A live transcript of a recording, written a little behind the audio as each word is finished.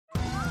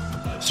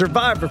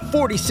Survivor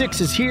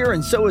 46 is here,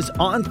 and so is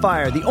On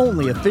Fire, the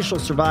only official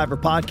Survivor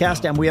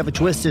podcast, and we have a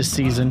twist this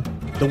season.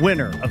 The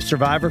winner of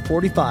Survivor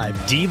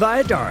 45, Dee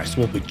Valladares,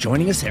 will be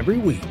joining us every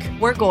week.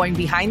 We're going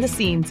behind the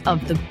scenes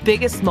of the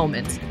biggest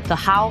moments, the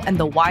how and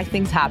the why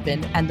things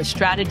happen, and the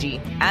strategy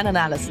and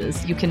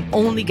analysis you can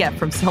only get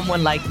from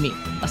someone like me,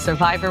 a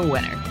Survivor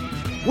winner.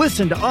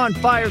 Listen to On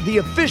Fire, the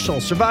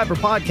official Survivor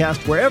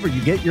podcast, wherever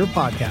you get your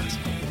podcast.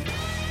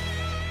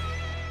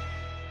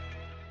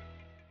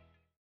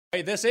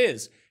 Hey, this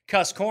is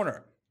Cust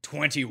Corner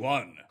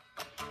 21.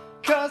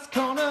 Cust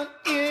Corner,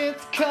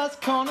 it's Cust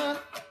Corner.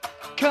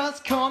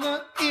 Cust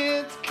Corner,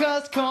 it's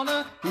Cust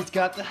Corner. He's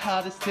got the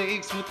hottest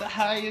takes with the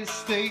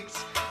highest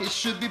stakes. He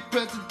should be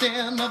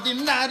president of the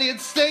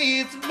United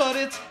States, but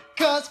it's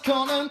Cust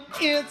Corner,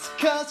 it's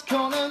Cust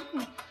Corner.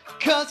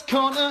 Cust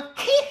Corner,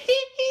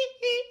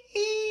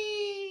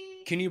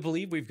 Can you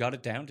believe we've got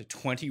it down to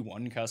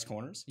 21 Cust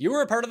Corners? You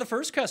were a part of the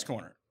first Cust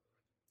Corner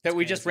that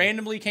we just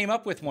randomly came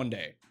up with one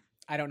day.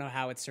 I don't know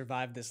how it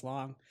survived this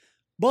long.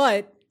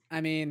 But, I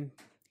mean,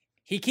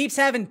 he keeps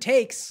having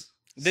takes.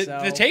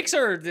 The takes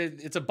are,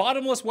 it's a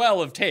bottomless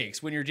well of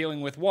takes when you're dealing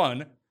with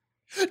one.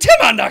 Tim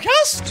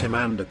Andergust! Tim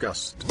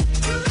Andergust.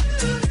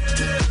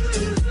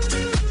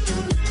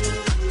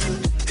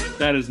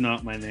 That is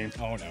not my name.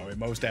 Oh no, it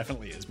most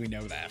definitely is. We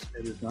know that.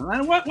 It is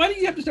not. Why do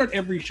you have to start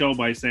every show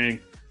by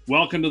saying,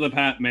 welcome to the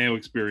Pat Mayo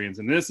experience,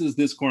 and this is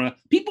this corner?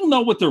 People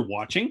know what they're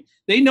watching.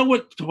 They know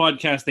what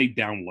podcast they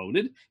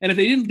downloaded. And if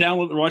they didn't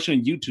download or watch it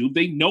on YouTube,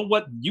 they know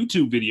what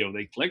YouTube video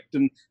they clicked,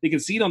 and they can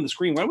see it on the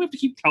screen. Why do we have to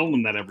keep telling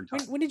them that every time?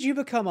 When did you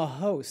become a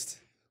host?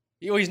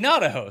 Well, he's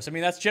not a host. I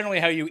mean, that's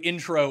generally how you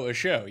intro a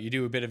show. You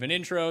do a bit of an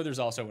intro. There's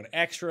also an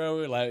extra.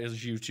 It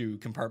allows you to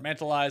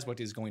compartmentalize what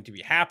is going to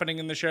be happening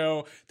in the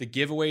show, the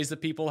giveaways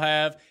that people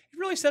have. It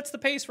really sets the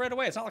pace right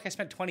away. It's not like I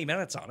spent 20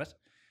 minutes on it.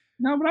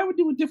 No, but I would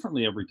do it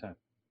differently every time.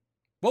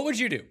 What would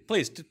you do?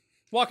 Please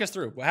walk us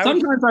through.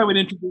 Sometimes I would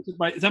introduce it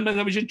by. Sometimes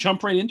I would just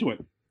jump right into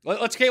it.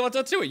 Let's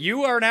do it.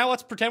 You are now.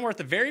 Let's pretend we're at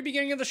the very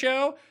beginning of the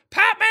show.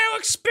 Pat Mayo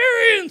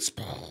experience.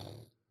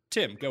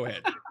 Tim, go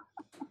ahead.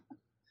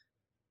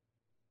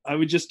 I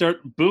would just start.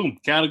 Boom.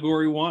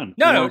 Category 1.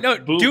 No.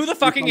 Boom, do the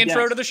fucking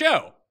intro to the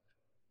show.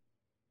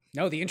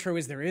 No, the intro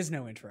is there is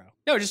no intro.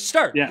 No, just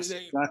start. Yes.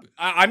 Exactly.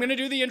 I'm going to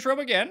do the intro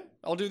again.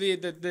 I'll do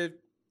the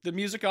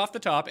music off the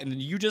top, and then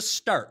you just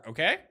start.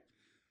 Okay.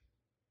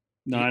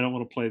 No, I don't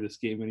want to play this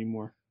game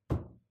anymore.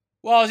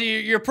 Well,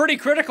 you're pretty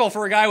critical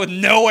for a guy with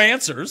no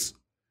answers.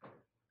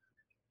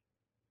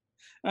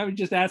 I was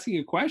just asking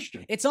a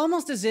question. It's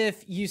almost as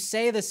if you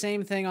say the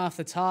same thing off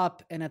the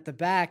top and at the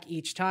back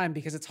each time,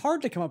 because it's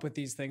hard to come up with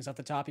these things off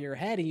the top of your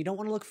head and you don't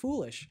want to look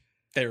foolish.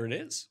 There it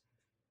is.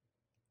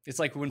 It's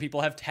like when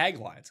people have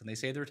taglines and they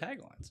say their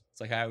taglines.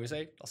 It's like I always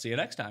say, I'll see you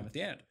next time at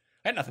the end.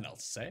 I had nothing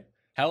else to say.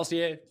 How else do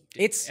you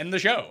end the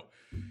show?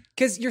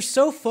 Because you're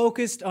so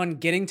focused on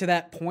getting to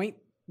that point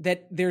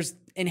that there's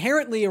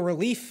inherently a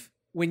relief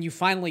when you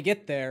finally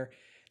get there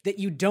that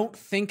you don't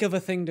think of a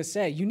thing to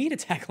say. You need a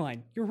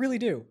tagline. You really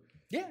do.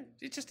 Yeah,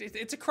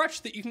 it's a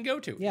crutch that you can go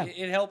to. Yeah.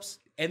 It helps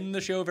end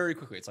the show very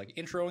quickly. It's like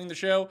introing the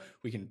show.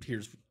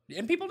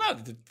 And people know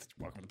that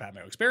welcome to the Pat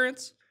Mayo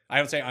experience. I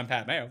don't say I'm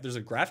Pat Mayo. There's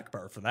a graphic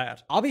bar for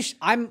that.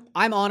 I'm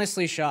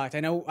honestly shocked. I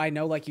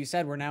know, like you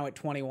said, we're now at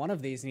 21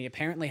 of these, and he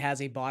apparently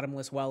has a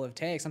bottomless well of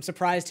takes. I'm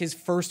surprised his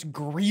first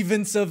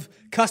grievance of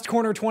Cust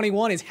Corner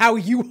 21 is how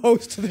you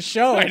host the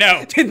show. I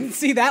know. Didn't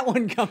see that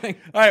one coming.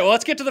 All right, well,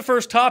 let's get to the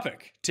first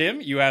topic.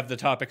 Tim, you have the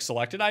topic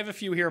selected. I have a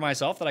few here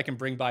myself that I can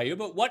bring by you,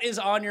 but what is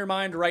on your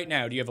mind right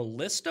now? Do you have a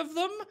list of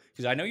them?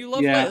 Because I know you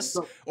love lists.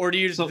 Or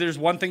there's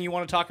one thing you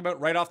want to talk about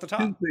right off the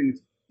top?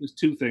 There's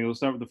two things. Let's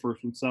start with the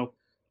first one. So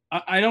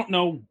I don't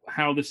know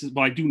how this is,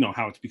 but I do know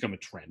how it's become a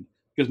trend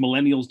because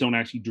millennials don't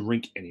actually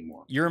drink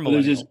anymore. You're a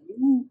millennial. There's this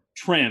new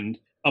trend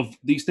of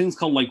these things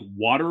called like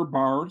water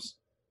bars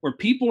where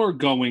people are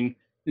going,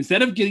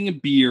 instead of getting a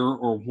beer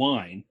or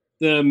wine,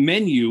 the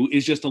menu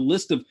is just a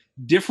list of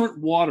different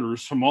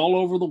waters from all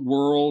over the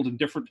world and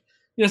different,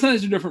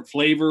 sometimes they're different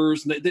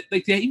flavors.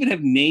 They even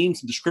have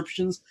names and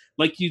descriptions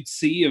like you'd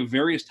see of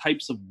various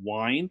types of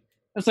wine.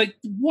 It's like,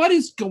 what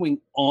is going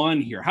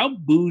on here? How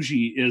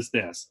bougie is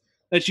this?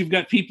 That you've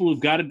got people who've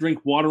got to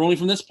drink water only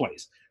from this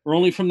place or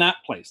only from that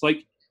place.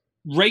 Like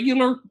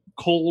regular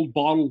cold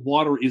bottled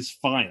water is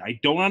fine. I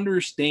don't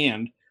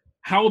understand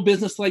how a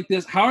business like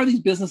this, how are these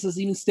businesses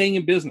even staying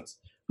in business?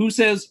 Who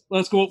says,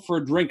 let's go out for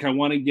a drink. I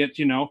want to get,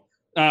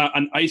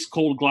 an ice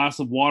cold glass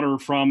of water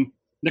from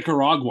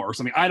Nicaragua or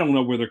something. I don't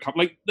know where they're coming.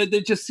 Like,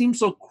 it just seems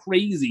so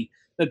crazy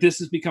that this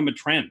has become a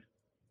trend.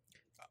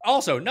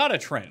 Also, not a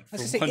trend.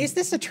 Is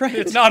this a trend?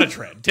 It's not a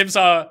trend. Tim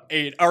saw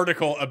an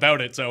article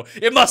about it, so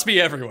it must be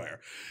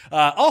everywhere.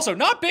 Also,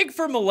 not big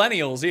for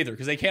millennials either,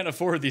 because they can't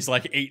afford these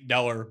like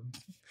 $8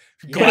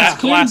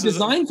 glasses. It's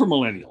designed for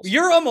millennials.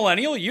 You're a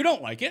millennial. You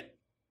don't like it.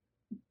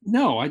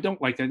 No, I don't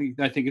like it.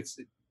 I think it's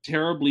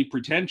terribly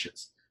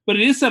pretentious. But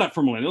it is set up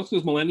for millennials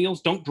because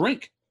millennials don't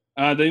drink.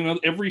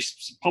 Every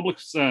public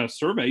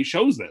survey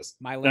shows this.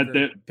 My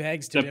liver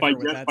begs to differ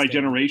with that by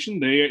generation,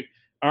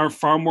 are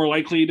far more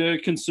likely to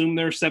consume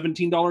their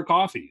 $17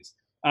 coffees,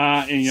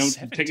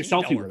 and take a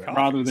selfie with it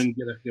rather than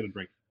get a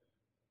drink.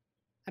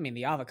 I mean,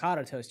 the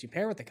avocado toast you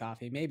pair with the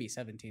coffee, maybe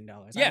 $17. Yeah.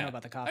 I don't know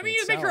about the coffee. I mean,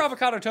 you itself. make your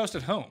avocado toast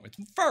at home. It's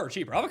far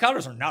cheaper.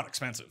 Avocados are not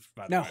expensive,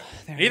 by the way.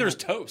 Neither is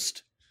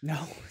toast. No.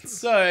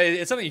 So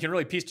it's something you can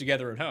really piece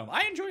together at home.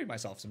 I enjoy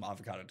myself some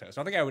avocado toast.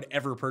 I don't think I would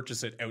ever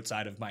purchase it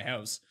outside of my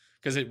house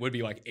because it would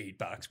be like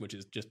 $8, which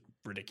is just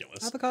ridiculous.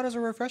 Avocados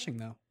are refreshing,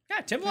 though.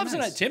 Yeah, Tim loves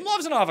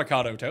an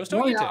avocado toast.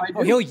 Don't you,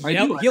 Tim? He'll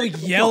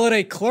yell at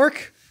a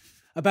clerk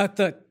about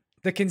the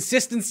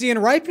consistency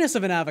and ripeness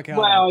of an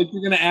avocado. Well, if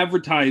you're going to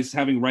advertise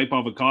having ripe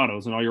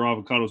avocados and all your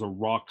avocados are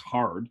rock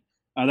hard,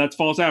 that's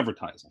false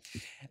advertising.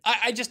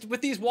 I just,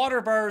 with these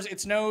water bars,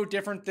 it's no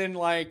different than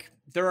like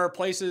there are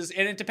places,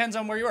 and it depends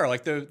on where you are.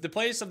 Like the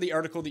place of the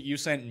article that you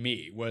sent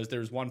me was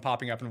there's one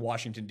popping up in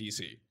Washington,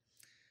 D.C.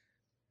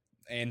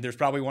 And there's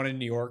probably one in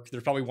New York.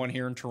 There's probably one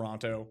here in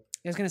Toronto.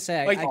 I was going to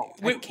say,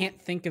 I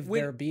can't think of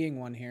there being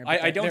one here.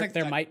 But I don't think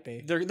there might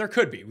be. There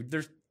could be.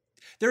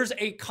 There's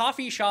a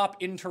coffee shop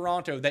in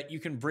Toronto that you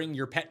can bring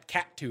your pet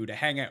cat to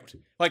hang out.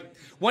 Like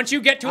once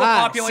you get to a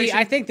population, see,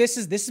 I think this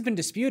has been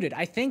disputed.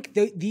 I think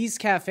these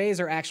cafes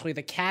are actually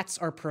the cats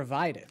are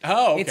provided.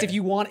 Oh, okay. It's if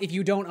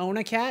you don't own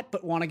a cat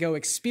but want to go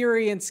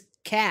experience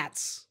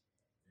cats,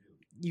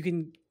 you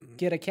can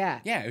get a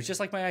cat. Yeah, it was just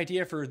like my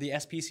idea for the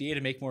SPCA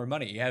to make more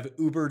money. You have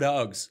Uber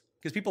dogs.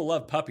 Because people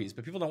love puppies,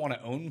 but people don't want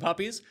to own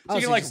puppies. So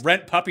you can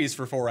rent puppies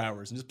for 4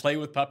 hours and just play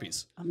with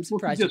puppies. I'm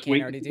surprised you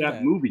can't already do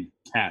that. Movie,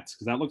 Cats,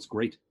 because that looks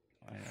great.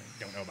 I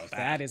don't know about that.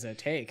 That is a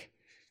take.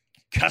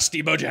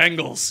 Custy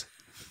Bojangles.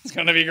 It's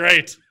going to be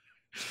great.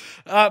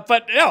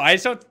 But no, I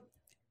don't.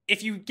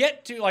 If you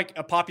get to like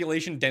a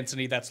population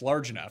density that's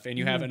large enough and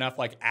you have enough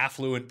like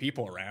affluent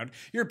people around,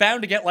 you're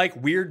bound to get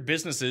like weird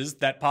businesses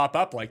that pop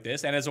up like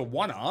this. And as a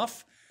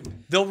one-off,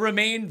 they'll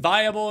remain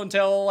viable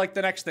until like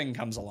the next thing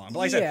comes along. But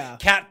like I said,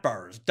 cat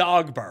bars,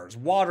 dog bars,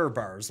 water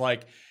bars,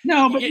 like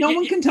no, but no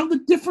one can tell the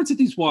difference at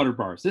these water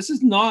bars. This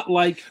is not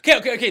like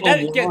okay.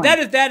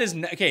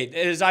 That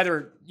is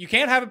either you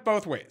can't have it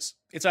both ways.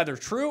 It's either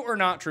true or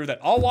not true that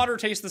all water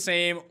tastes the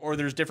same or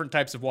there's different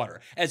types of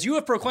water. As you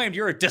have proclaimed,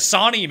 you're a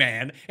Dasani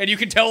man and you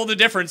can tell the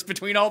difference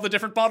between all the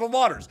different bottled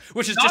waters,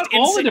 which is not just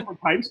all the different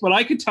types, but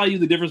I could tell you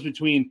the difference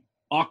between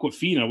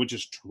Aquafina, which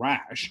is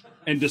trash,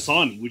 and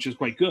Dasani, which is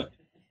quite good.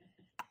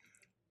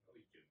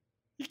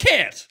 You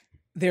can't.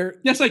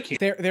 Yes, I can.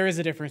 There is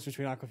a difference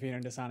between Aquafina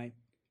and Dasani.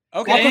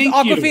 Okay.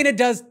 Aquafina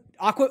does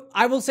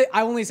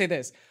I only say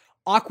this.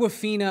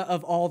 Aquafina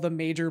of all the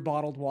major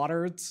bottled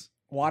waters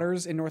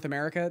in North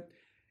America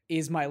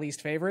is my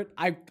least favorite.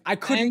 I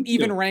couldn't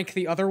even rank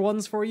the other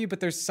ones for you, but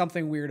there's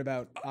something weird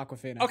about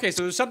Aquafina. Okay,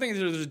 so there's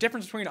a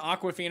difference between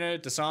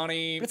Aquafina,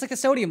 Dasani. But it's like the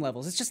sodium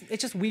levels.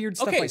 It's just weird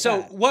stuff like that. Okay,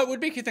 so what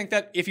would make you think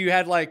that if you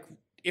had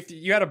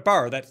a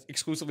bar that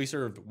exclusively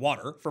served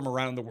water from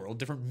around the world,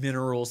 different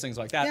minerals, things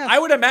like that, I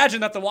would imagine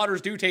that the waters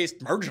do taste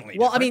marginally different.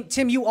 Well, I mean,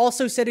 Tim, you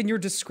also said in your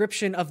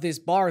description of this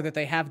bar that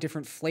they have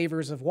different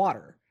flavors of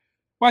water.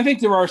 Well, I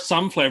think there are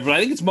some flavors, but I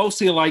think it's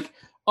mostly like,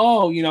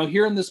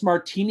 here in this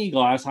martini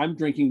glass, I'm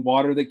drinking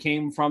water that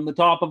came from the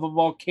top of a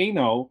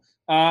volcano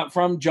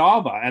from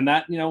Java. And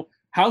that,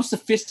 how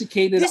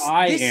sophisticated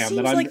I am. This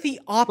seems like the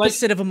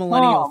opposite of a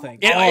millennial thing.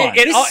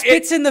 This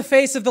spits in the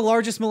face of the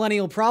largest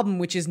millennial problem,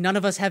 which is none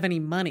of us have any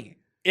money.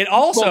 It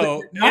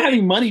also not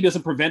having money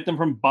doesn't prevent them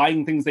from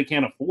buying things they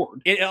can't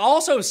afford. It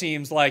also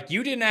seems like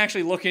you didn't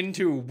actually look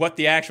into what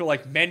the actual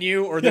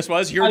menu or this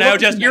was. You're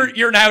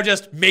now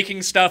just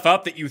making stuff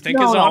up that you think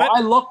is on it.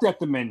 I looked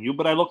at the menu,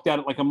 but I looked at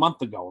it like a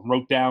month ago and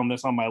wrote down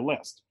this on my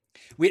list.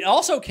 It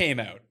also came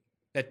out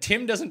that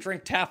Tim doesn't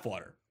drink tap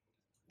water.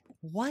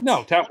 What?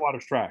 No, tap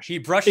water's trash. He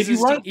brushes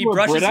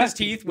his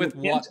teeth with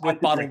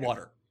bottled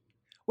water.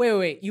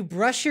 Wait. You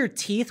brush your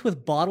teeth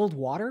with bottled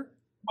water?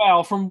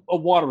 Well, from a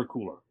water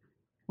cooler.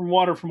 From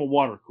a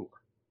water cooler.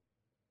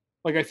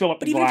 Like I fill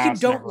up the glass. But even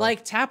if you don't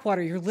like tap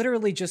water, you're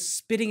literally just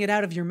spitting it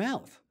out of your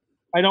mouth.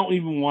 I don't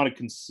even want to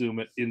consume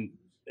it.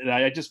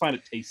 I just find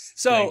it tastes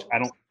strange. I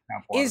don't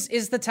tap water.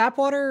 Is the tap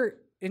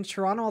water in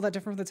Toronto all that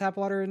different from the tap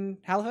water in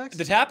Halifax?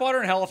 The tap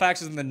water in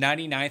Halifax is in the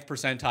 99th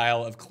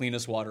percentile of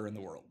cleanest water in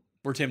the world,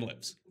 where Tim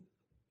lives.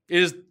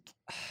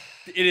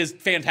 It is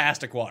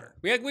fantastic water.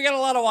 We got a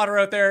lot of water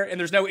out there, and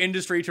there's no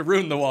industry to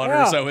ruin the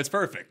water, so it's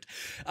perfect.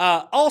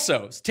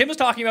 Also, Tim was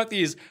talking about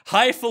these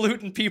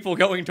highfalutin people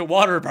going to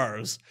water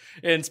bars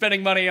and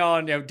spending money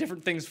on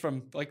different things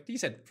from, like he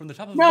said, from the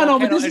top of the volcano.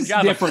 But this is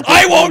Java. different.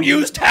 I won't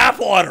use tap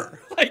water.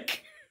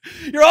 Like,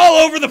 you're all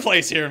over the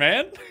place here,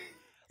 man.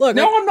 Look,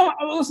 I'm not.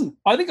 Listen,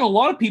 I think a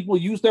lot of people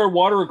use their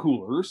water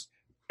coolers,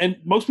 and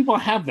most people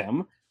have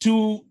them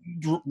to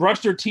brush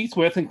their teeth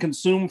with and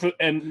consume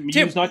and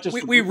Tim, use not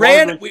just. We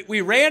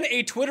ran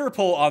a Twitter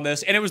poll on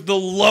this, and it was the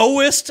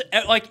lowest.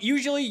 Like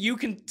usually, you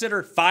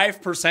consider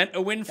 5%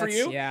 a win for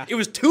you. Yeah. It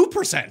was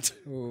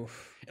 2%.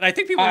 Oof. And I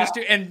think people used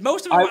to, and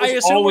most of them, I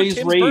assume, always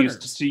were Tim's raised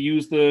burners. to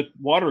use the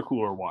water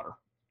cooler water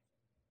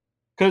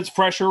because it's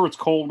fresher, it's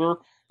colder.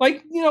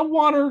 Like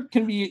water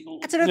can be.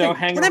 That's another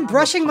thing. When I'm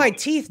brushing my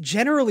teeth,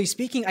 generally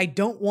speaking, I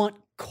don't want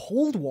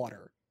cold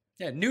water.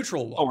 Yeah,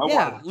 neutral water. Oh, I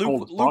Yeah. want it as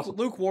cold as possible.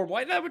 Lukewarm.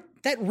 Why that would?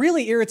 That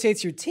really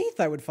irritates your teeth,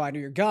 I would find, or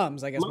your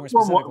gums, I guess, more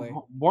specifically.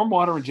 Warm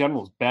water in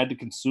general is bad to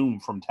consume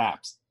from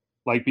taps,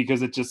 like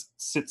because it just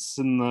sits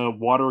in the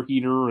water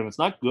heater and it's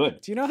not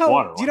good. Do you know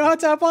how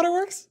tap water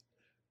works?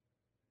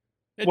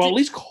 Well, at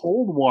least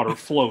cold water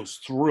flows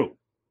through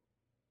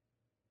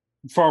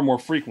far more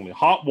frequently.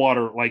 Hot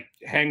water like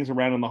hangs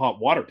around in the hot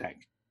water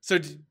tank. So,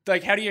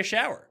 like, how do you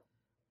shower?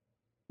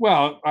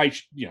 Well,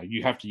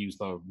 you have to use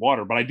the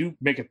water, but I do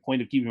make a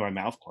point of keeping my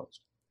mouth closed.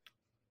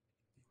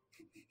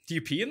 Do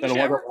you pee in the I don't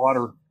shower? want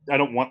water. I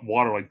don't want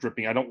water like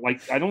dripping. I don't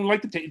like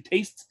the it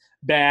tastes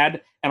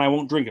bad, and I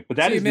won't drink it. But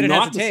that is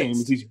not the same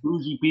as these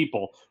bougie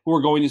people who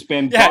are going to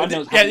spend.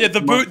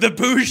 The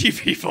bougie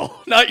people.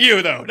 Not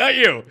you though. Not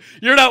you.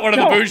 You're not one of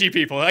the bougie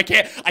people. I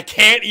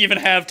can't even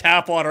have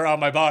tap water on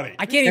my body.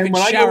 I can't even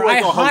shower.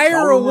 I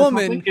hire a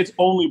woman. It's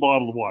only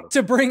bottled water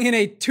to bring in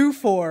a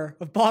 2-4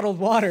 of bottled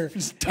water.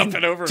 Just dump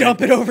it over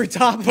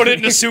top. Put it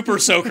in a super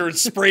soaker and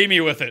spray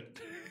me with it.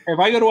 If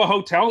I go to a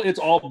hotel, it's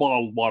all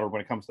bottled water when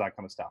it comes to that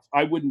kind of stuff.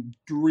 I wouldn't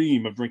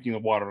dream of drinking the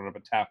water out of a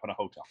tap in a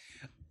hotel.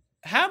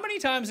 How many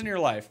times in your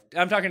life,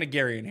 I'm talking to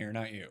Gary in here,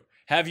 not you,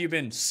 have you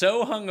been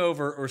so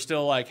hungover or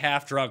still like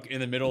half drunk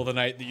in the middle of the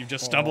night that you've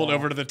just stumbled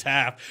over to the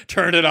tap,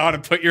 turned it on,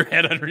 and put your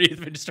head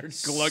underneath and just start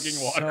glugging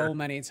water? So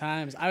many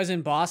times. I was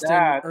in Boston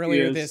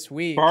earlier this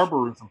week.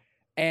 Barbarism.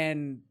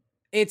 And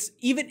it's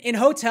even in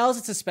hotels,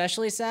 it's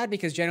especially sad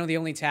because generally the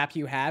only tap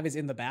you have is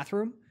in the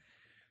bathroom.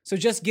 So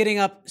just getting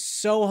up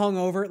so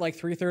hungover at like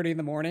 3:30 in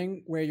the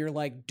morning where you're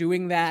like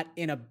doing that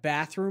in a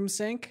bathroom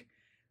sink,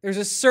 there's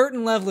a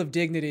certain level of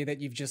dignity that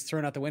you've just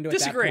thrown out the window at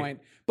that point.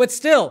 But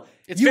still,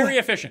 it's very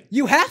efficient.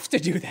 You have to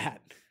do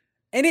that.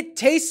 And it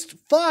tastes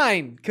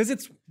fine because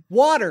it's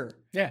water.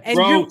 Yeah.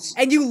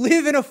 And you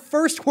live in a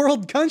first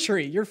world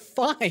country. You're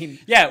fine.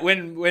 Yeah,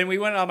 when we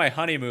went on my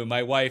honeymoon,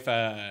 my wife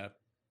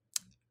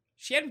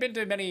she hadn't been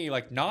to many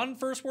like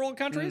non-first world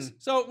countries.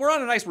 So we're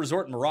on a nice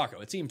resort in Morocco.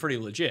 It seemed pretty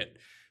legit.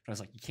 But I was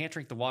like, you can't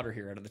drink the water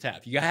here out of the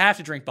tap. You have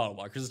to drink bottled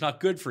water because it's not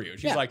good for you.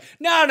 She's like,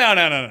 no.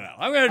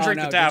 I'm going to drink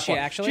the tap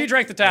water. She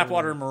drank the tap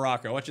water in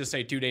Morocco. Let's just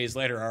say 2 days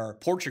later, our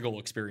Portugal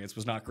experience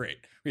was not great.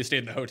 We stayed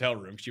in the hotel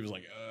room. She was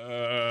like,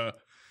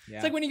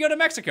 It's like when you go to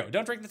Mexico,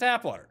 don't drink the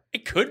tap water.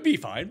 It could be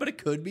fine, but it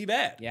could be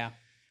bad. Yeah.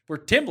 Where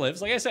Tim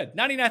lives, like I said,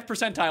 99th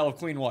percentile of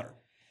clean water.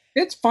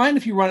 It's fine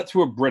if you run it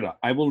through a Brita.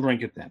 I will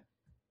drink it then.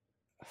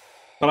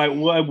 But I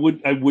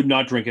would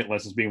not drink it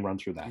unless it's being run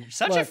through that. You're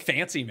such a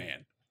fancy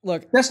man.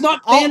 Look, that's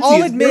not fancy.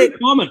 It's very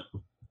common.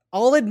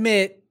 I'll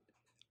admit,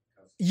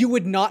 you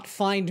would not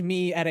find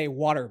me at a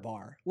water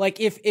bar. Like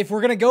if we're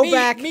gonna go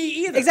back, me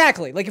either.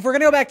 Exactly. Like if we're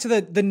gonna go back to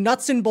the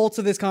nuts and bolts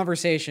of this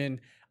conversation,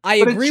 I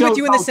agree with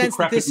you in the sense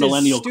that this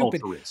is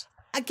stupid.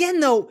 Again,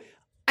 though,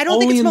 I don't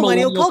think it's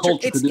millennial culture.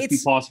 It's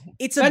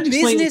a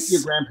business.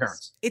 Your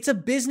grandparents. It's a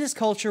business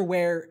culture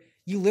where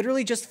you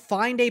literally just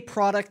find a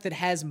product that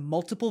has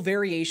multiple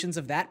variations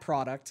of that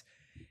product.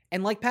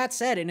 And like Pat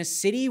said, in a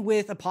city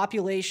with a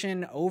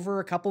population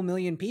over a couple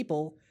million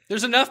people,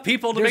 there's enough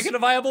people to make it a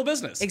viable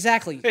business.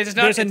 Exactly.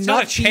 There's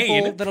enough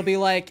people that'll be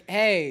like,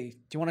 hey,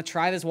 do you want to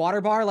try this water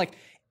bar? Like,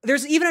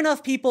 there's even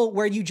enough people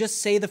where you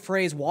just say the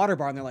phrase water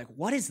bar and they're like,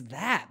 what is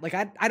that? Like,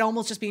 I'd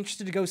almost just be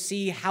interested to go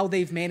see how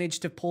they've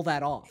managed to pull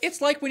that off. It's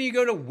like when you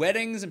go to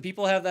weddings and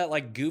people have that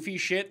like goofy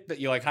shit that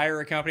you like hire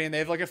a company and they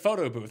have like a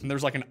photo booth and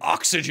there's like an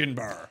oxygen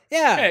bar.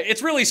 Yeah. Hey,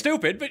 it's really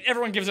stupid, but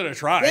everyone gives it a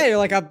try. Yeah, you're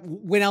like,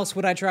 when else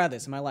would I try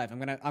this in my life? I'm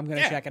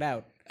gonna check it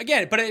out.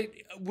 Again, but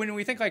when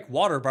we think like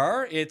water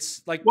bar,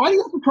 it's like, why do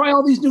you have to try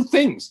all these new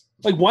things?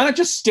 Like, why not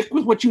just stick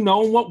with what you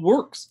know and what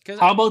works?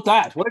 How about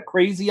that? What a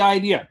crazy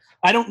idea.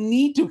 I don't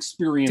need to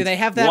experience. Do they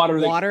have that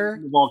water?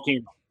 The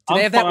volcano. Do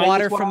they have that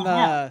water from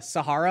the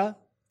Sahara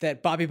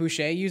that Bobby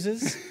Boucher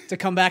uses to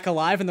come back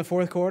alive in the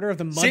fourth quarter of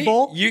the Mud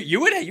Bowl? You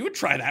would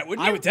try that,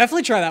 wouldn't you? I would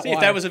definitely try that. If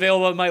that was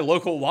available at my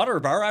local water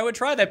bar, I would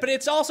try that. But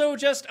it's also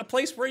just a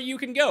place where you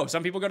can go.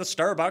 Some people go to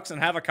Starbucks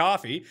and have a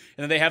coffee,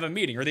 and then they have a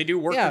meeting, or they do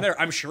work from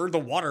there. I'm sure the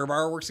water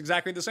bar works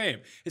exactly the same.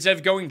 Instead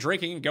of going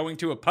drinking and going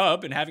to a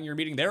pub and having your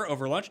meeting there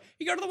over lunch,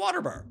 you go to the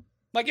water bar.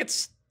 Like,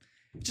 it's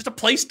just a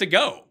place to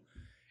go.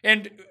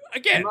 And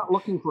again, I'm not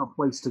looking for a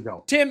place to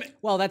go. Tim.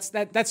 Well,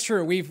 that's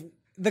true.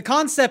 The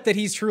concept that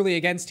he's truly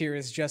against here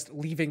is just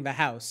leaving the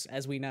house,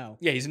 as we know.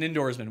 Yeah, he's an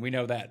indoorsman. We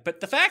know that. But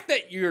the fact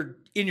that you're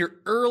in your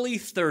early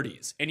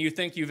 30s and you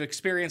think you've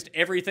experienced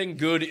everything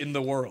good in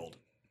the world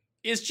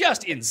is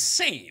just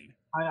insane.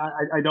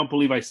 I don't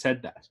believe I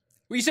said that.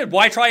 Well, you said,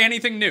 why try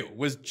anything new,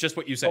 was just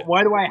what you said. But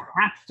why do I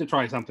have to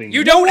try something new?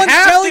 You don't have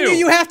to. telling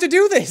you have to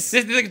do this.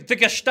 The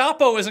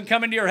Gestapo isn't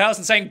coming to your house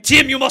and saying,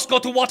 Tim, you must go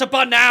to water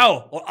bar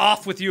now, or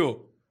off with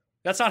you.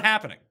 That's not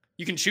happening.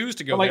 You can choose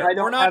to go there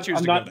or not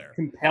choose to go there.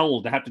 I'm not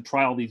compelled to have to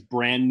try all these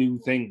brand new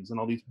things and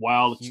all these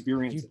wild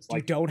experiences.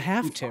 You don't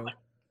have to.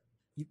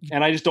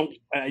 And I just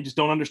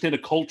don't understand a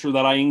culture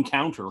that I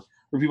encounter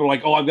where people are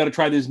like, oh, I've got to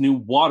try this new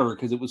water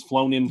because it was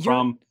flown in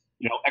from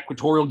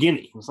Equatorial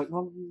Guinea. It's like,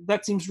 well,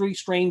 that seems really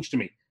strange to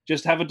me.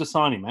 Just have a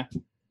Dasani, man.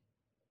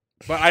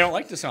 But I don't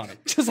like Dasani.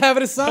 Just have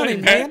it a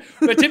Dasani, man.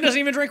 But Tim doesn't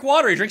even drink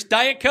water. He drinks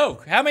Diet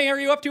Coke. How many are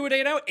you up to a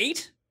day now?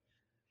 8?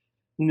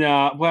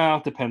 No, well,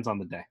 it depends on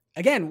the day.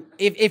 Again,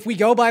 if we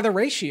go by the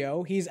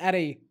ratio, he's at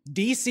a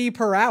DC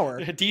per hour.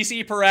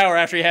 DC per hour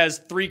after he has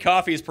 3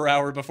 coffees per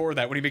hour before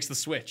that when he makes the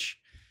switch.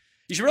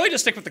 You should really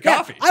just stick with the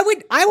coffee.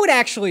 I would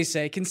actually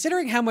say,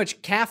 considering how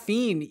much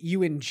caffeine you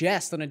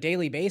ingest on a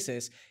daily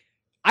basis,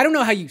 I don't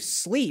know how you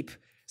sleep.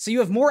 So you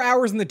have more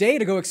hours in the day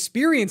to go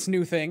experience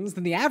new things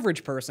than the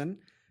average person.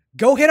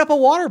 Go hit up a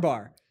water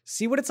bar.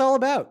 See what it's all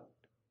about.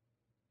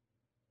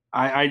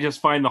 I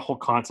just find the whole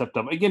concept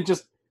of, again,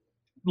 just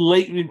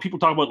late, when people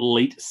talk about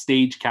late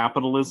stage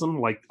capitalism,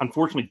 like,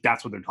 unfortunately,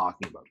 that's what they're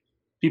talking about.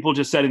 People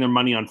just setting their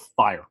money on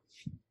fire.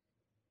 I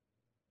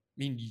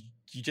mean,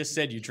 you just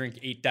said you drink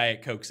 8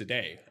 Diet Cokes a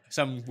day.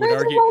 Some would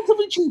argue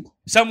relatively cheap.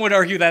 Some would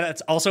argue that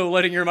that's also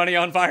letting your money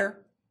on fire.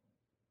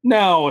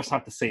 No, it's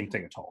not the same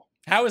thing at all.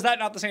 How is that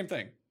not the same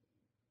thing?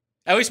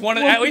 At least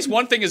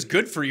one thing is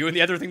good for you, and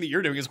the other thing that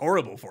you're doing is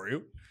horrible for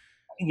you.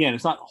 Again,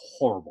 it's not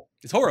horrible.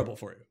 It's horrible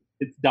for you.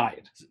 It's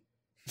diet.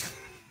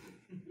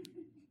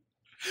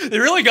 They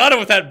really got it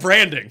with that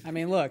branding. I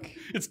mean, look.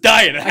 It's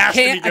diet. It has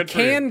to be good for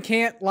you. A can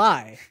can't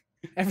lie.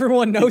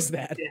 Everyone knows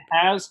that. It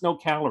has no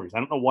calories. I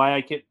don't know why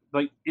I can't.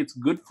 Like, it's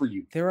good for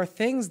you. There are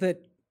things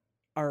that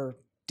are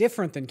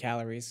different than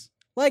calories,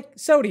 like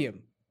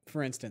sodium,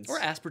 for instance. Or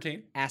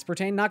aspartame.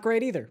 Aspartame, not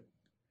great either.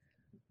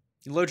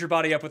 You load your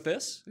body up with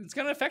this, it's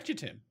going to affect you,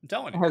 Tim. I'm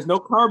telling It you. has no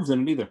carbs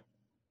in it either.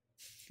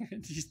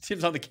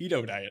 Tim's on the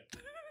keto diet.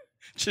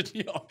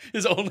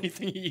 His only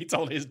thing he eats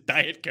all is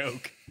Diet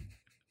Coke.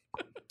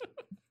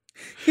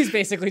 He's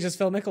basically just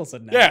Phil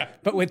Mickelson now. Yeah.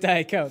 But with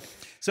Diet Coke.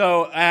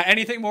 So,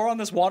 anything more on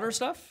this water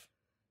stuff?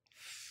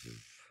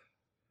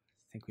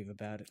 I think we've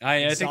about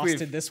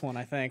exhausted this one,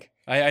 I think.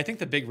 I think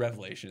the big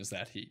revelation is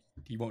that he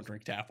won't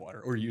drink tap water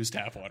or use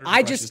tap water to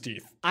I brush just, his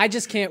teeth. I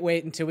just can't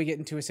wait until we get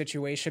into a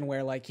situation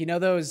where, like, you know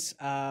those,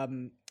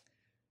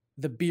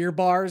 the beer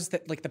bars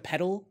that, like, the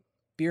pedal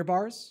beer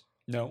bars?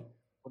 No.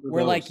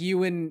 Where, like,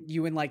 you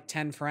and like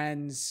 10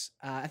 friends,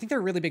 I think they're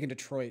really big in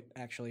Detroit,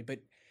 actually, but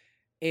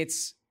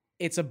it's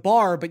a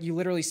bar, but you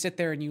literally sit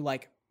there and you,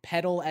 like,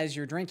 pedal as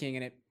you're drinking,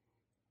 and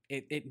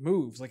it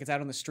moves. Like, it's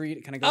out on the street.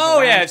 It kind of goes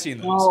around. Yeah, I've seen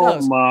those.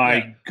 Oh,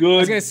 my good I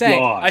was going to say,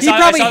 God. I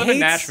saw them in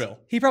Nashville.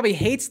 He probably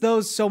hates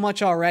those so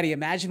much already.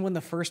 Imagine when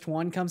the first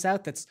one comes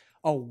out that's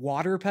a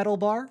water pedal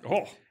bar.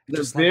 Oh.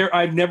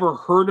 I've never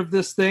heard of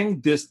this thing.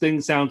 This thing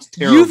sounds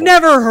terrible. You've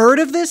never heard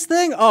of this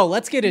thing? Oh,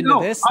 let's get into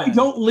this then. I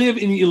don't live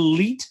in the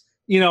elite,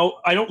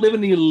 I don't live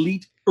in the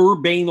elite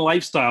urbane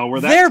lifestyle where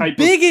that They're type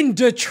big in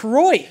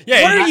Detroit.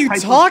 Yeah, what are you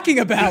talking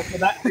about?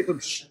 That type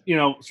of,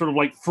 sort of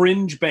like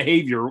fringe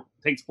behavior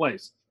takes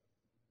place.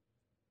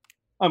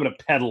 I'm going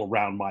to pedal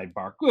around my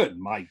bar. Good,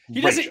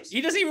 He doesn't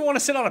even want to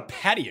sit on a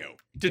patio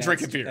to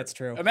drink a beer. That's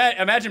true.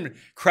 Imagine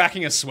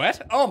cracking a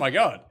sweat. Oh my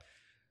God.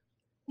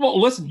 Well,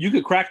 listen, you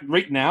could crack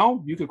right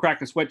now. You could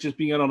crack a sweat just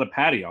being out on a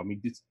patio. I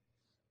mean, it's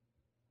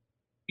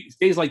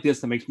days like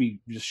this that makes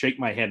me just shake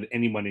my head at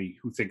anybody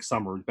who thinks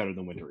summer is better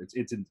than winter.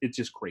 It's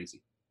just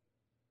crazy.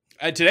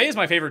 Today is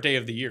my favorite day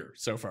of the year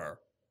so far,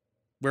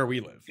 where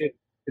we live.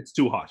 It's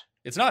too hot.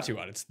 It's not too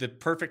hot. It's the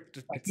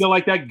perfect. I feel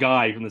like that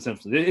guy from The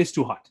Simpsons. It's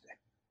too hot today.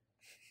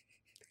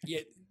 Yeah,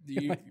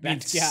 you Like mean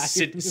that guy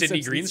from The Sidney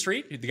Simpsons.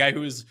 Greenstreet, the guy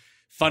who is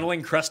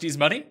funneling Krusty's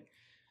money?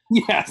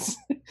 Yes,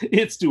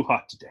 it's too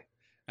hot today.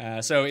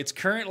 So it's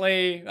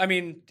currently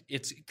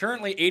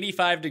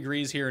 85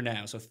 degrees here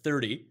now, so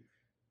 30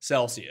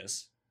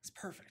 Celsius. It's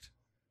perfect.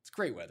 It's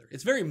great weather.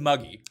 It's very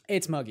muggy.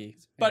 It's muggy.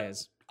 But it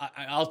is.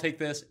 I'll take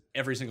this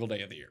every single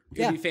day of the year.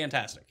 It'd Yeah. be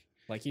fantastic.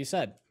 Like you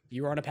said,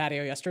 you were on a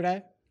patio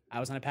yesterday. I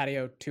was on a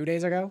patio 2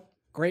 days ago.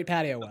 Great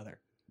patio weather.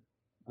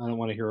 I don't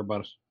want to hear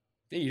about it.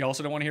 You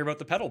also don't want to hear about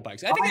the pedal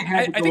bikes. I I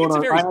had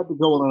to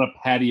go on a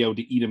patio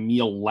to eat a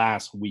meal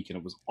last week, and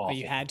it was Oh, awful.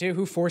 you had to?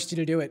 Who forced you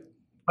to do it?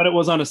 But it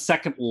was on a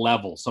second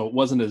level, so it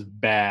wasn't as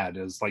bad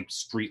as like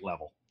street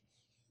level.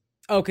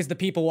 Oh, because the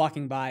people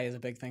walking by is a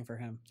big thing for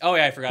him. Oh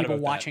yeah, I forgot People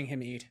about watching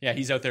him eat. that. Yeah,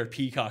 he's out there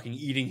peacocking,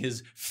 eating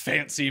his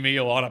fancy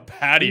meal on a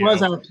patio.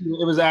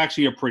 It was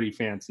actually a pretty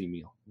fancy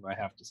meal, I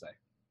have to say.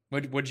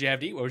 What'd you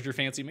have to eat? What was your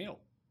fancy meal?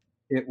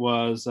 It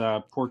was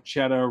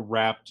porchetta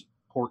wrapped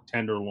pork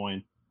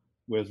tenderloin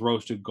with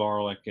roasted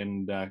garlic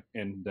and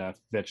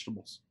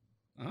vegetables.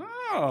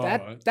 Oh,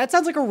 That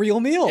sounds like a real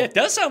meal. it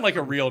does sound like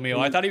a real meal.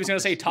 I thought he was going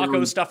to say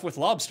taco stuffed with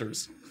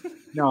lobsters.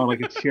 No, like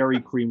a cherry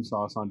cream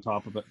sauce on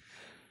top of it.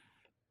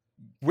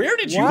 Where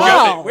did you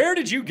Wow. go? Where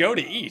did you go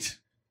to eat?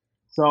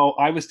 So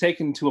I was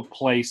taken to a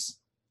place.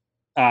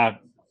 I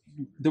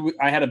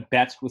had a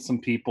bet with some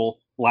people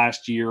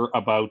last year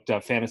about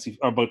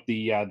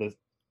the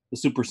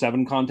Super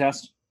 7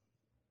 contest,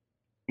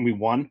 and we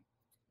won.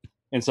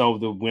 And so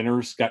the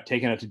winners got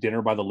taken out to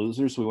dinner by the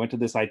losers. So we went to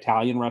this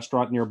Italian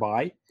restaurant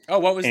nearby, Oh,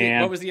 what was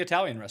the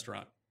Italian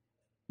restaurant?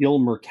 Il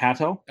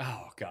Mercato.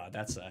 Oh God,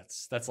 that's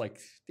like,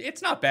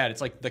 it's not bad. It's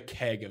like the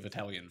keg of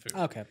Italian food.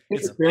 Okay.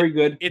 It's very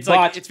good. It's but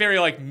like it's very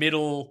like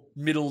middle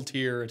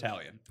tier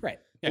Italian. Right.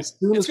 Yeah, as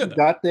soon it's as we good, though.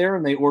 got there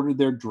and they ordered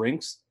their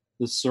drinks,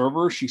 the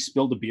server, she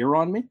spilled a beer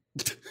on me.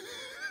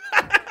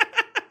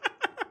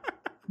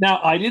 Now,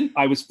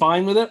 I was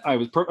fine with it. I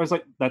was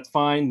like, that's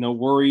fine. No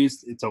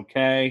worries. It's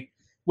okay.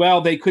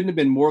 Well, they couldn't have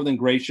been more than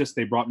gracious.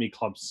 They brought me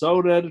club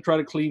soda to try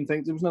to clean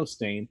things. There was no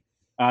stain.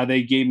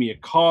 They gave me a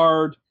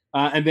card.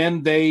 And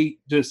then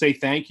to say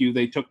thank you,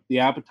 they took the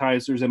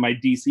appetizers and my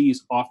DCs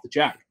off the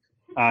check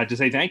to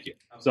say thank you.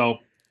 So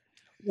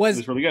it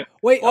was really good.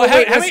 Wait, Well,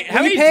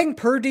 were you paying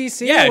per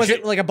DC? Yeah, or was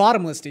it like a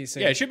bottomless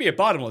DC? Yeah, it should be a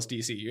bottomless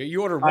DC.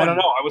 You order one. I don't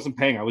know. I wasn't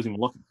paying. I wasn't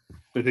even looking.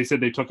 But they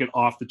said they took it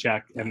off the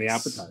check and the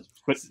appetizers.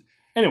 But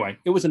anyway,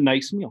 it was a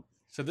nice meal.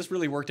 So this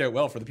really worked out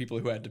well for the people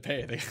who had to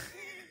pay.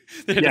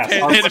 They had Yes,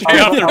 to pay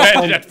off their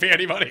rent. They had to pay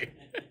any money.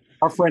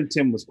 Our friend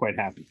Tim was quite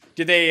happy.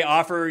 Did they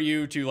offer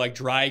you to like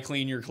dry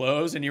clean your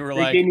clothes? And you were They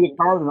like, gave me a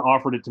card and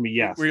offered it to me,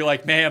 yes. were you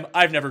like, ma'am,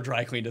 I've never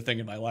dry cleaned a thing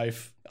in my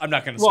life. I'm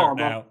not going to start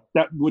now.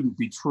 That wouldn't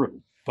be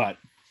true, but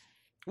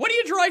What do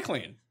you dry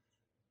clean?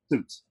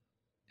 suits.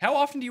 How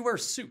often do you wear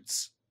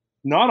suits?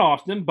 Not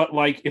often, but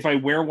like if I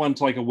wear one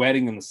to like a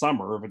wedding in the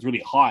summer, if it's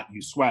really hot,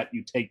 you sweat,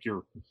 you take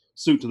your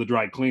suit to the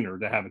dry cleaner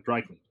to have it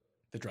dry cleaned.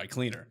 The dry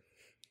cleaner.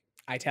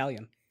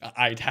 Italian.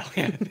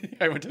 Italian.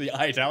 I went to the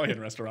Italian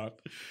restaurant.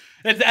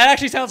 That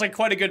actually sounds like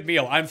quite a good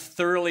meal. I'm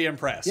thoroughly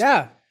impressed.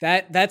 Yeah,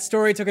 that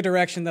story took a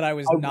direction that I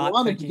was not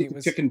wanted to thinking get it the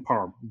was. chicken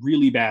parm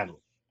really badly.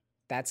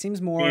 That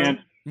seems more. And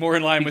More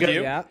in line with Because-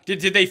 you? Yeah.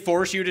 Did they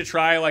force you to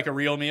try like a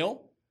real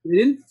meal? they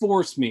didn't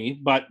force me,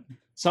 but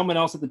someone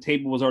else at the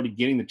table was already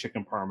getting the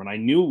chicken parm, and I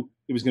knew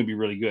it was going to be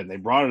really good. They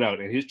brought it out,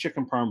 and his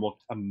chicken parm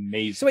looked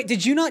amazing. So wait,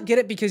 did you not get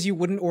it because you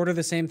wouldn't order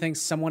the same thing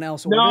someone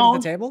else ordered No.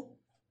 at the table?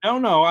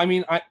 No. I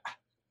mean,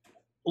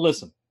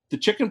 listen. The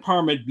chicken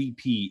parm at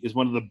BP is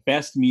one of the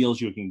best meals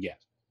you can get,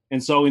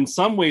 and so in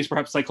some ways,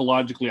 perhaps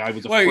psychologically, I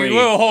was afraid. Wait,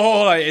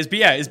 hold on. Is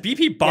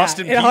BP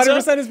Boston yeah, pizza?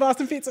 100% is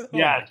Boston pizza.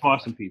 Yeah, it's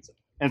Boston pizza.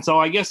 And so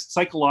I guess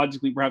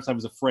psychologically, perhaps I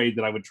was afraid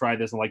that I would try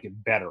this and like it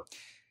better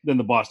than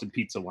the Boston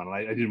pizza one. And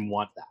I didn't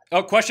want that.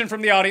 Oh, question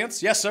from the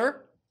audience. Yes,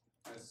 sir.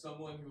 As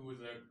someone who was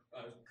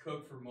a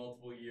cook for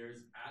multiple years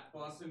at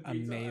Boston Pizza,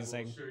 Amazing.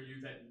 I will assure you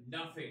that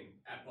nothing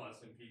at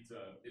Boston Pizza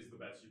is the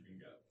best you can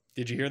get.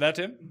 Did you hear that,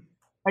 Tim?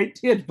 I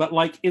did, but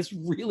like it's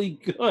really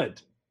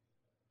good.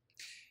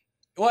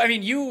 Well, I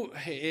mean,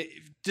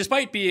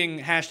 despite being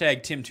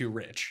hashtag Tim Too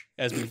Rich,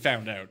 as we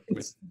found out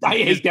with I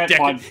hate that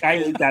one. I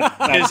hate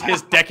that.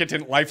 his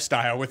decadent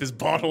lifestyle with his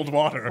bottled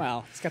water.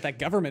 Wow, it's got that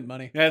government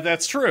money. Yeah,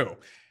 that's true.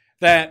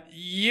 That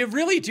you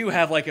really do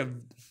have like a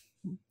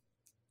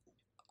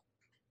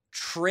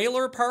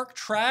trailer park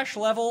trash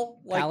level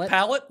like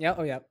palette. Yeah,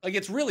 oh yeah. Like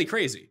it's really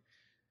crazy.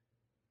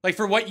 Like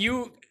for what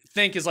you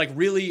think is like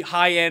really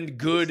high end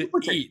good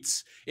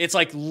eats, it's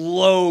like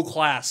low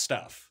class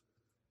stuff.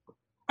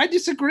 I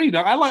disagreed.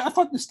 I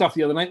thought this stuff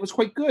the other night was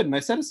quite good, and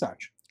I said as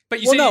such. But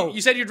Well, you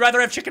said you'd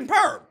rather have chicken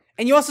parm.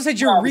 And you also said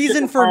your Well, the reason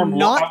chicken for parm,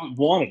 not. I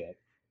wanted it,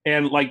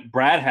 and like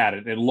Brad had it,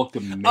 and it looked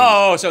amazing.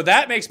 Oh, so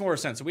that makes more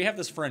sense. So we have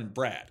this friend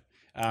Brad.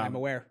 I'm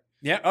aware.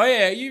 Yeah. Oh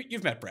yeah.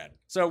 You've met Brad.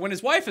 So when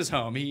his wife is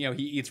home, he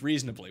eats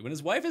reasonably. When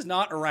his wife is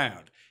not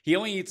around, he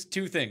only eats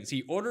two things.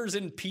 He orders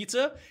in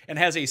pizza and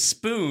has a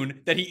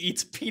spoon that he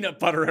eats peanut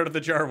butter out of the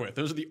jar with.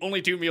 Those are the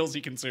only two meals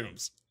he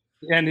consumes.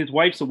 And his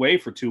wife's away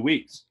for 2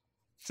 weeks.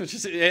 So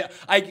just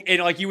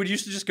you would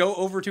used to just go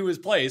over to his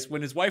place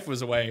when his wife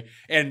was away,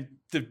 and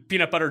the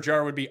peanut butter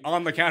jar would be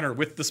on the counter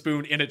with the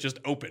spoon in it just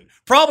open,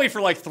 probably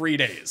for like 3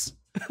 days.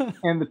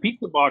 And the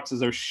pizza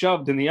boxes are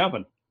shoved in the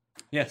oven.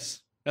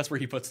 Yes, that's where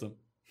he puts them.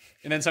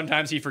 And then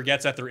sometimes he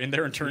forgets that they're in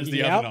there and turns the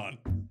Yep. oven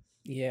on.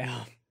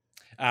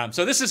 Yeah.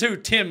 So this is who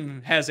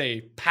Tim has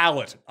a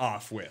palate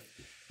off with.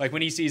 Like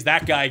when he sees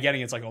that guy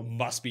getting it, it's like, oh,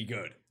 must be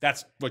good.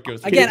 That's what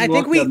goes through. Again, I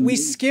think we Welcome.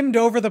 skimmed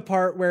over the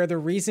part where the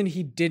reason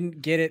he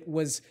didn't get it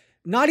was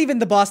not even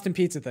the Boston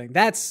pizza thing.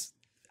 That's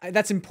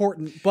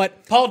important,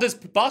 but Paul, does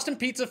Boston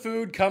pizza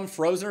food come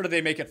frozen or do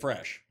they make it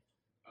fresh?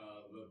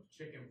 The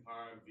chicken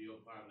parm, veal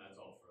parm, that's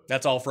all frozen.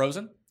 That's all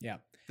frozen? yeah.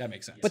 That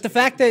makes sense. But the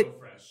fact that So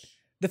fresh.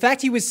 the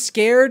fact he was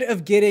scared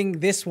of getting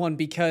this one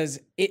because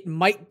it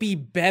might be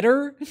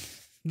better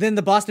than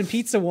the Boston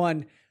pizza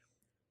one,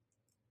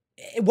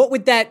 what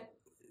would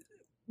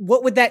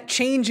that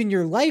change in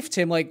your life,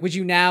 Tim? Like, would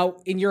you now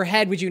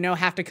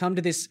have to come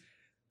to this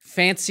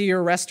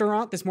fancier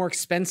restaurant, this more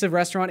expensive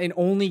restaurant, and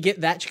only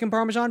get that chicken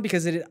parmesan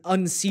because it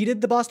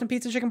unseated the Boston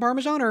pizza chicken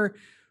parmesan? Or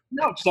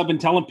No, because I've been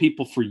telling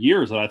people for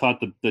years that I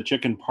thought the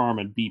chicken parm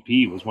at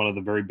BP was one of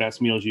the very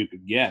best meals you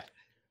could get.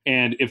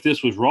 And if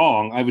this was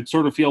wrong, I would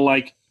sort of feel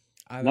like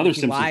another you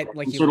Simpsons. lied, reference.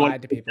 like you Sort of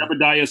lied to people. the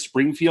Jebediah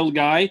Springfield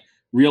guy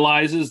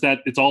realizes that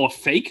it's all a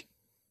fake,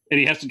 and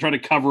he has to try to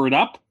cover it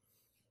up.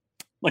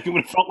 Like it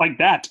would have felt like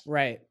that.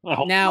 Right. My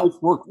whole Now,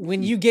 life worked.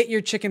 when you get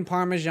your chicken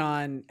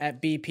parmesan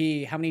at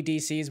BP, how many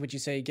DCs would you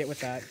say you get with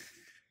that?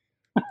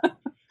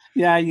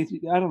 Yeah, I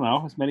don't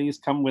know. As many as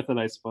come with it,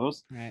 I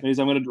suppose. Right. Maybe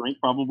I'm going to drink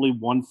probably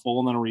one full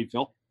and then a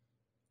refill.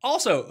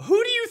 Also,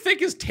 who do you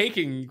think is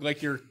taking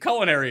like your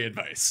culinary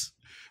advice?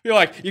 You're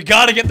like, you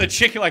got to get the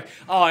chicken. Like,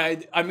 oh,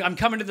 I'm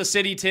coming to the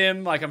city,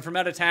 Tim. Like, I'm from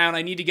out of town.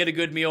 I need to get a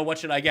good meal. What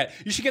should I get?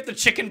 You should get the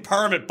chicken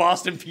parm at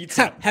Boston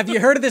Pizza. Have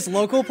you heard of this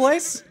local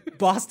place,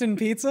 Boston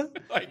Pizza?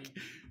 Like,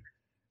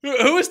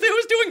 who's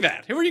doing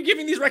that? Who are you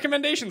giving these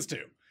recommendations to?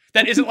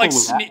 That isn't like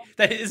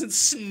that isn't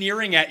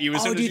sneering at you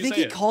as soon as you say it. Do you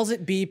think he calls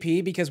it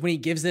BP because when he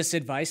gives this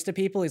advice to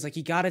people, he's like,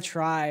 you got to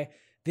try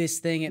this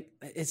thing.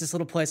 It's this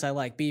little place I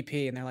like,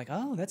 BP. And they're like,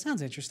 oh, that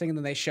sounds interesting. And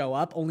then they show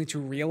up only to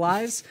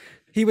realize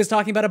he was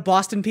talking about a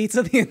Boston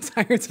Pizza the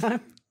entire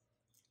time.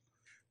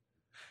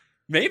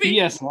 Maybe.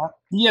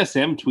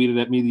 ESM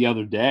tweeted at me the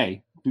other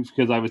day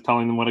because I was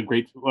telling them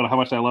how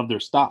much I love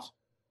their stuff.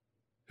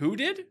 Who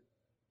did?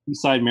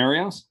 Eastside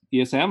Mario's,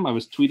 ESM. I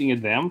was tweeting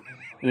at them,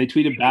 and they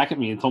tweeted back at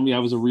me and told me I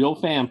was a real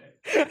fan.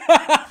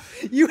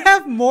 You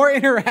have more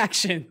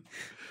interaction.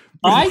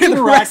 I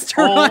interact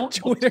all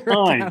Twitter the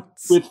time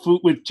accounts.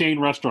 with chain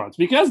restaurants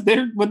because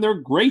when they're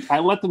great, I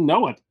let them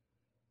know it.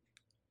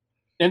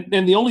 And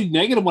the only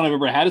negative one I've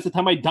ever had is the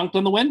time I dunked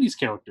on the Wendy's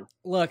character.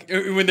 Look,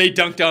 when they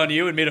dunked on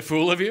you and made a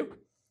fool of you.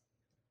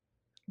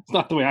 It's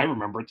not the way I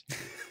remember it.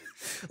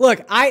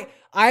 Look,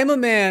 I'm a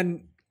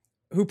man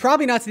who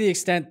probably not to the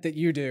extent that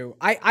you do.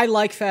 I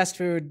like fast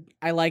food.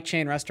 I like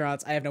chain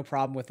restaurants. I have no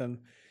problem with them.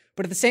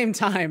 But at the same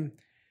time,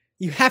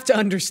 you have to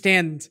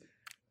understand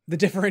the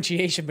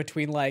differentiation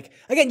between, like,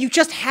 again, you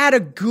just had a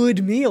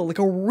good meal, like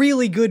a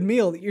really good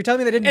meal. You're telling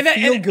me that didn't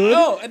feel good?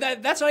 No,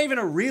 that's not even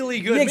a really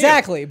good meal.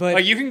 Exactly, but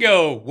like, you can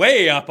go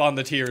way up on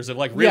the tiers of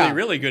like really,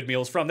 really good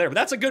meals from there. But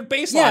that's a good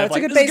baseline. Yeah, it's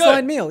like, a good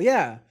baseline meal,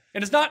 yeah.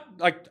 And it's not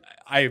like,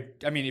 I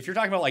mean, if you're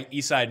talking about like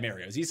Eastside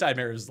Mario's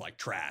is like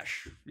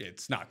trash.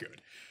 It's not good.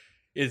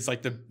 It's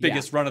like the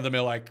biggest run of the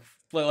mill, like,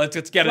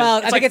 let's get it.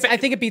 Well, I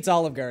think it beats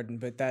Olive Garden,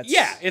 but that's...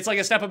 Yeah, it's like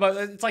a step above.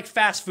 It's like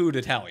fast food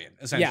Italian,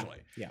 essentially.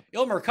 Yeah.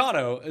 Il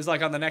Mercato is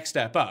like on the next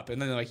step up,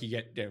 and then like you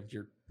get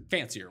your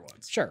fancier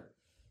ones. Sure.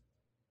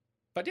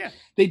 But yeah.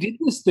 They did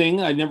this thing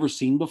I've never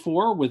seen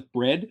before with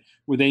bread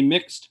where they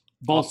mixed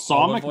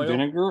balsamic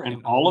vinegar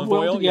and olive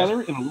oil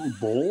together in a little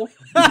bowl.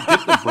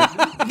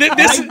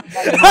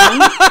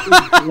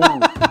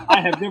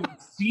 I have never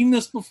seen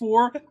this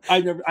before.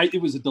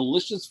 It was a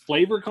delicious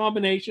flavor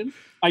combination.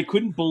 I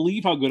couldn't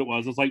believe how good it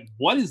was. I was like,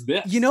 what is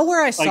this? You know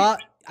where I saw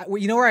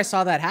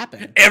that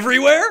happen?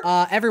 Everywhere?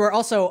 Everywhere.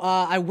 Also,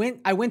 I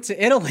went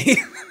to Italy.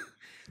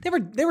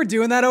 They were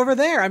doing that over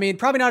there. I mean,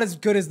 probably not as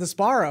good as the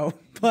Sparrow,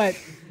 but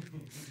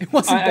it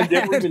wasn't bad.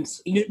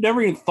 I've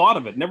never even thought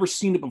of it. Never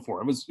seen it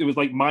before. It was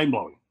like mind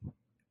blowing.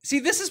 See,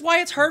 this is why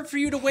it's hard for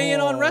you to weigh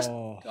in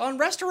on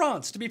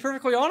restaurants, to be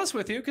perfectly honest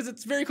with you, because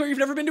it's very clear you've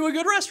never been to a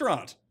good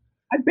restaurant.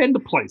 I've been to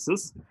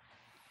places.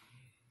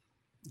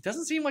 It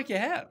doesn't seem like you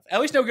have. At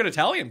least no good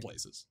Italian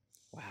places.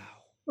 Wow.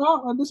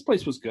 Well, this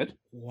place was good.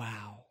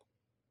 Wow.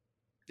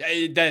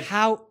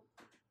 How?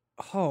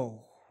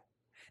 Oh.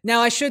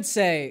 Now, I should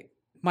say,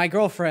 my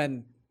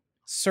girlfriend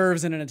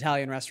serves in an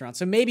Italian restaurant,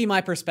 so maybe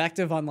my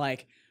perspective on,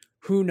 like,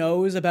 who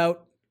knows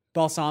about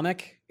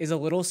balsamic is a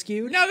little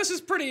skewed. No, this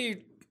is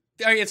pretty...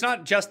 I mean, it's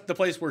not just the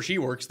place where she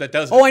works that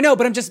does it. Oh, I know,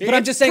 but I'm just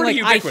saying, like,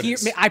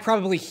 ubiquitous. I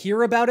probably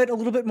hear about it a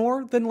little bit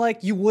more than,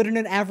 like, you would in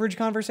an average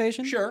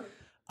conversation. Sure.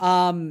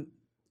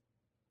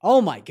 Oh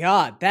my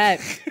God,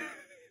 that's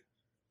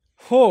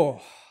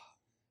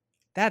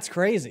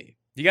crazy.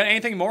 You got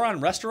anything more on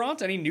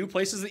restaurants? Any new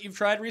places that you've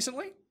tried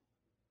recently?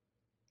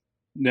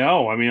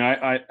 No, I mean,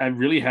 I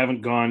really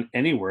haven't gone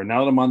anywhere.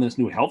 Now that I'm on this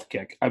new health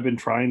kick, I've been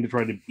trying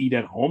to eat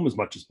at home as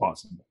much as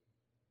possible.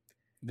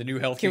 The new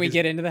health kick. Can we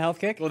get into the health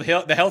kick? Well,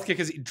 the health kick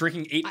is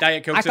drinking 8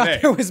 Diet Cokes a day. I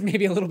thought there was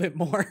maybe a little bit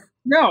more.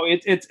 No,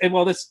 it's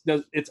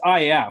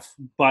IF,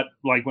 but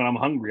like when I'm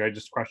hungry, I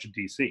just crush a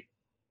DC.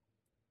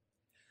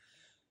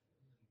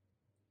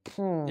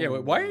 Yeah,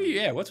 why are you?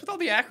 Yeah, what's with all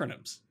the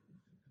acronyms?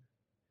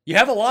 You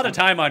have a lot of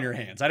time on your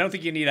hands. I don't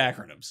think you need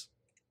acronyms.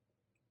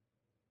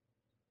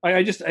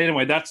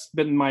 Anyway, that's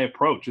been my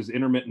approach is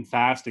intermittent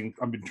fasting.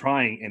 I've been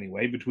trying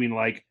anyway between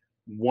like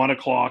 1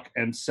 o'clock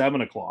and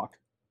 7 o'clock.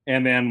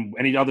 And then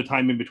any other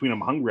time in between I'm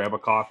hungry, I have a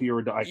coffee or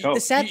a Diet Coke.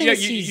 The sad thing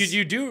is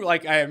you do,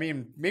 like, I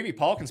mean, maybe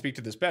Paul can speak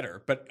to this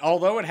better, but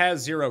although it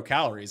has 0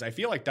 calories, I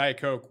feel like Diet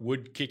Coke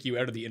would kick you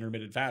out of the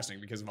intermittent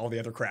fasting because of all the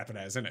other crap it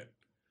has in it.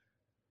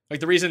 Like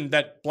the reason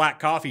that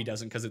black coffee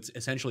doesn't, because it's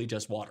essentially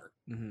just water.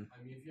 Mm-hmm.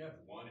 I mean, if you have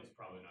 1, it's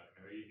probably not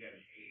going to. You get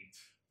 8.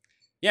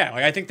 Yeah,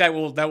 like I think that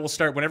will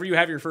start whenever you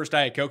have your first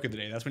Diet Coke of the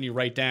day. That's when you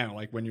write down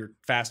like when your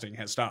fasting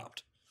has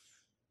stopped.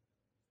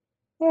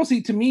 Well,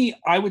 see, to me,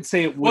 I would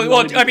say it would.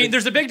 Well, I mean,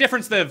 there's a big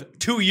difference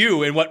to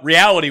you and what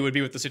reality would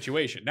be with the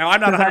situation. Now, I'm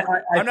not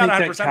 100%. I'm not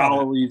 100%.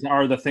 Calories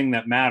are the thing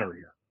that matter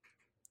here.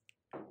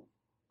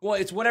 Well,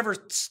 it's whatever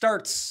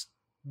starts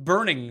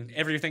burning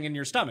everything in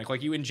your stomach.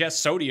 Like you ingest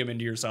sodium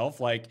into yourself,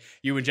 like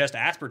you ingest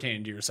aspartame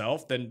into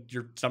yourself, then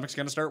your stomach's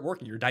going to start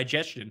working. Your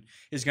digestion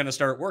is going to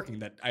start working.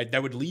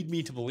 That would lead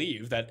me to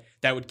believe that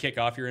would kick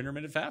off your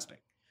intermittent fasting.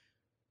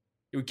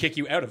 It would kick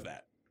you out of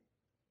that.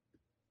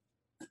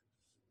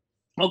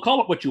 Well,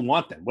 call it what you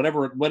want then.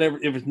 Whatever.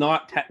 If it's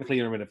not technically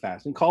intermittent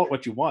fasting, call it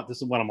what you want. This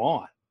is what I'm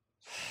on.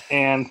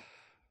 And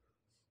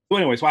So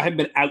anyway, so I haven't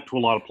been out to a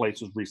lot of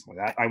places recently.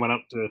 I went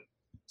out to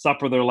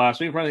supper there last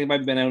week. I don't think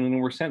I've been out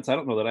anywhere since. I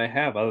don't know that I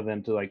have, other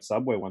than to like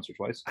Subway once or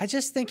twice. I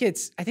just think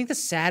I think the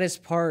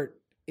saddest part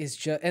is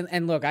just,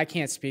 and look, I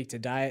can't speak to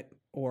diet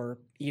or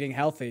eating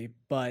healthy,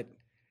 but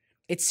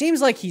it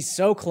seems like he's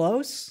so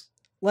close.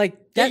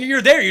 Like that, yeah,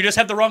 you're there. You just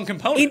have the wrong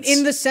components.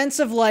 In the sense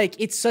of like,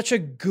 it's such a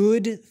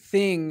good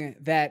thing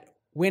that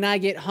when I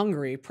get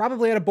hungry,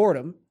 probably out of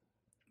boredom,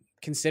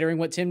 considering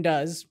what Tim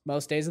does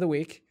most days of the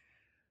week,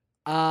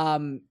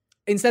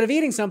 instead of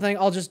eating something,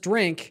 I'll just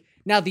drink.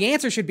 Now, the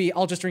answer should be,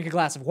 I'll just drink a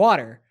glass of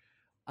water.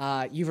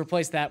 You've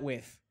replaced that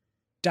with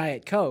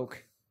Diet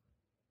Coke.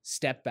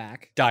 Step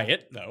back.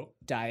 Diet, though.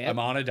 Diet. I'm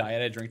on a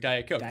diet. I drink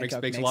Diet Coke.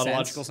 Makes a lot of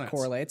logical sense.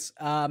 Correlates.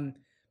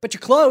 But you're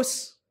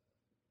close.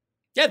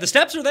 Yeah, the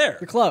steps are there.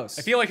 You're close.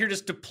 I feel like you're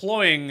just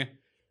deploying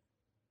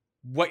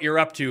what you're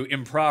up to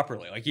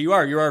improperly. Like you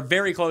are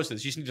very close to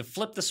this. You just need to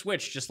flip the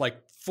switch just like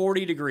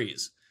 40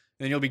 degrees,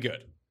 and then you'll be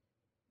good.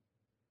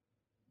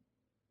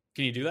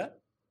 Can you do that?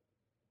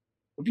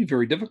 It'd be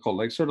very difficult.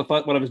 I sort of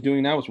thought what I was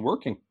doing now was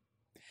working.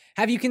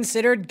 Have you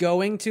considered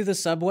going to the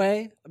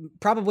Subway?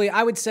 Probably,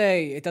 I would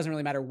say it doesn't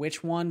really matter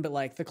which one, but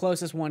like the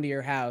closest one to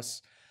your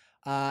house,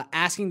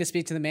 asking to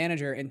speak to the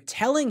manager and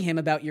telling him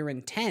about your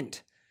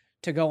intent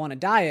to go on a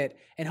diet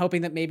and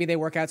hoping that maybe they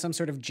work out some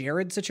sort of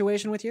Jared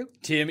situation with you?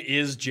 Tim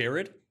is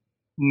Jared?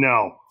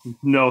 No,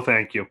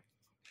 thank you.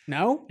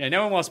 No? Yeah,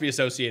 no one wants to be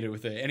associated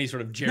with any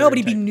sort of Jared. No, but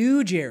he'd be type.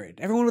 new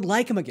Jared. Everyone would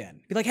like him again.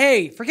 Be like,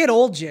 hey, forget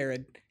old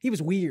Jared. He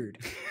was weird.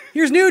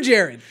 Here's new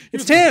Jared.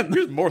 It's Tim.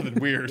 He was more than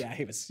weird. Yeah,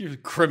 he was a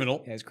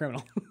criminal. Yeah, he's a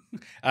criminal.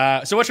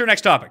 So what's your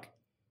next topic?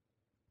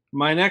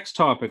 My next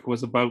topic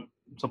was about,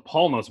 so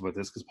Paul knows about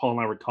this because Paul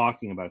and I were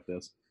talking about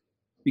this.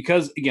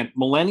 Because, again,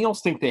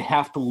 millennials think they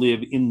have to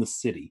live in the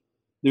city.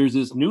 There's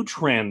this new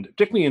trend,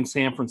 particularly in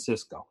San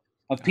Francisco,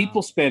 of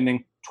people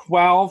spending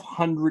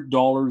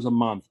 $1,200 a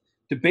month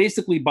to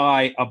basically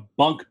buy a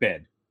bunk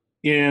bed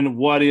in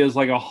what is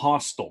like a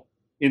hostel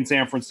in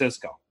San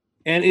Francisco.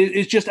 And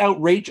it's just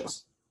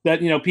outrageous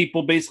that,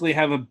 people basically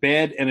have a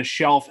bed and a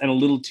shelf and a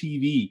little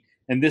TV,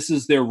 and this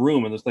is their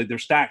room. And it's like they're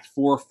stacked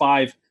 4 or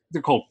 5,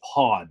 they're called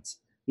pods.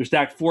 They're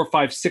stacked 4,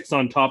 5, 6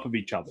 on top of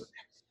each other.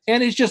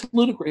 And it's just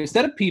ludicrous.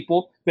 Instead of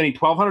people spending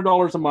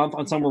 $1,200 a month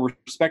on somewhere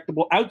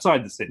respectable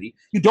outside the city,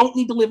 you don't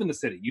need to live in the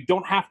city. You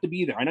don't have to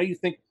be there. I know you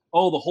think,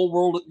 the whole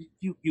world,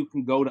 you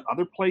can go to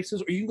other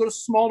places, or you can go to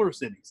smaller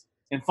cities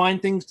and find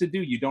things to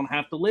do. You don't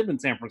have to live in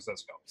San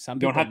Francisco. You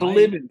don't have to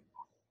live in.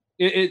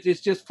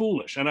 It's just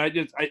foolish, and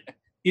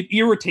it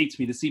irritates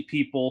me to see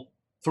people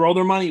throw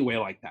their money away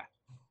like that.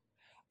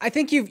 I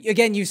think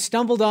you've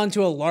stumbled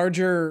onto a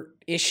larger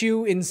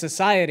issue in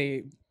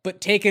society,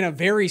 but taken a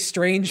very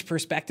strange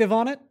perspective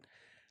on it.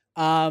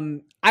 I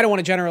don't want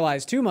to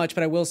generalize too much,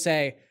 but I will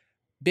say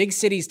big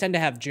cities tend to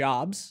have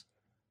jobs.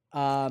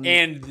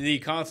 And the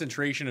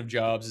concentration of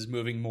jobs is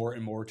moving more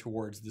and more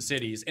towards the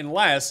cities,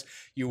 unless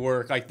you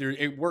work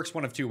it works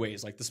one of two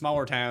ways. Like the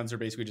smaller towns are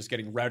basically just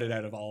getting routed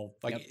out of all,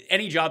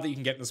 any job that you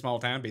can get in a small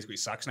town basically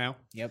sucks now.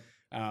 Yep.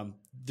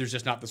 There's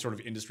just not the sort of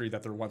industry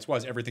that there once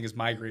was. Everything is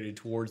migrated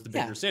towards the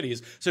bigger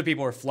cities. So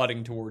people are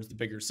flooding towards the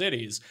bigger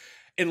cities.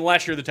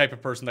 Unless you're the type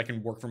of person that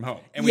can work from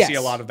home. And we see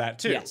a lot of that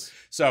too. Yes.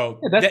 So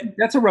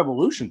that's a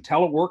revolution.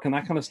 Telework and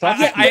that kind of stuff.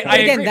 I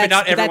agree, but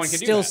not everyone can do that. That's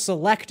still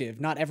selective.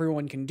 Not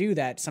everyone can do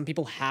that. Some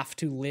people have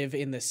to live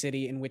in the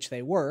city in which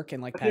they work.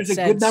 And like Pat said,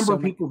 there's a good number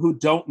of people who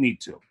don't need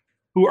to,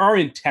 who are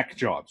in tech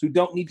jobs, who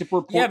don't need to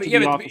report to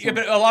the office.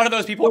 But a lot of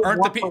those people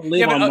aren't the people.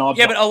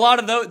 But a lot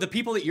of the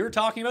people that you're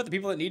talking about, the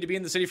people that need to be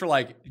in the city for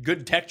like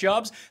good tech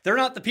jobs, they're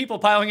not the people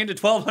piling into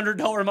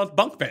 $1,200 a month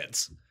bunk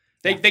beds.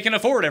 They can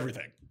afford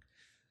everything.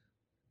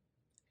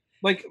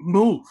 Like,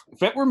 move. If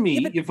that were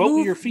me, you vote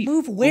with your feet.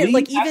 Move where?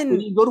 Like,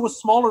 even you go to a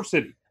smaller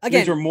city.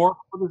 Again,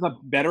 there's a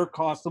better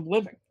cost of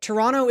living.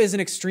 Toronto is an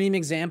extreme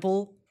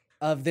example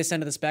of this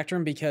end of the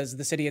spectrum because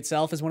the city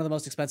itself is one of the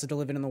most expensive to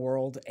live in the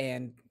world,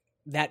 and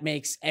that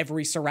makes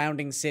every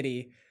surrounding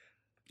city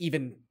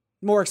even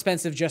more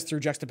expensive just through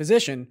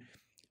juxtaposition.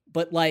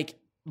 But like,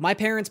 my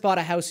parents bought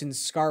a house in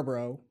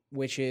Scarborough,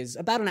 which is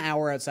about an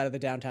hour outside of the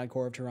downtown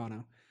core of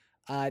Toronto.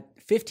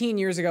 15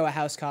 years ago, a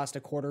house cost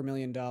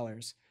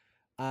 $250,000.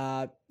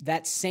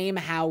 That same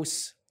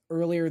house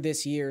earlier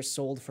this year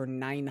sold for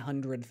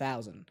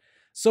 $900,000.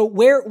 So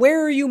where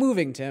are you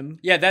moving, Tim?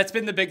 Yeah, that's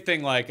been the big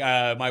thing. Like,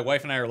 my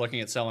wife and I are looking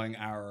at selling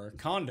our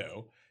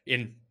condo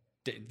in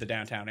the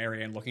downtown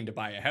area and looking to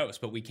buy a house,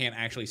 but we can't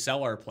actually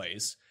sell our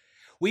place.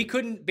 We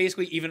couldn't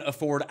basically even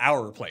afford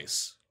our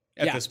place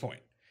at this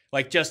point.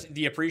 Like, just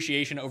the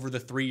appreciation over the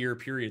 3-year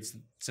periods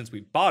since we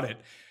bought it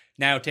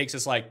now takes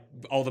us like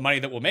all the money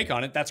that we'll make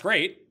on it. That's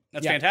great.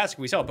 That's fantastic.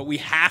 We sell it, but we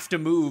have to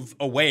move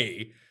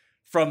away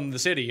from the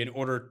city in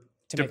order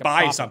to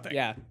buy something.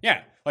 Yeah.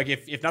 Yeah. Like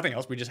if nothing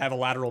else, we just have a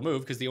lateral move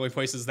because the only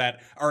places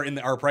that are in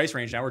our price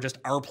range now are just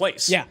our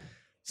place. Yeah.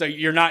 So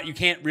you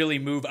can't really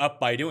move up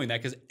by doing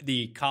that because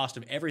the cost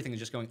of everything is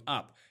just going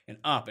up and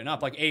up and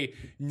up. Like a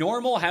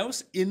normal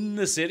house in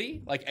the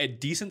city, like a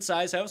decent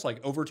size house,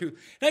 like not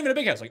even a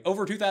big house, like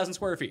over 2,000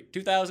 square feet,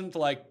 2,000 to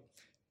like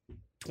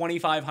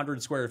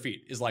 2,500 square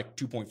feet is like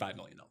 $2.5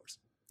 million.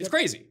 It's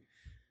crazy.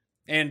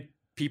 And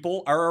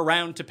people are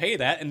around to pay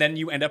that. And then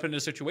you end up in a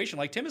situation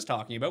like Tim is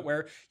talking about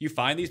where you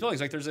find these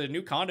buildings. Like there's a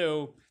new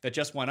condo that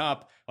just went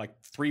up like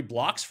 3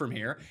 blocks from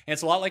here. And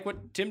it's a lot like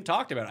what Tim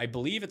talked about. I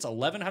believe it's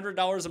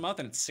 $1,100 a month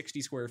and it's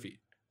 60 square feet.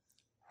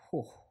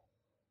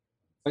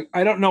 Like,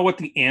 I don't know what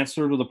the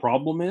answer to the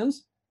problem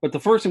is, but the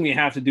first thing we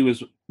have to do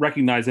is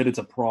recognize that it's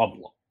a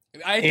problem.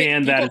 I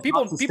think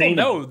people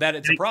know that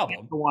it's a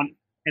problem.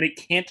 And it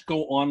can't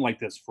go on like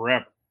this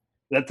forever.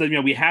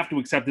 We have to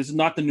accept this is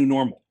not the new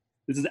normal.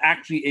 This is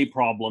actually a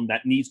problem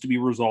that needs to be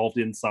resolved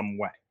in some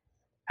way.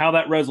 How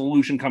that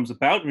resolution comes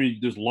about,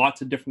 there's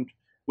lots of different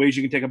ways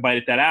you can take a bite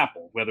at that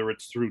apple, whether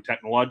it's through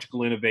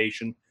technological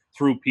innovation,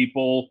 through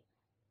people,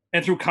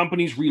 and through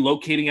companies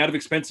relocating out of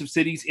expensive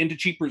cities into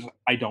cheaper.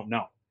 I don't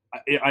know.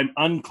 I'm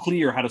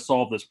unclear how to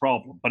solve this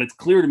problem, but it's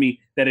clear to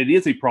me that it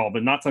is a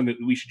problem, not something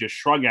that we should just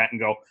shrug at and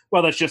go,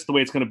 well, that's just the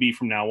way it's going to be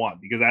from now on,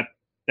 because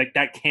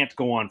that can't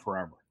go on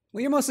forever.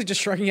 Well, you're mostly just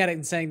shrugging at it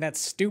and saying that's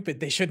stupid.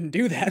 They shouldn't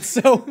do that.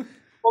 So...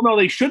 Well, no,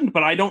 they shouldn't,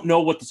 but I don't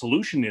know what the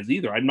solution is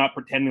either. I'm not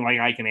pretending like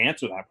I can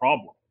answer that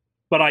problem,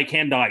 but I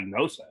can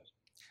diagnose it.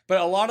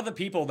 But a lot of the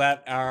people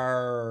that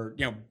are,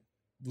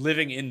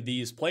 living in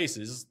these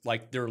places,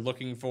 like they're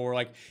looking for,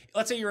 like,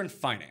 let's say you're in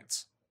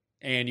finance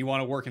and you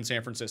want to work in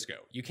San Francisco.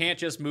 You can't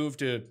just move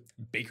to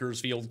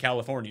Bakersfield,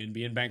 California and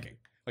be in banking.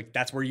 Like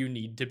that's where you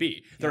need to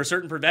be. Yeah. There are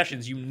certain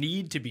professions you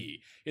need to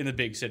be in the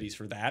big cities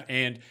for that.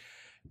 And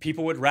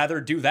people would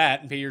rather do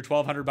that and pay your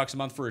 $1,200 a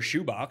month for a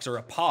shoebox or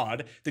a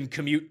pod than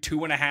commute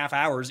 2.5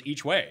 hours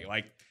each way.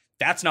 Like,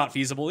 that's not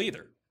feasible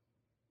either.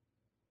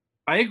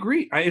 I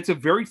agree. It's a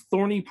very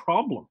thorny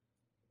problem.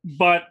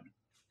 But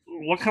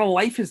what kind of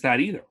life is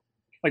that either?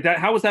 Like that,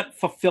 how is that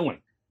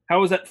fulfilling?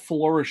 How is that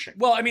flourishing?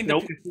 Well, I mean,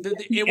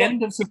 the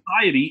end of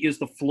society is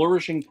the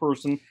flourishing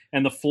person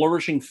and the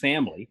flourishing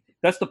family.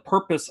 That's the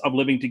purpose of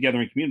living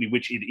together in community,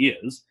 which it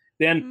is.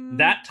 Then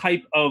that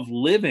type of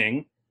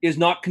living is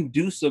not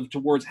conducive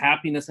towards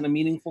happiness in a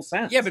meaningful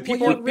sense. Yeah, but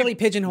people aren't really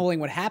pigeonholing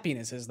what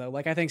happiness is, though.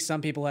 Like, I think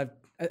some people have,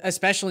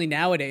 especially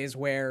nowadays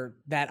where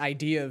that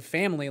idea of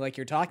family, like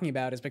you're talking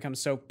about, has become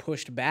so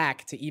pushed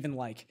back to even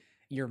like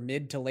your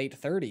mid to late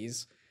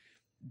 30s,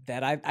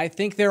 that I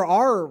think there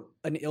are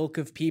an ilk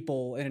of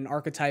people and an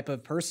archetype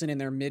of person in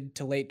their mid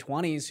to late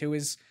 20s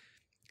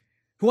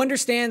who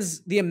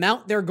understands the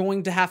amount they're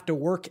going to have to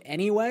work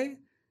anyway,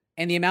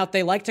 and the amount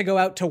they like to go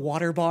out to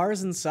water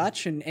bars and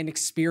such and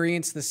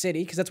experience the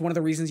city, because that's one of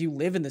the reasons you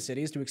live in the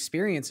city is to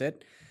experience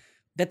it,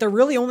 that they're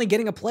really only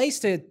getting a place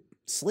to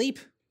sleep.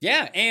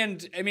 Yeah,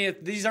 and I mean,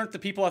 these aren't the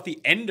people at the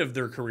end of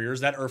their careers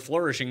that are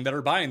flourishing, that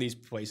are buying these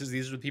places.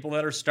 These are the people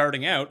that are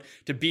starting out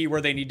to be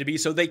where they need to be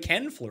so they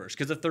can flourish,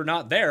 because if they're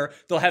not there,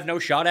 they'll have no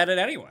shot at it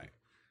anyway.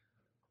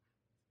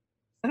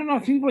 I don't know. I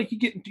feel like you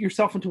get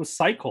yourself into a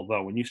cycle,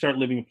 though, when you start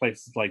living in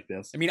places like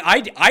this. I mean,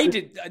 I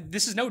did.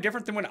 This is no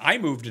different than when I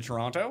moved to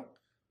Toronto,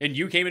 and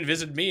you came and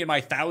visited me in my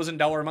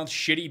 $1,000 a month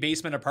shitty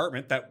basement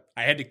apartment that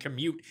I had to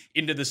commute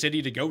into the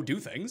city to go do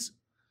things.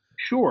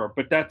 Sure,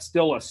 but that's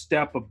still a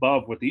step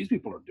above what these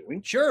people are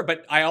doing. Sure,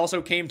 but I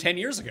also came 10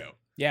 years ago.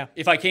 Yeah.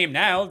 If I came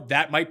now,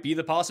 that might be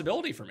the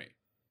possibility for me.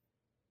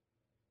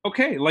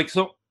 Okay,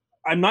 so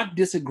I'm not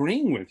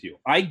disagreeing with you.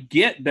 I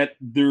get that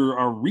there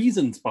are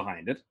reasons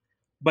behind it,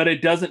 but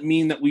it doesn't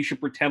mean that we should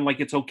pretend like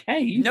it's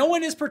okay. No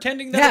one is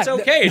pretending that it's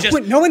okay.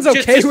 No one's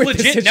okay with legit,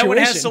 this situation. No one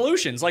has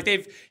solutions. Like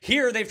they've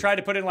tried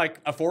to put in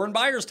like a foreign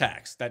buyer's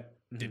tax that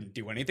didn't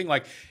do anything.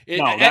 Like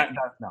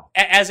no.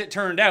 As it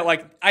turned out,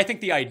 like I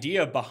think the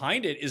idea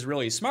behind it is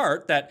really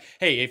smart. That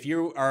hey, if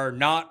you are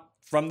not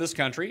from this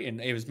country,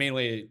 and it was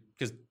mainly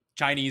because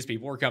Chinese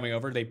people were coming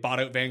over, they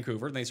bought out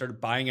Vancouver and they started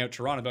buying out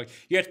Toronto. Like,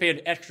 you have to pay an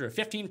extra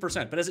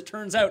 15%. But as it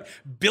turns out,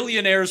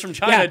 billionaires from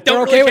China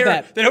don't really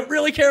care. They don't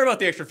really care about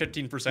the extra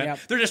 15%. Yep.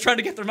 They're just trying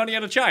to get their money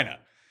out of China.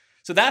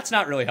 So that's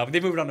not really helping.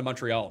 They've moved on to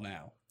Montreal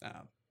now.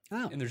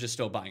 And they're just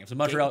still buying them. So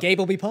Montreal, Gabe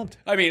will be pumped.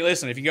 I mean,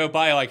 listen, if you go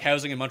buy like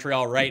housing in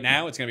Montreal right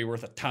now, it's going to be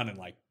worth a ton in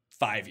like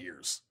 5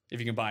 years. If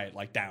you can buy it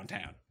like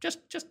downtown, just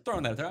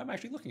throwing that out there. I'm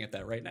actually looking at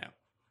that right now.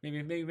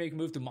 Maybe make a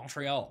move to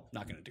Montreal.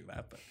 Not going to do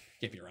that, but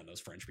can't be around those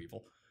French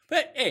people.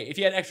 But hey, if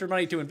you had extra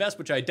money to invest,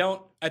 which I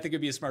don't, I think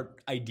it'd be a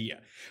smart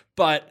idea.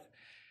 But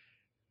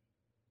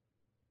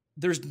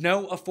there's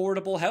no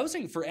affordable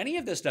housing for any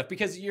of this stuff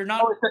because you're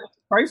not. It's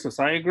a crisis.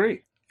 I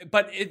agree.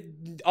 But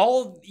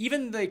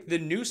even the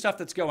new stuff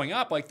that's going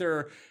up, like there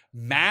are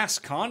mass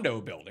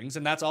condo buildings,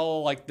 and that's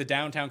all like the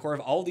downtown core of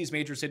all these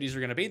major cities are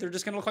going to be. They're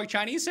just going to look like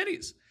Chinese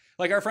cities.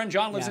 Like our friend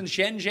John lives in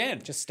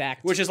Shenzhen, just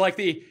stacked, which is like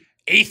the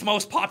 8th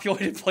most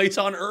populated place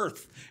on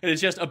earth, and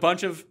it's just a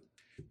bunch of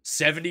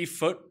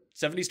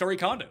 70-story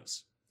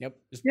condos. Yep.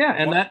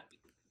 And that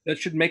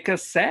should make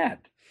us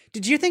sad.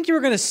 Did you think you were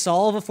going to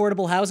solve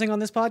affordable housing on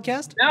this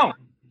podcast?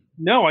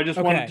 No, I just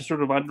wanted to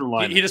sort of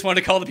underline. He just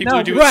wanted to call the people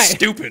who do it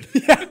stupid.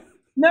 Yeah.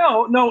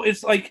 No,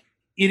 it's like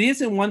it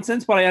is in one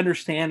sense, but I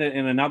understand it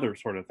in another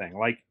sort of thing.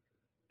 Like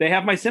they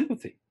have my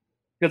sympathy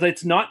because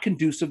it's not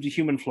conducive to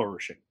human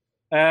flourishing.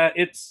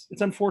 It's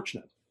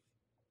unfortunate.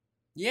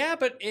 Yeah,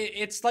 but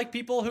it's like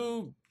people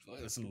who,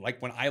 listen,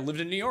 like when I lived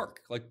in New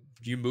York, like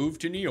you move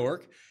to New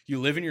York, you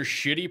live in your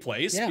shitty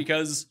place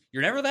because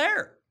you're never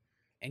there.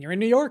 And you're in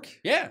New York.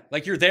 Yeah,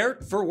 like you're there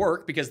for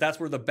work because that's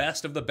where the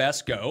best of the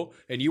best go,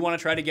 and you want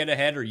to try to get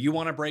ahead, or you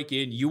want to break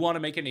in, you want to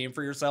make a name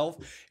for yourself.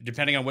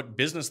 Depending on what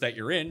business that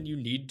you're in, you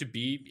need to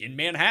be in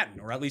Manhattan,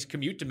 or at least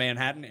commute to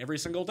Manhattan every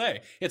single day.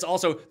 It's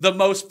also the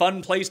most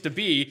fun place to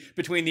be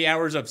between the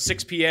hours of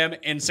 6 p.m.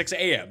 and 6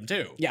 a.m.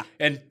 too. Yeah.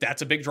 And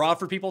that's a big draw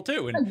for people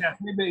too. And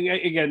Yeah,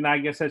 again, I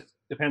guess that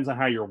depends on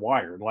how you're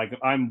wired. Like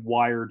I'm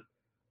wired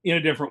in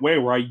a different way,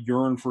 where I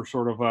yearn for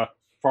sort of a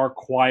far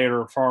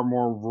quieter, far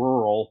more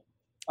rural.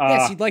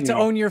 Yes, you'd like to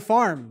own your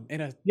farm in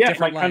a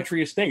different life.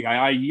 Country estate.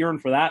 I yearn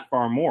for that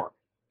far more.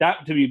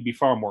 That to me would be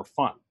far more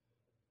fun.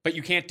 But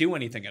you can't do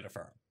anything at a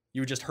farm.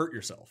 You would just hurt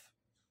yourself.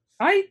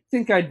 I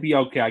think I'd be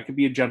okay. I could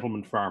be a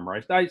gentleman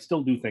farmer. I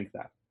still do think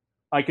that.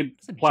 I could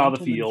plow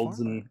the fields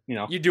and,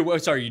 You do,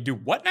 sorry, you do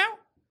what now?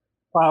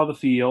 Plow the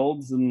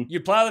fields and... You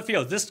plow the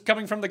fields. This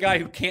coming from the guy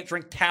who can't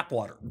drink tap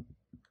water.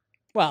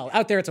 Well,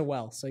 out there it's a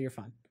well, so you're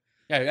fine.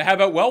 Yeah, how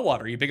about well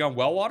water? Are you big on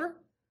well water?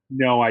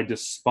 No, I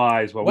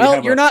despise well.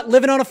 Well, you're not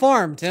living on a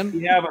farm, Tim.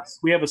 We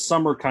have a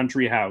summer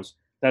country house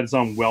that is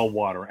on well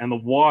water, and the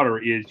water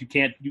is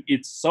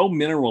it's so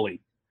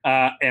minerally,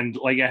 and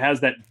like it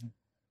has that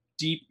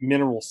deep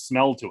mineral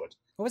smell to it.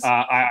 What was,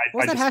 I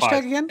that despise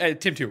hashtag again?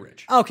 Tim Too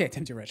Rich. Okay,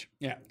 Tim Too Rich.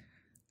 Yeah.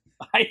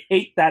 I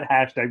hate that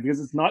hashtag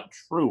because it's not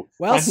true.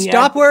 Well,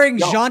 stop wearing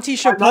jaunty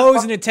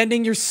chapeaus and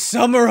attending your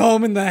summer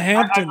home in the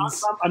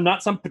Hamptons. I'm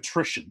not some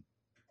patrician.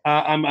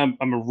 I'm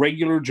a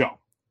regular Joe.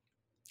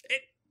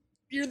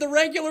 You're the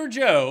regular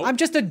Joe. I'm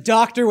just a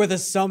doctor with a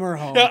summer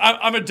home. Yeah,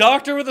 I'm a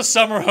doctor with a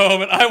summer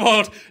home, and I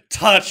won't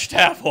touch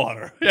tap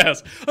water.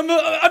 Yes, I'm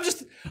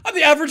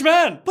the average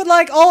man. But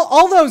like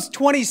all those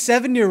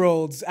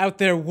 27-year-olds out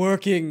there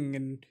working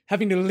and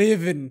having to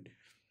live in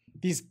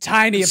these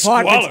tiny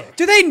apartments, Squalor.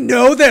 do they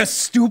know they're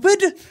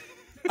stupid?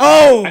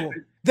 Oh,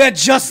 they're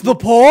just the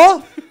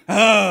poor?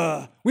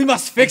 We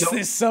must fix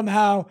this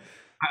somehow.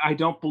 I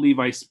don't believe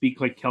I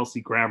speak like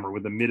Kelsey Grammer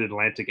with a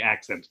mid-Atlantic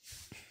accent.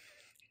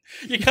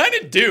 You kind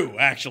of do,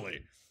 actually.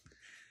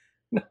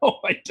 No,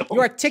 I don't. You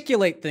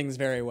articulate things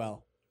very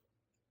well.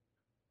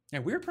 Yeah,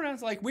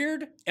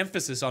 weird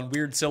emphasis on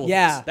weird syllables.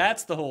 Yeah.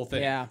 That's the whole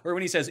thing. Yeah. Or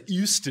when he says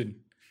Houston,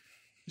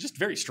 it's just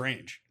very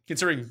strange,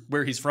 considering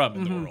where he's from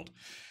in the world.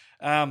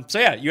 So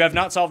yeah, you have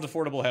not solved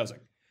affordable housing.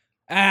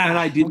 And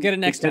I didn't we'll get it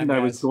next time, I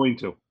was going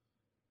to.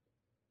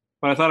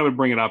 But I thought I would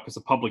bring it up as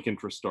a public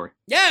interest story.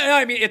 Yeah, no,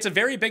 I mean, it's a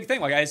very big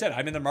thing. Like I said,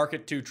 I'm in the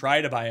market to try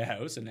to buy a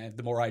house. And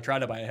the more I try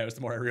to buy a house,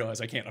 the more I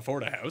realize I can't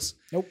afford a house.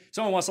 Nope.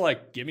 Someone wants to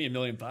give me $1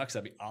 million.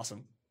 That'd be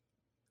awesome.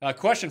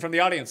 Question from the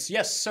audience.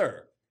 Yes,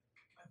 sir.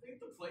 I think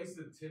the place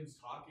that Tim's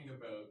talking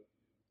about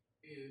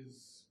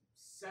is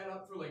set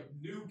up for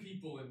new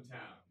people in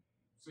town.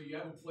 So you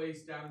have a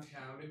place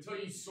downtown until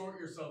you sort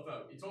yourself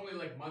out. It's only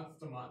month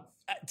to month.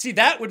 See,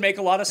 that would make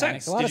a lot of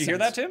sense. Did you hear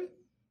that, Tim?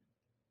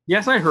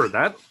 Yes, I heard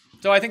that.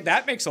 So I think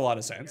that makes a lot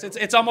of sense.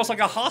 It's almost like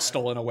a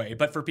hostel in a way,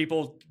 but for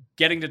people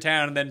getting to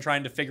town and then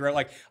trying to figure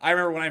out, I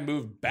remember when I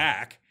moved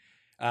back,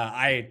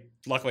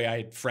 luckily I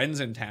had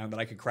friends in town that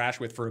I could crash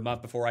with for a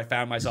month before I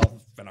found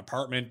myself an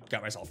apartment,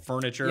 got myself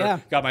furniture,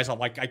 got myself,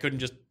 I couldn't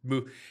just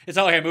move. It's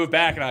not like I moved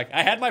back and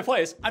I had my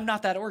place. I'm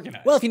not that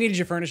organized. Well, if you needed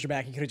your furniture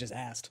back, you could have just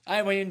asked.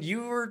 I mean,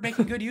 you were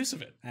making good use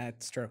of it.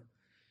 That's true.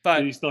 But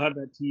do you still have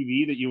that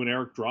TV that you and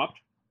Eric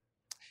dropped?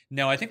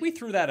 No, I think we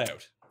threw that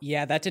out.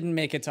 Yeah, that didn't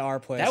make it to our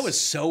place. That was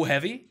so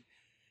heavy.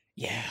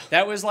 Yeah.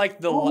 That was like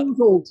the all those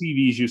old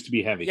TVs used to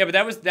be heavy. Yeah, but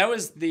that was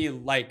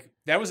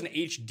an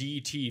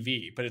HD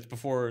TV, but it's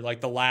before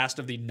the last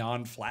of the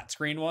non-flat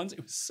screen ones.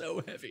 It was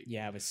so heavy.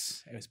 Yeah, it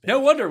was big.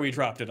 No wonder we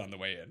dropped it on the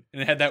way in.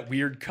 And it had that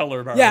weird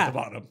color bar at the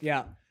bottom.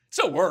 Yeah.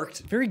 Still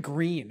worked. Very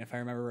green, if I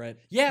remember right.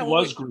 Yeah, it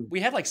was green. We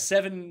had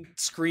 7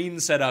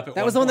 screens set up at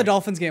that was the one the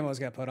Dolphins game I was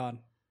gonna put on.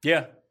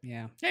 Yeah.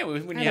 Yeah. Yeah,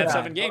 when you have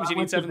 7 games, you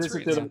need 7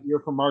 screens. A year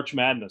for March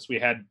Madness, we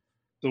had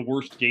the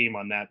worst game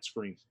on that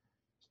screen.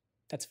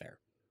 That's fair.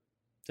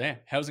 Damn,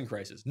 housing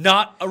crisis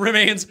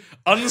remains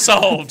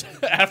unsolved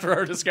after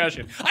our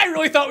discussion. I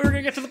really thought we were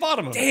going to get to the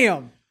bottom of it.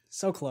 Damn,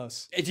 so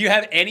close. Do you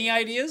have any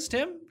ideas,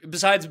 Tim,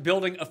 besides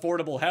building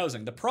affordable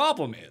housing? The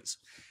problem is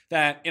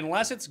that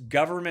unless it's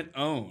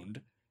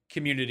government-owned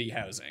community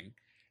housing,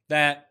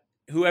 that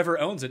whoever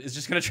owns it is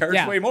just going to charge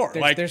way more.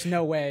 There's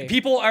no way.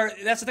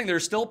 That's the thing.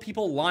 There's still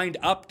people lined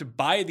up to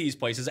buy these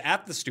places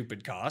at the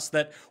stupid cost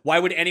that why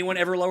would anyone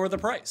ever lower the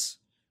price?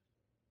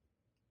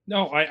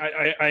 No,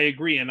 I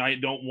agree. And I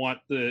don't want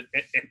the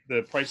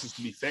prices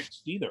to be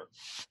fixed either.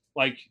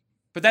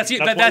 But that's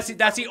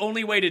the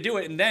only way to do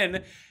it. And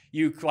then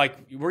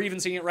we're even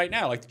seeing it right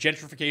now.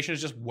 Gentrification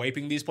is just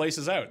wiping these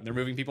places out. They're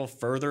moving people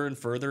further and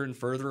further and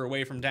further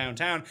away from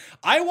downtown.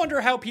 I wonder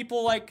how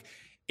people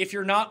if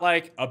you're not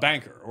a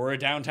banker or a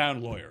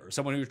downtown lawyer or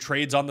someone who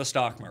trades on the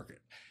stock market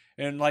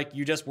and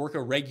you just work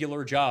a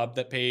regular job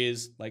that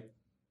pays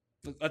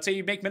let's say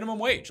you make minimum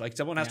wage, like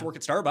someone has to work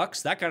at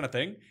Starbucks, that kind of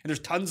thing. And there's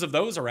tons of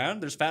those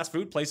around. There's fast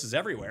food places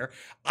everywhere.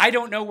 I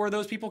don't know where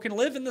those people can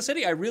live in the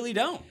city. I really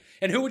don't.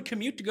 And who would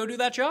commute to go do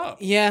that job?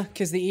 Yeah,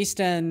 because the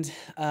East End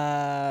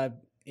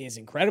is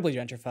incredibly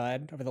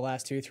gentrified over the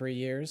last 2-3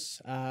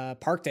 years.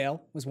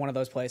 Parkdale was one of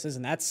those places,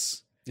 and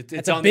that's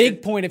a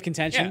big point of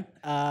contention.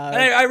 Yeah.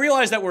 And I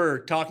realize that we're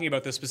talking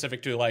about this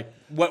specific to like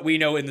what we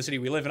know in the city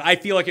we live in. I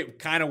feel like it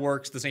kind of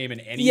works the same in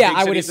any big city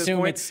I would at this assume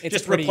point. it's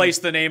just pretty... replace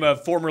the name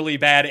of formerly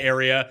bad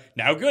area,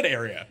 now good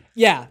area.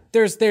 Yeah,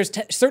 there's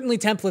certainly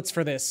templates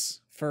for this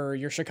for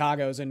your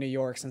Chicagos and New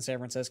Yorks and San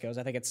Franciscos.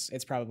 I think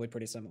it's probably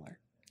pretty similar.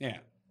 Yeah.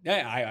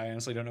 I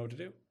honestly don't know what to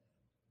do.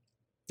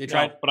 They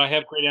tried, no, but I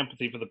have great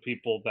empathy for the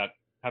people that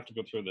have to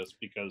go through this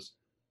because,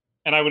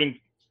 and I would.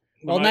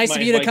 Well, nice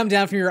of you to come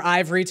down from your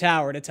ivory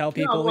tower to tell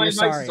people you're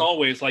sorry. Is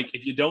always like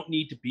if you don't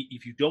need to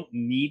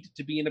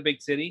be in a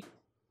big city,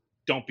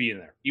 don't be in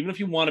there. Even if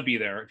you want to be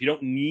there, if you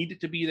don't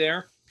need to be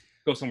there,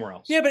 go somewhere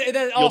else. Yeah,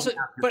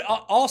 but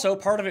also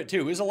part of it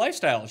too is a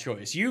lifestyle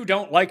choice. You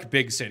don't like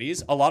big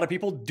cities. A lot of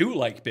people do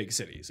like big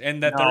cities,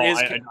 and that I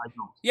don't.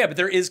 Yeah, but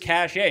there is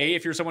cachet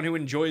if you're someone who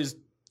enjoys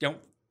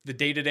the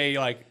day-to-day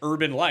like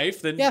urban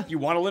life, then you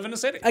want to live in a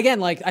city. Again,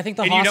 like I think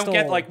the hostel... you don't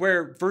get like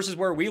where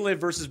we live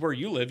versus where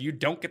you live, you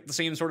don't get the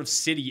same sort of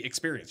city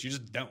experience. You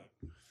just don't.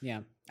 Yeah.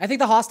 I think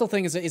the hostel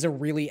thing is a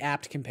really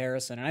apt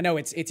comparison. And I know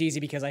it's easy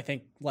because I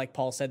think, like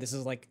Paul said, this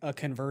is like a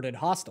converted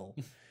hostel.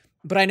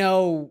 But I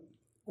know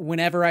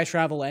whenever I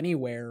travel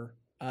anywhere,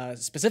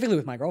 specifically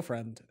with my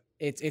girlfriend,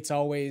 it's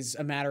always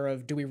a matter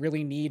of, do we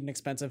really need an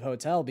expensive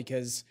hotel?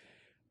 Because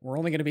we're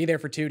only going to be there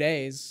for 2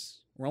 days.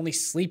 We're only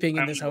sleeping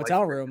in this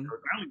hotel room.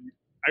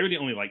 I really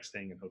only like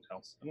staying in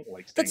hotels. I don't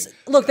like staying.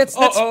 That's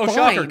fine.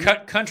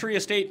 Shocker! Country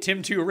estate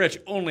Tim Too Rich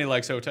only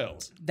likes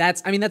hotels.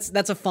 That's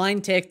a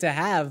fine take to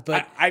have,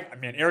 but I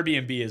mean,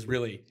 Airbnb has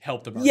really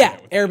helped the market. Yeah,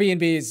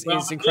 Airbnb is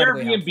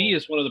incredibly helpful. Airbnb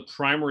is one of the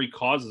primary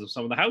causes of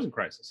some of the housing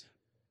crisis.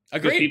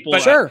 Agreed.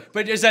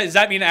 But does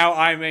that mean now?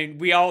 I mean,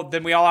 we all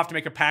have to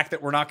make a pact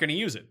that we're not going to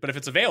use it. But if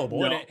it's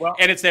available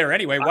and it's there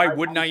anyway, why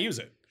wouldn't I use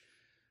it?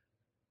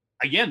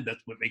 Again, that's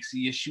what makes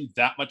the issue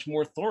that much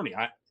more thorny.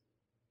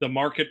 The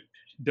market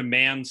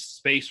demands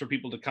space for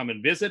people to come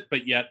and visit,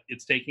 but yet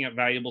it's taking up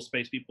valuable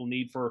space people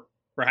need for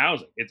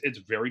housing. It's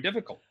very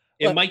difficult.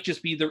 It might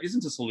just be there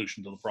isn't a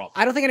solution to the problem.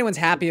 I don't think anyone's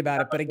happy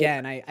about it, but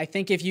again, I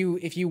think if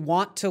you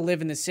want to live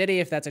in the city,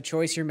 if that's a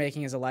choice you're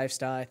making as a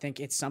lifestyle, I think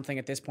it's something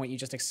at this point you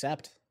just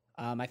accept.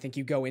 I think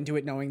you go into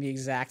it knowing the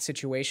exact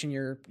situation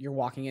you're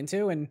walking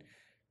into, and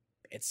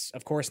it's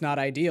of course not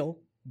ideal.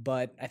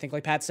 But I think,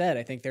 like Pat said,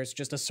 I think there's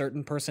just a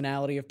certain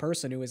personality of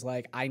person who is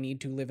like, I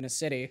need to live in a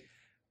city.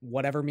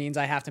 Whatever means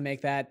I have to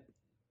make that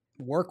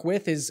work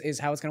with is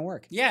how it's going to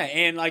work. Yeah,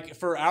 and like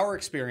for our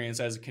experience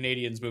as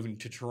Canadians moving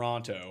to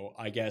Toronto,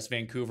 I guess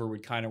Vancouver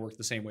would kind of work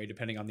the same way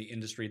depending on the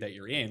industry that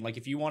you're in. Like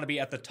if you want to be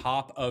at the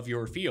top of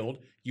your field,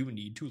 you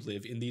need to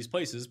live in these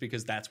places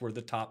because that's where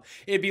the top...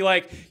 It'd be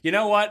like, you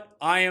know what?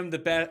 I am the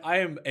best. I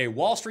am a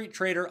Wall Street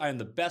trader. I am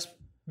the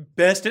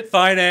best at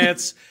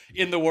finance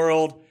in the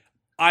world.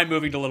 I'm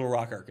moving to Little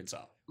Rock,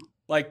 Arkansas.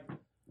 Like,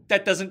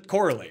 that doesn't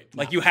correlate.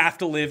 Like, you have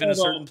to live in a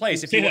certain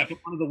place. If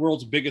one of the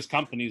world's biggest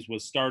companies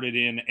was started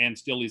in and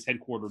still is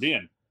headquartered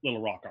in Little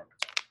Rock,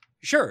 Arkansas.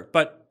 Sure,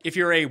 but if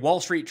you're a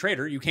Wall Street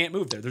trader, you can't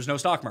move there. There's no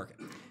stock market.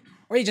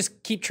 Or you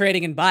just keep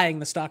trading and buying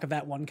the stock of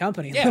that one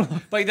company. Yeah,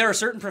 like there are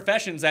certain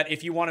professions that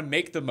if you want to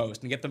make the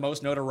most and get the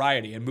most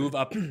notoriety and move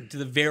up to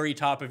the very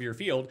top of your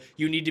field,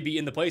 you need to be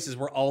in the places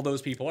where all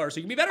those people are so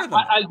you can be better than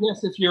them. I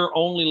guess if your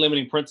only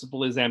limiting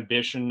principle is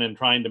ambition and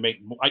trying to make,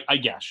 I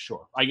guess,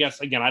 sure. I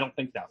guess, again, I don't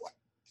think that way.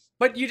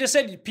 But you just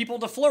said people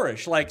to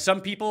flourish. Like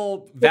some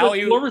people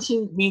value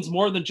flourishing means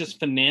more than just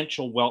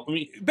financial wealth. I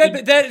mean,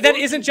 but that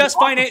isn't just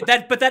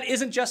that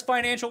isn't just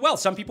financial wealth.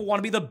 Some people want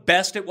to be the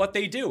best at what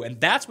they do, and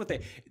that's what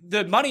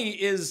the money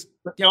is.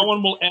 No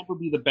one will ever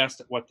be the best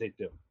at what they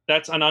do.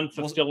 That's an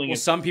unfulfilling. Well,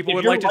 some people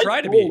would like to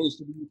try to be.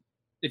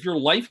 If your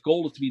life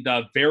goal is to be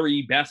the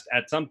very best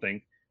at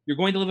something, you're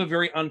going to live a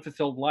very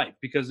unfulfilled life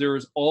because there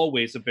is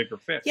always a bigger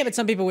fish. Yeah, but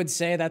some people would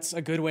say that's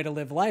a good way to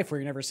live life,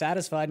 where you're never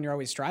satisfied and you're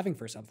always striving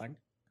for something.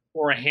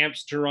 Or a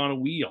hamster on a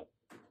wheel,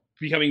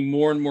 becoming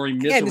more and more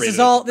immiserated. Again,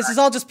 this is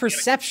all just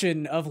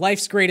perception of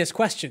life's greatest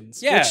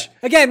questions. Yeah. Which,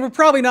 again, we're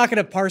probably not going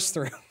to parse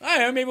through. I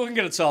don't know, maybe we can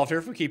get it solved here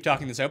if we keep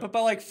talking this out. But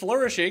by like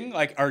flourishing,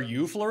 like, are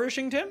you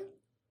flourishing, Tim?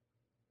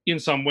 In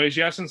some ways,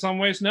 yes. In some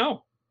ways,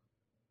 no.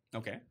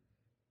 Okay.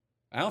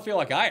 I don't feel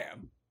like I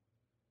am.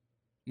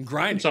 I'm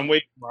grinding. In some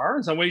ways you are.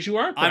 In some ways you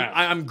aren't.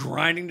 I'm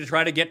grinding to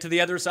try to get to the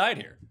other side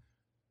here.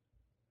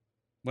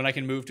 When I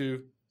can move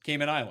to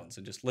Cayman Islands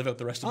and just live out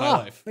the rest of my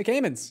life. The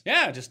Caymans.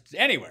 Yeah, just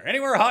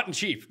anywhere hot and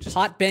cheap. Just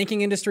hot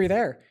banking industry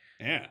there.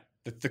 Yeah,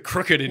 the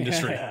crooked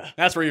industry. Yeah.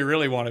 That's where you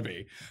really want to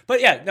be. But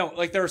yeah, no,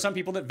 like there are some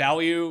people that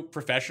value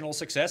professional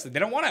success. They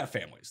don't want to have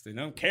families. They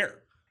don't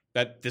care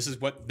that this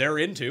is what they're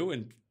into,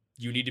 and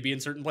you need to be in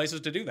certain places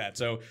to do that.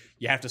 So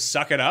you have to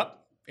suck it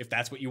up if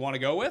that's what you want to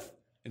go with,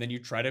 and then you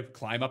try to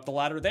climb up the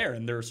ladder there.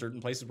 And there are certain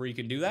places where you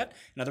can do that,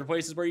 and other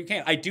places where you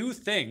can't. I do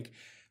think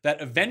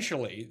that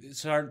eventually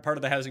part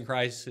of the housing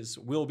crisis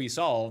will be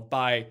solved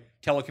by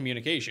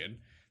telecommunication.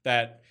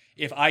 That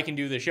if I can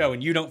do the show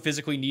and you don't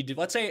physically need to,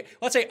 let's say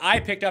I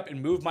picked up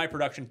and moved my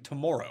production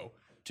tomorrow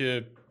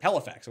to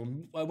Halifax.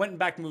 I went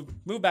back to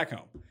move back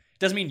home.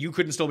 Doesn't mean you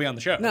couldn't still be on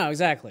the show. No,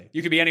 exactly.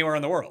 You could be anywhere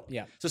in the world.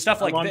 Yeah. So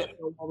stuff like I'm on this the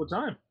show all the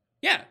time.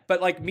 Yeah,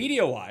 but like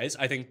media-wise,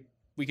 I think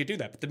we could do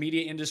that. But the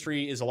media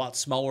industry is a lot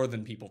smaller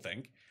than people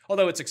think.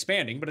 Although it's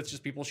expanding, but it's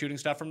just people shooting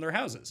stuff from their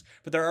houses.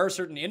 But there are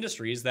certain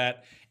industries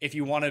that if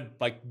you want to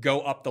like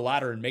go up the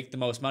ladder and make the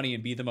most money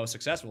and be the most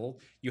successful,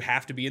 you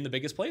have to be in the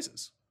biggest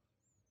places.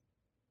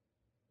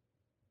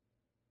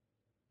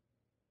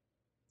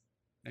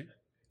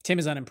 Tim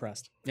is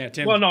unimpressed. Yeah,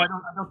 Tim. Well, no, I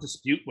don't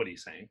dispute what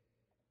he's saying.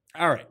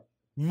 All right.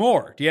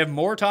 More. Do you have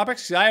more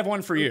topics? I have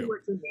one for you.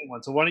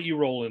 So why don't you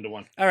roll into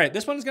one? All right.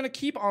 This one's going to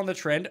keep on the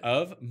trend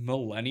of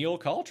millennial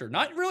culture.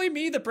 Not really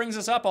me that brings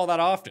this up all that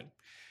often,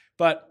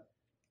 but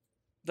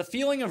the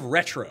feeling of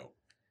retro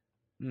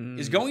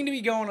is going to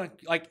be going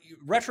like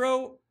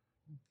retro.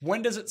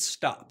 When does it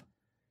stop?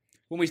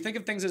 When we think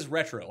of things as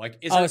retro,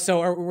 like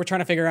so we're trying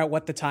to figure out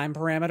what the time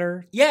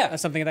parameter, of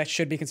something that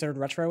should be considered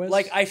retro is.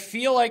 Like I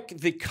feel like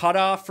the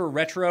cutoff for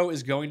retro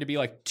is going to be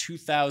like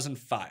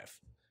 2005.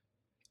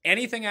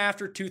 Anything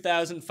after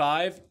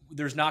 2005,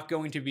 there's not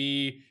going to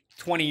be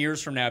 20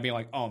 years from now being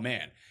like, oh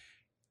man,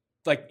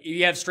 like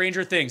you have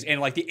Stranger Things and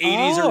like the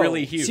 80s are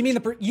really huge.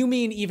 So you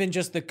mean even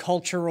just the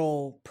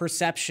cultural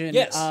perception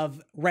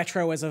of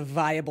retro as a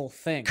viable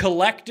thing?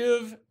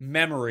 Collective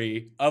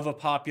memory of a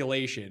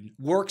population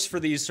works for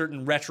these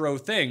certain retro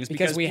things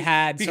because we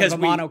had sort of a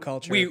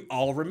monoculture. We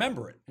all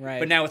remember it, right?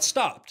 But now it's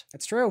stopped.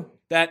 That's true.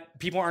 That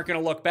people aren't going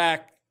to look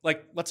back.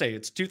 Like, let's say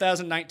it's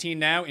 2019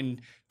 now.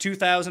 In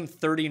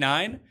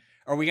 2039,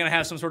 are we going to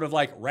have some sort of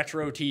like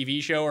retro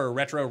TV show or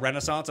retro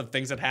renaissance of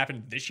things that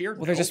happened this year?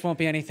 Well, there just won't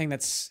be anything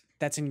that's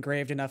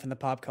engraved enough in the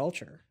pop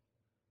culture.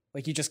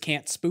 Like you just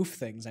can't spoof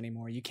things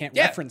anymore. You can't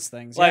reference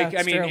things. Like,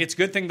 I mean, it's a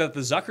good thing that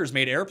the Zuckers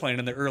made Airplane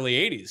in the early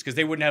 80s because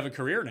they wouldn't have a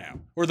career now.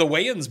 Or the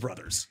Wayans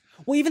brothers.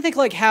 Well, even think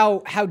like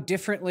how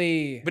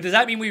differently... But does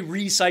that mean we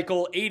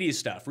recycle 80s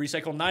stuff,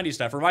 recycle 90s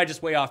stuff? Or am I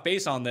just way off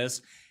base on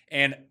this?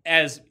 And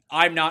as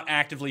I'm not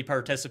actively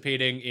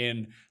participating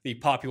in the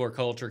popular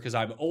culture because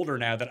I'm older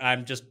now, that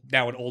I'm just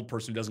now an old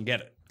person who doesn't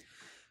get it.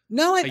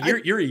 No,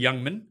 you're a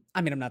young man.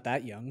 I mean, I'm not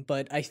that young,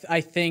 but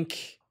I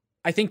think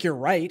you're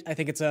right. I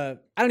think I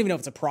don't even know if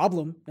it's a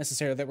problem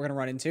necessarily that we're going to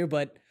run into,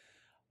 but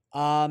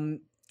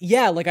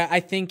like I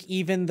think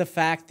even the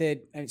fact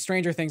that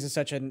Stranger Things is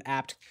such an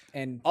apt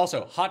and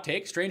also hot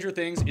take, Stranger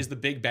Things is the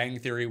Big Bang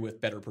Theory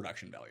with better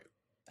production value.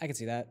 I can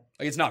see that.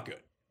 Like it's not good.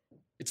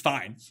 It's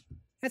fine.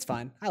 It's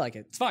fine. I like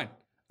it. It's fine.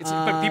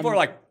 But people are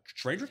like,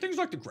 Stranger Things is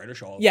like the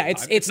greatest show. Yeah,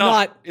 it's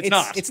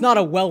not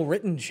a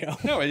well-written show.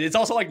 No, it's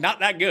also like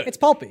not that good. It's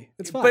pulpy.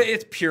 It's fine. But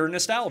it's pure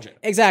nostalgia.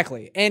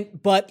 Exactly.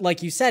 But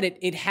like you said,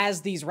 it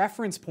has these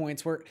reference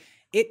points where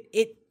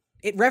it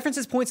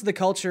references points of the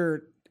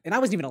culture, and I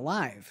wasn't even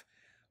alive,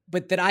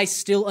 but that I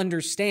still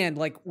understand.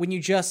 Like when you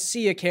just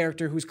see a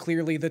character who's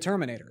clearly the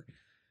Terminator,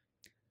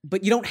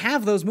 but you don't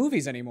have those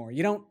movies anymore.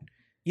 You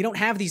don't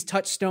have these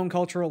touchstone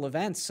cultural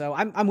events. So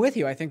I'm with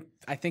you. I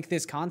think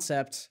this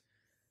concept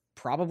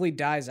probably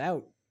dies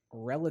out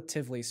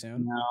relatively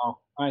soon. No,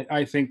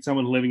 I think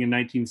someone living in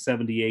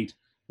 1978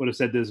 would have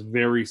said this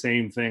very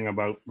same thing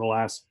about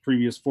the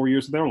previous 4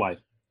 years of their life.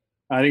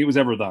 I think it was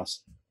ever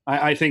thus.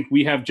 I think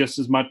we have just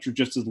as much or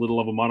just as little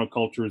of a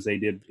monoculture as they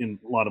did in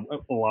a lot of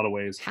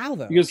ways. How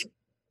though?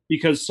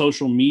 Because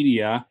social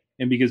media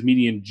and because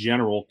media in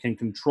general can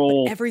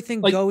control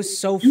everything. Goes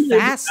so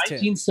fast.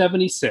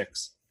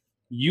 1976.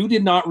 You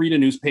did not read a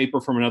newspaper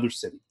from another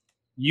city.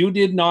 You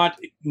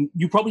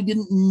probably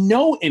didn't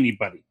know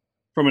anybody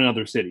from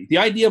another city. The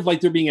idea of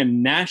like there being a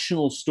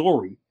national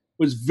story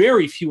was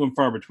very few and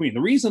far between.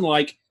 The reason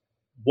like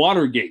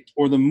Watergate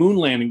or the moon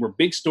landing were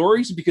big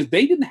stories is because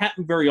they didn't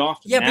happen very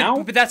often. Yeah,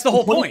 now, but that's the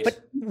whole point.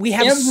 But we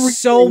have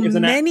so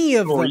many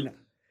of them.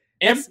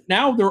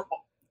 Now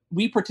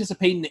we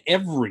participate in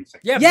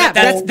everything. Yeah,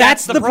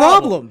 that's the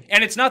problem.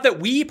 And it's not that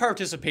we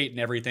participate in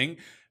everything.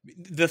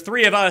 The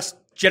three of us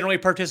generally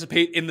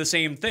participate in the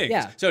same things.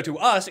 Yeah. So to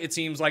us, it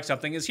seems like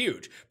something is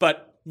huge.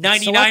 But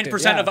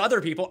 99% of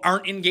other people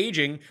aren't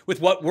engaging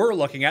with what we're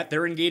looking at.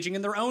 They're engaging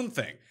in their own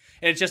thing.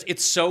 And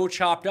it's so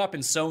chopped up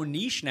and so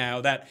niche now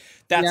that's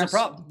a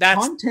problem.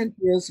 Content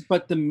is,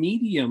 but the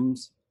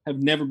mediums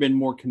have never been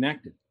more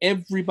connected.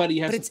 Everybody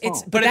has a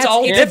phone. But it's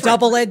all different. A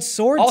double-edged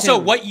sword. Also,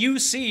 Tim. what you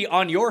see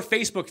on your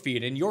Facebook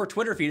feed and your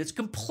Twitter feed is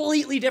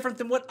completely different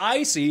than what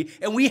I see,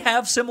 and we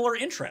have similar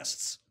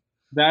interests.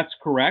 That's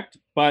correct,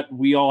 but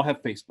we all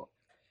have Facebook.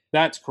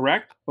 That's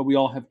correct, but we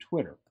all have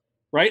Twitter,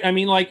 right? I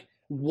mean, like,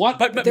 what?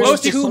 But there's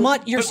too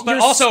much. You're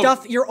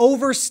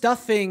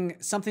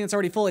overstuffing something that's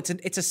already full.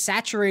 It's a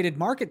saturated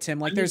market, Tim.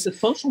 Like, there's the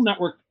Social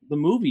Network. The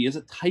movie is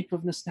a type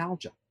of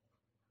nostalgia.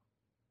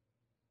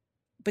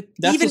 But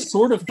that's the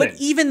sort of thing. But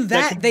even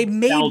that they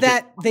made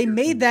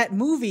that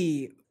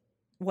movie.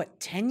 What,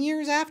 10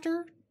 years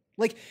after?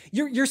 Like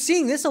you're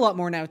seeing this a lot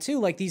more now too.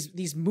 Like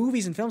these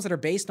movies and films that are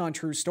based on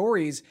true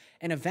stories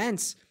and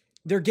events,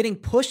 they're getting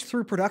pushed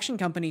through production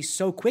companies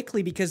so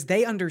quickly because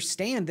they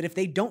understand that if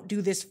they don't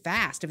do this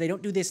fast, if they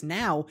don't do this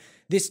now,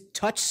 this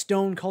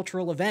touchstone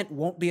cultural event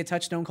won't be a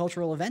touchstone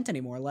cultural event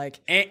anymore. Like,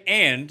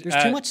 and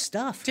there's too much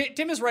stuff.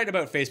 Tim is right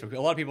about Facebook.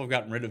 A lot of people have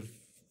gotten rid of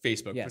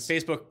Facebook. Yes. But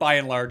Facebook, by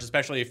and large,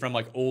 especially from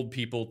like old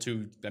people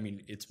to, I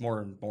mean, it's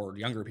more and more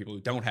younger people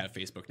who don't have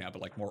Facebook now, but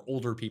like more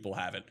older people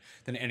have it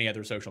than any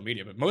other social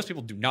media. But most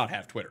people do not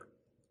have Twitter.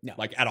 No.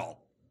 Like at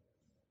all.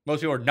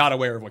 Most people are not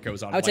aware of what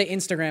goes on. I would say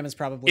Instagram is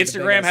probably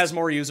Instagram has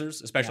more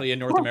users, especially in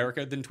North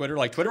America, than Twitter.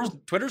 Like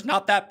Twitter's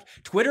not that.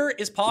 Twitter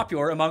is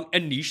popular among a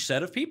niche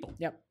set of people.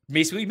 Yep.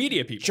 Basically,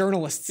 media people,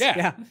 journalists.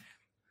 Yeah.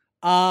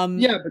 Yeah,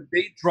 but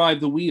they drive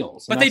the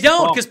wheels. But they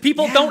don't, because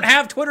people don't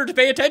have Twitter to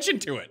pay attention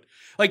to it.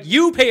 Like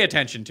you pay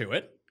attention to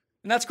it,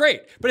 and that's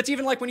great. But it's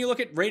even like when you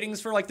look at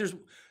ratings for like there's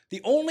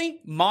the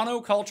only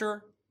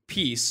monoculture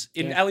piece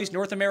in at least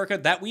North America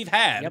that we've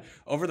had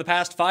over the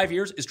past 5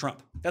 years is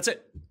Trump. That's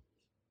it.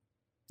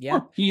 Yeah,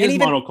 well, he is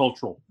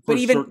monocultural. But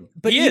even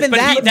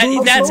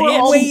that's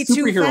it. Way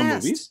too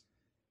fast. Movies.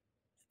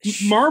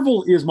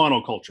 Marvel is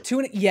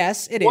monoculture.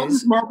 Yes, it what is.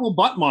 is Marvel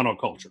but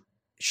monoculture?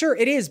 Sure,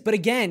 it is. But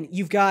again,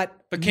 you've got.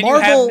 But can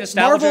Marvel, you have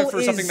nostalgia Marvel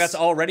for something that's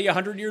already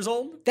 100 years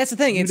old? That's the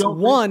thing. You It's don't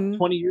think one.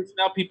 20 years from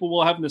now, people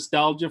will have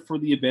nostalgia for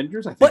the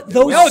Avengers. I think But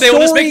those no, they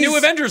will just make stories- new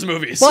Avengers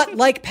movies. But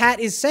like Pat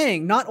is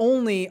saying, not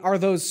only are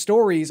those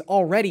stories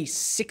already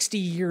 60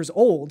 years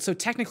old, so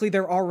technically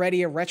they're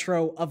already a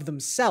retro of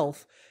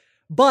themselves,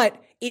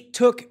 but it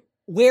took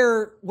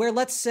where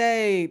let's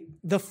say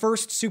the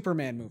first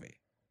Superman movie.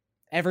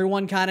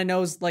 Everyone kind of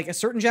knows, like a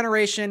certain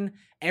generation,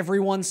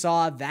 everyone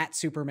saw that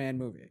Superman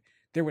movie.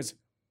 There was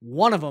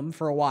one of them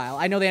for a while.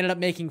 I know they ended up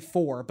making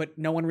 4, but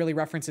no one really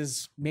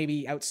references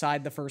maybe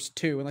outside the first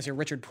 2, unless you're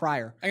Richard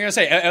Pryor. I'm going to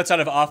say, outside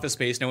of Office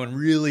Space, no one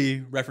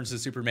really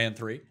references Superman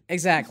 3.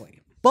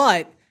 Exactly.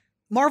 But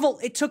Marvel,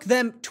 it took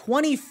them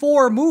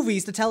 24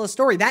 movies to tell a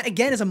story. That,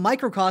 again, is a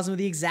microcosm of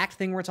the exact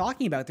thing we're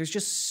talking about. There's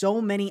just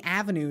so many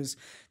avenues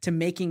to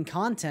making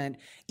content.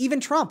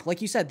 Even Trump,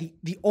 like you said,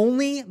 the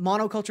only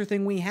monoculture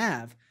thing we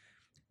have,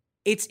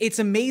 it's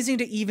amazing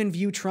to even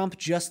view Trump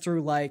just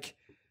through, like,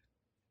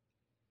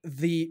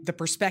 the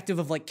perspective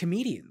of, like,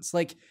 comedians.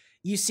 Like,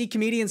 you see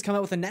comedians come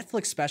out with a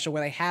Netflix special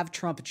where they have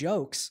Trump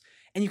jokes,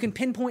 and you can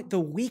pinpoint the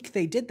week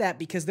they did that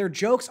because their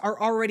jokes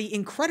are already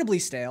incredibly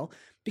stale,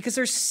 because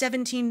there's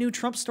 17 new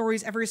Trump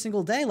stories every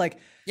single day. Like,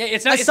 yeah,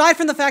 it's not, aside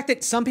from the fact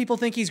that some people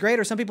think he's great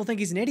or some people think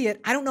he's an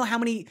idiot, I don't know how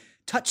many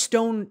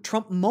touchstone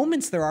Trump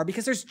moments there are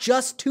because there's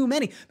just too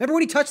many. Remember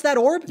when he touched that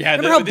orb? Yeah,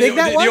 remember how big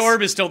that was? The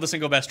orb is still the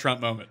single best Trump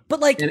moment.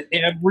 But like, and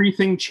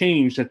everything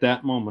changed at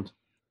that moment.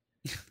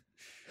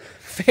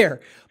 Fair.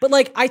 But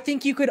like, I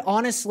think you could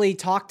honestly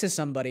talk to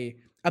somebody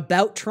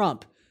about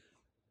Trump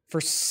for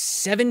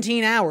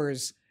 17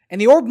 hours and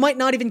the orb might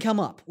not even come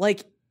up.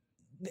 Like,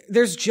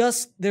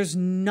 there's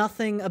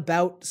nothing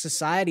about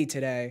society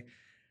today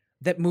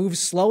that moves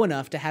slow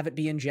enough to have it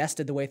be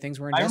ingested the way things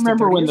were ingested. I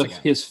remember when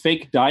his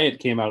fake diet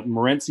came out,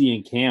 Morency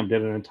and Cam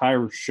did an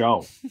entire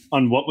show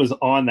on what was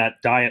on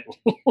that diet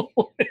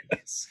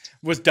list.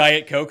 Was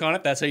Diet Coke on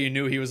it? That's how you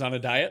knew he was on a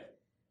diet?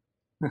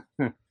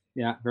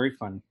 Yeah, very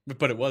funny.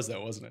 But it was,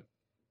 though, wasn't it?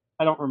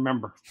 I don't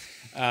remember.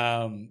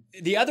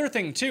 The other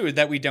thing, too,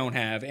 that we don't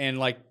have, and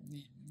like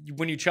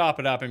when you chop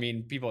it up, I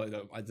mean, people,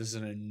 this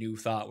isn't a new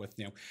thought with,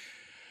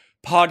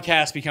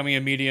 podcasts becoming a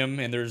medium,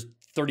 and there's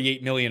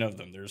 38 million of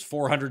them. There's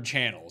 400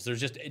 channels. There's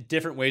just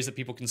different ways that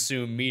people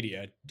consume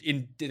media.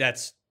 You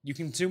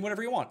consume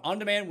whatever you want, on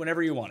demand,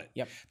 whenever you want it.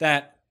 Yep.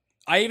 That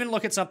I even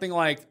look at something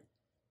like,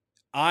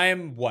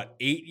 I'm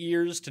 8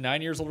 years to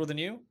 9 years older than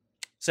you?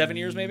 7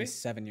 years, maybe?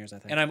 7 years, I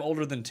think. And I'm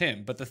older than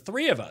Tim. But the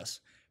three of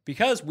us,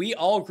 because we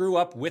all grew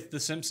up with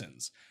The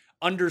Simpsons,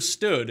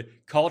 understood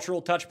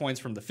cultural touch points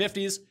from the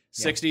 50s,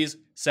 60s,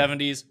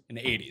 70s, and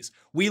 80s.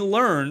 We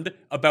learned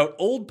about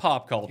old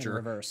pop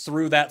culture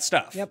through that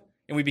stuff. Yep.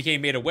 And we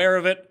became made aware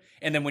of it.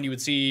 And then when you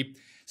would see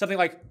something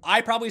like,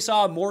 I probably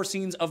saw more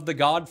scenes of The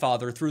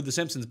Godfather through The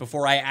Simpsons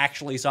before I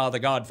actually saw The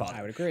Godfather.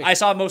 I would agree. I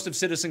saw most of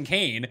Citizen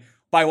Kane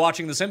by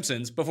watching The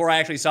Simpsons before I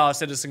actually saw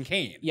Citizen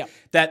Kane. Yeah.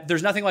 That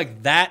there's nothing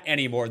like that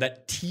anymore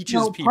that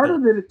teaches people. Part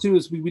of it too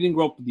is we didn't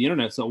grow up with the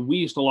internet, so we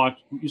used to watch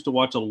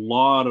a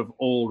lot of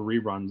old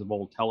reruns of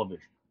old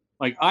television.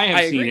 Like I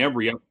have seen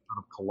every episode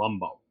of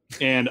Columbo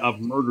and of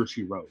Murder,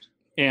 She Wrote,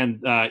 and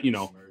have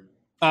you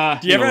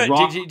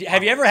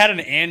ever had an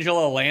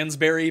Angela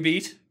Lansbury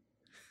beat?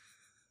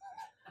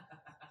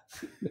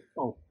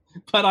 Oh,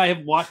 but I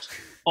have watched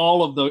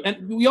all of those,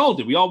 and we all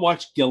did. We all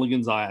watched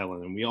Gilligan's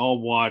Island, and we all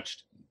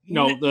watched.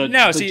 You're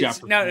generalizing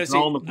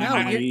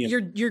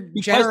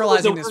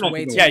this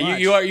way too much.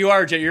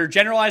 You're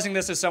generalizing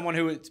this as someone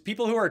who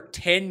people who are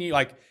 10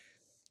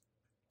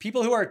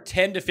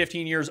 to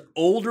 15 years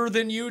older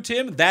than you,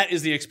 Tim. That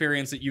is the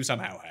experience that you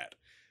somehow had.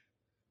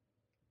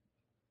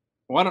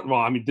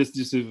 This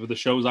is the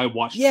shows I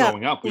watched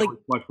growing up. We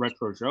watched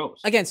retro shows.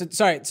 Again,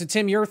 so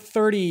Tim, you're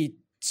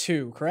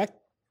 32, correct?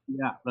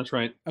 Yeah, that's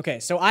right. Okay,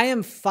 so I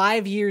am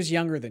 5 years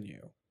younger than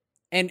you.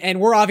 And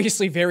we're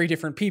obviously very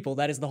different people.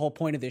 That is the whole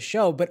point of this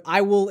show. But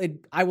I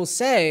will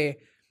say,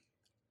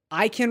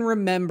 I can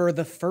remember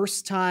the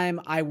first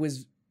time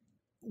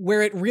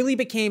where it really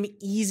became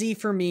easy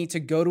for me to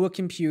go to a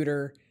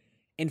computer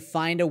and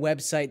find a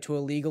website to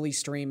illegally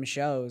stream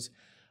shows.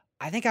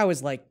 I think I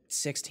was like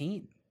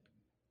 16.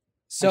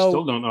 So I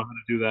still don't know how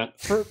to do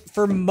that.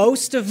 For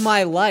most of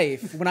my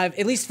life,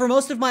 for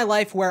most of my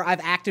life where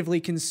I've actively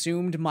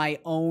consumed my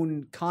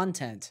own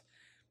content,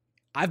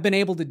 I've been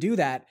able to do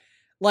that.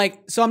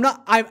 So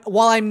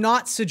while I'm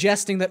not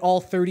suggesting that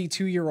all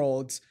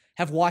 32-year-olds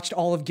have watched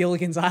all of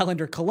Gilligan's Island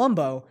or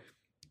Columbo,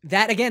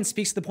 that again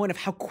speaks to the point of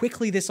how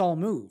quickly this all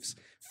moves.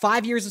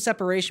 5 years of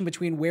separation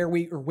between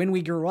when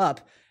we grew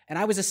up, and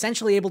I was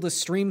essentially able to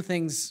stream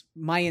things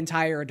my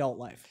entire adult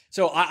life.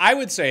 So I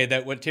would say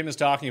that what Tim is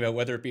talking about,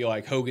 whether it be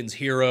like Hogan's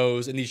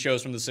Heroes and these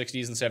shows from the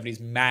 60s and 70s,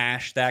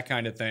 MASH, that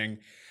kind of thing,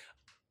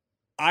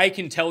 I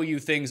can tell you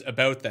things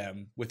about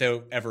them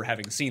without ever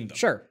having seen them.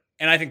 Sure.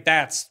 And I think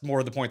that's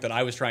more the point that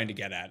I was trying to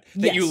get at.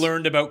 That you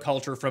learned about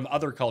culture from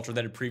other culture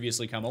that had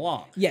previously come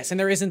along. Yes, and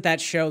there isn't that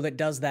show that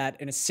does that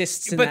and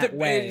assists in that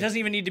way. It doesn't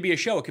even need to be a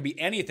show. It could be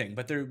anything.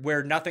 But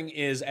where nothing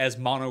is as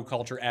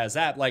monoculture as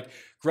that. Like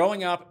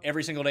growing up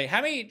every single day,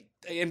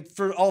 and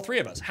for all three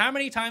of us, how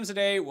many times a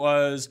day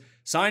was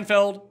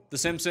Seinfeld, The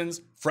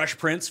Simpsons, Fresh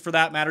Prince, for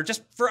that matter,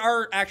 just for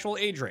our actual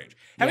age range?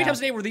 How many times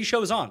a day were these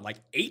shows on? Like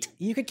 8?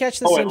 You could catch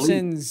The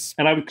Simpsons.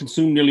 And I would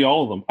consume nearly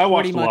all of them. I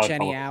watched pretty much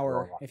any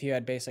hour if you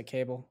had basic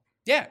cable.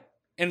 Yeah.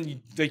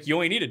 And you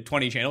only needed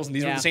 20 channels, and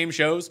these were the same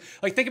shows.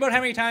 Like, think about how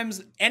many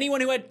times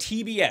anyone who had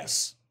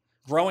TBS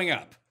growing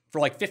up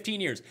for like 15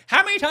 years,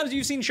 how many times have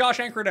you seen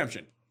Shawshank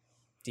Redemption?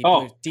 Deep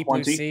Blue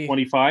 20, Sea.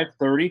 25,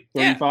 30,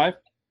 35.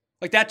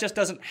 Like, that just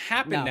doesn't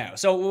happen now.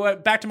 So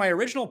back to my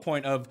original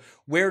point of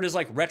where does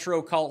like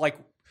retro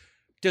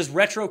does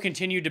retro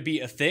continue to be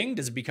a thing?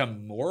 Does it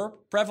become more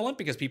prevalent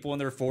because people in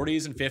their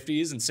 40s and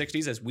 50s and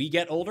 60s, as we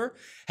get older,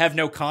 have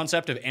no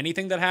concept of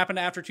anything that happened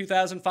after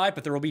 2005,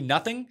 but there will be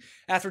nothing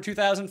after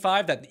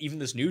 2005 that even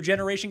this new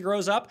generation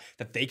grows up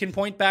that they can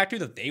point back to,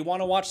 that they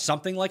want to watch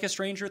something like a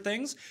Stranger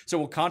Things? So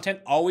will content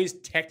always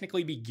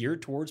technically be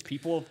geared towards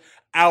people of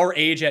our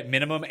age at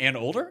minimum and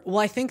older? Well,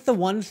 I think the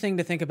one thing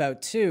to think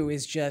about too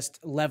is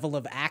just level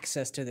of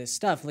access to this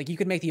stuff. Like, you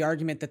could make the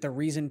argument that the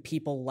reason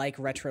people like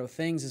retro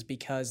things is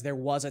because there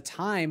was a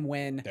time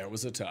when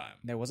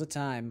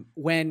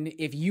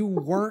if you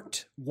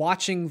weren't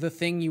watching the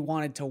thing you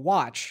wanted to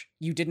watch,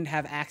 you didn't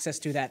have access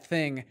to that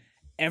thing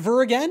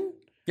ever again.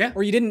 Yeah.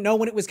 Or you didn't know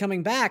when it was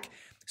coming back.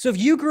 So if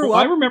you grew up,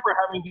 I remember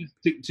having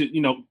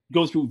to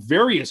go through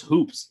various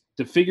hoops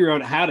to figure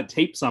out how to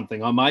tape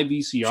something on my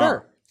VCR.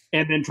 Sure.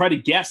 And then try to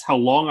guess how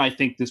long I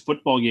think this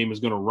football game is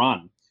going to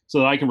run so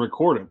that I can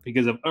record it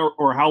because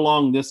or how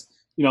long this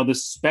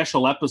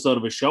special episode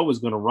of a show is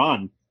going to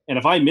run. And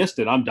if I missed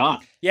it, I'm done.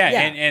 Yeah.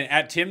 And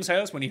at Tim's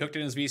house, when he hooked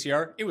in his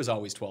VCR, it was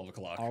always 12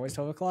 o'clock. Always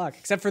 12 o'clock.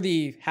 Except for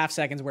the half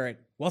seconds where it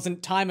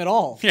wasn't time at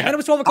all. Yeah. And it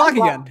was 12 o'clock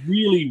again.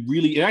 Really,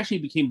 really, it actually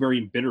became very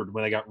embittered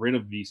when I got rid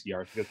of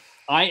VCRs because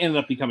I ended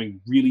up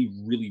becoming really,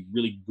 really,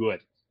 really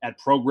good at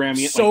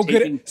programming it. So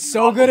good at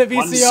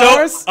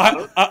VCRs.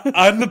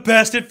 I'm the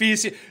best at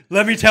VCR.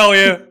 Let me tell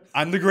you,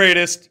 I'm the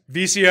greatest.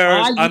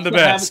 VCRs, I'm the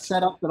best. I have it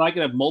set up that I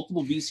could have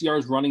multiple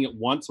VCRs running at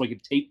once so I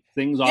could tape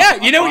things off. Yeah,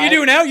 you know what you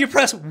do now? You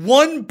press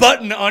one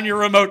button on your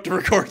remote to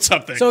record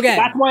something. So again,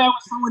 that's why I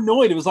was so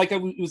annoyed. It was like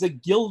it was a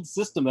guild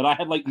system that I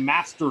had like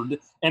mastered,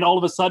 and all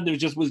of a sudden it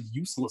just was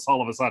useless.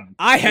 All of a sudden,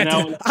 I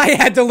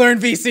had to learn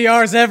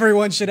VCRs.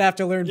 Everyone should have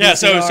to learn. Yeah,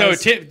 VCRs.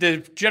 so the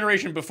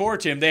generation before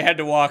Tim, they had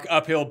to walk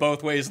uphill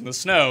both ways in the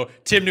snow.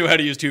 Tim knew how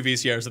to use 2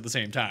 VCRs at the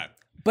same time.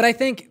 But I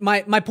think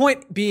my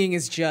point being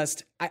is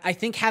just, I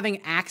think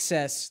having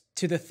access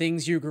to the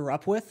things you grew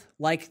up with,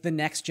 like the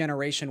next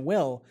generation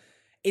will,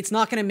 it's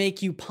not going to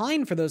make you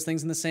pine for those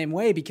things in the same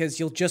way because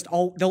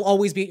they'll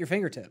always be at your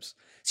fingertips.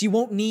 So you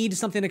won't need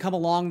something to come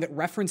along that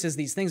references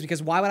these things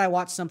because why would I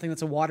watch something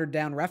that's a watered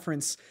down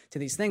reference to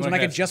these things when I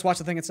could just watch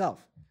the thing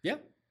itself? Yeah.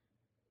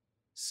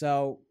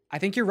 So I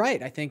think you're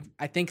right. I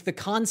think the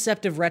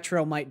concept of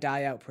retro might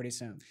die out pretty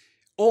soon.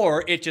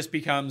 Or it just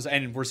becomes,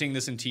 and we're seeing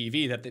this in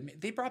TV, that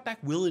they brought back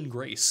Will and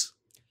Grace.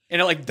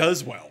 And it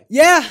does well.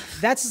 Yeah,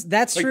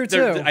 that's true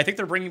too. I think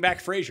they're bringing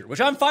back Frasier,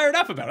 which I'm fired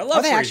up about. I love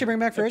Frasier. They actually bring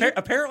back Frasier?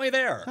 Apparently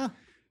they are. Huh.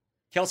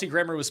 Kelsey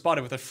Grammer was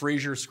spotted with a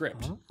Frasier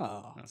script.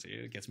 Oh. See,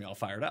 it gets me all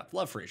fired up.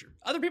 Love Frasier.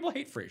 Other people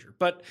hate Frasier,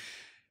 but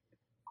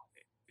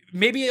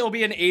maybe it'll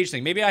be an age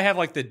thing. Maybe I have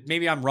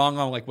maybe I'm wrong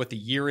on what the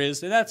year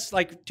is. And that's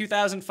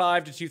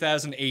 2005 to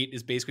 2008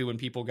 is basically when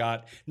people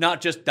got not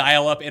just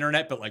dial-up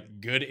internet,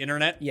 but good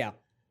internet. Yeah.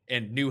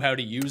 And knew how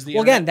to use the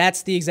internet. Again,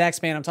 that's the exact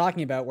span I'm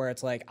talking about where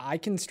it's I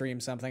can stream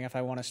something if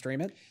I want to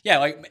stream it.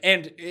 Yeah,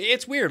 and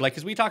it's weird,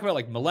 because we talk about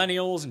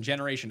millennials and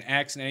Generation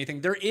X and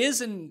anything. There is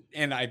and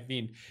I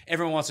mean,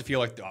 everyone wants to feel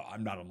like, oh,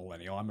 I'm not a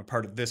millennial, I'm a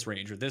part of this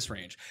range or this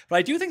range. But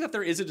I do think that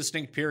there is a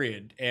distinct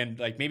period, and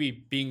maybe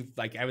being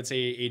I would say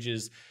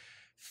ages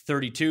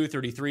 32,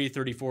 33,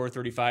 34,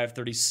 35,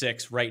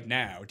 36 right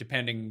now,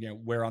 depending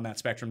where on that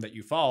spectrum that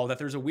you fall, that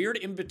there's a weird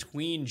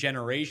in-between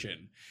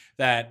generation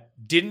that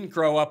didn't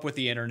grow up with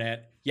the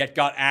internet, yet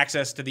got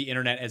access to the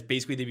internet as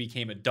basically they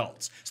became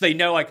adults. So they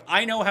know, like,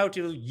 I know how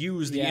to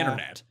use the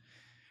internet.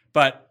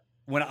 But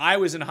when I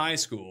was in high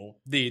school,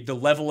 the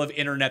level of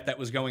internet that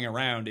was going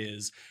around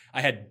is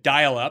I had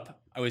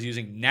dial-up, I was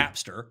using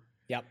Napster.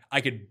 Yep.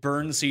 I could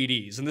burn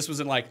CDs, and this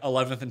was in like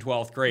 11th and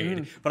 12th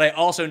grade. But I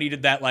also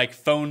needed that like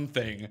phone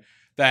thing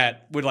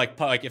that would like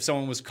if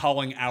someone was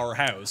calling our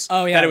house,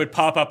 that it would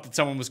pop up that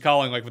someone was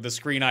calling like with a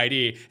screen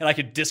ID, and I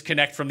could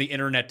disconnect from the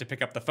internet to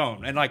pick up the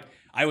phone. And like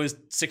I was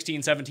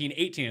 16, 17,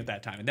 18 at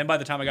that time. And then by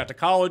the time I got to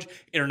college,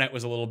 internet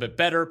was a little bit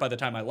better. By the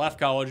time I left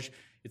college,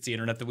 it's the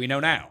internet that we know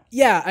now.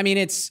 Yeah, I mean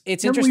it's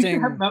interesting.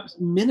 You have about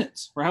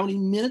minutes for how many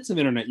minutes of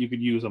internet you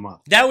could use a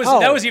month. That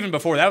was even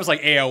before. That was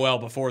like AOL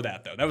before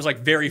that though. That was like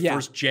very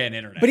first gen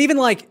internet. But even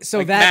like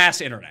that mass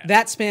internet.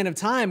 That span of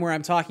time where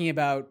I'm talking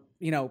about,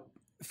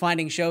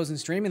 finding shows and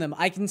streaming them,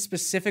 I can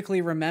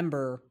specifically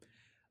remember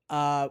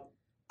I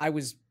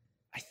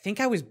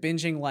think I was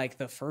binging like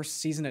the first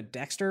season of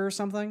Dexter or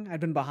something. I'd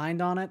been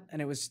behind on it,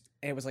 and it was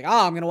like,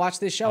 I'm gonna watch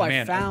this show.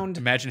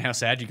 Imagine how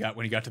sad you got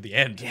when you got to the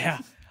end. Yeah.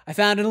 I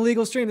found an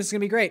illegal stream. This is gonna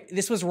be great.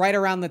 This was right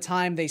around the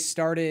time they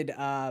started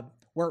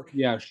where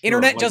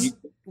internet just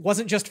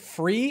wasn't just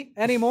free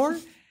anymore.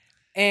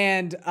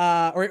 And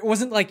or it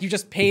wasn't like you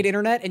just paid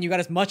internet and you got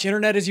as much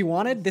internet as you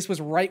wanted. This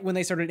was right when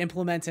they started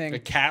implementing the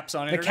caps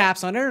on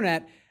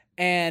internet.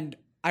 And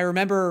I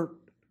remember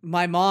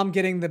my mom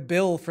getting the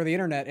bill for the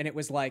internet, and it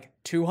was like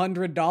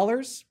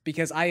 $200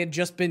 because I had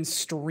just been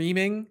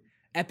streaming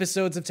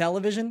episodes of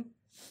television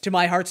to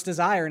my heart's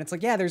desire. And it's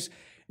like, there's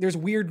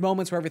weird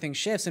moments where everything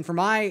shifts. And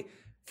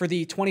for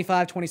the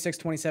 25, 26,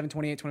 27,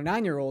 28,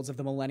 29-year-olds of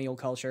the millennial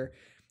culture,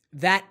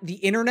 that the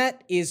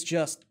internet is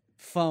just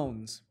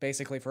phones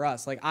basically for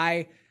us. Like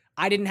I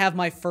didn't have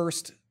my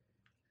first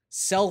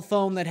cell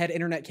phone that had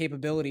internet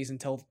capabilities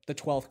until the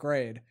 12th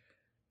grade.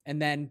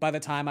 And then by the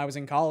time I was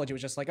in college, it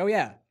was just like, oh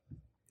yeah,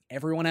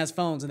 everyone has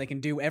phones and they can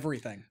do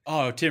everything.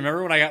 Oh, Tim,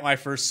 remember when I got my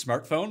first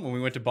smartphone when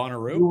we went to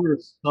Bonnaroo? You were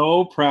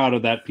so proud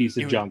of that piece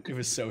of junk. It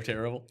was so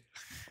terrible.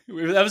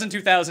 That was in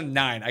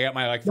 2009. I got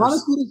my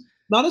first...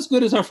 Not as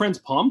good as our friend's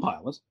Palm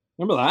Pilot.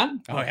 Remember that?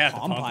 Oh, yeah, the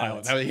Palm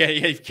Pilot.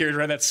 He carried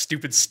around that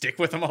stupid stick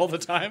with him all the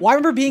time. Well, I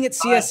remember being at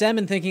CSM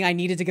and thinking I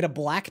needed to get a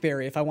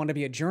BlackBerry if I wanted to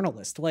be a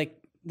journalist. Like,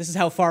 this is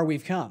how far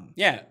we've come.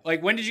 Yeah,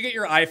 like when did you get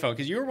your iPhone?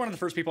 Because you were one of the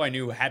first people I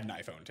knew who had an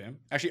iPhone, Tim.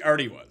 Actually,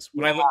 Artie was.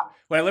 When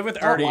I lived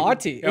with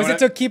Artie. Was it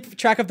to keep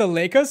track of the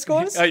Lakers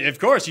scores? Of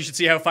course, you should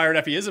see how fired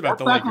up he is about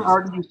the Lakers.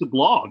 Artie used to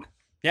blog.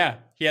 Yeah,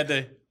 he had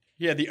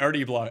the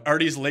Artie blog,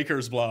 Artie's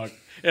Lakers blog.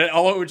 And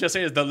all it would just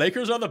say is the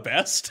Lakers are the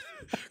best.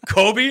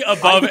 Kobe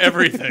above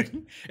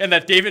everything. And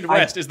that David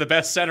West is the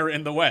best center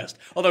in the West.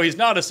 Although he's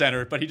not a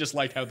center, but he just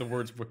liked how the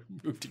words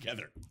moved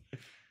together.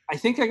 I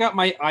think I got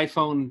my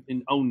iPhone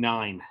in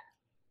 09.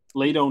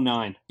 Late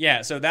 09.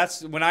 Yeah, so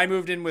that's when I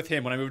moved in with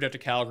him. When I moved up to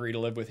Calgary to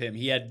live with him,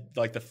 he had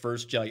like the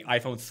first like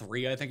iPhone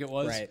 3, I think it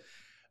was. Right.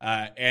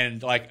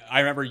 And like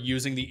I remember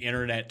using the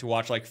internet to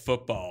watch like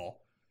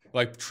football,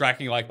 like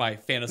tracking like my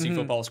fantasy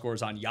football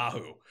scores on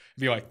Yahoo.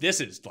 Be like,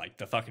 this is like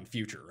the fucking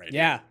future, right?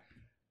 Yeah.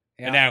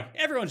 And now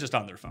everyone's just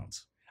on their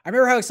phones. I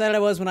remember how excited I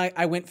was when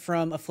I went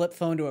from a flip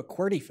phone to a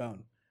QWERTY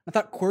phone. I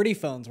thought QWERTY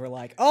phones were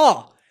like,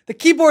 the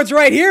keyboard's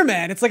right here,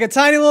 man. It's like a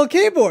tiny little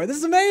keyboard. This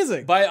is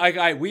amazing.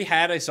 But we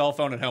had a cell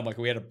phone at home. Like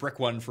we had a brick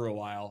one for a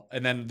while.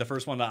 And then the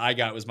first one that I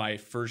got was my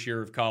first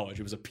year of college.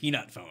 It was a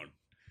peanut phone.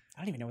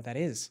 I don't even know what that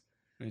is.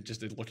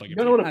 It looked like you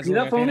don't know what a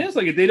peanut phone is?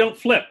 Like they don't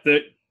flip.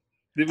 The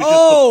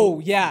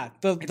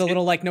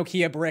little like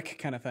Nokia brick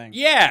kind of thing.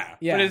 Yeah.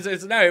 But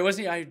it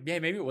wasn't.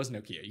 Maybe it was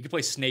Nokia. You could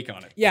play Snake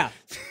on it. Yeah.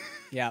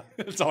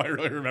 That's all I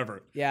really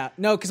remember. Yeah.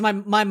 No, because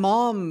my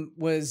mom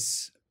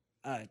was,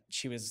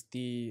 she was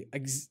the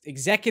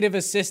executive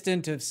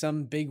assistant of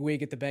some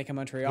bigwig at the Bank of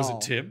Montreal. Was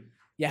it Tim?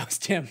 Yeah, it was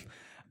Tim.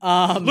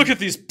 Look at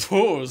these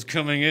pores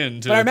coming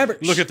in to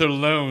look at their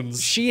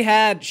loans. She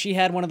had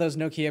one of those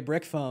Nokia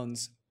brick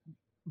phones,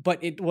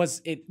 but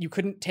you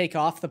couldn't take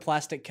off the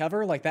plastic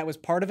cover. Like that was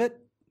part of it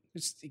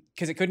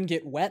because it couldn't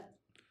get wet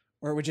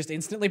or it would just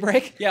instantly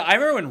break. Yeah, I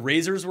remember when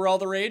razors were all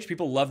the rage.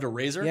 People loved a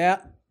razor. Yeah,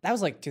 that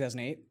was like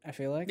 2008, I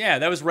feel like. Yeah,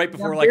 that was right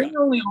before they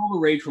were only all the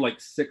rage for like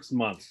 6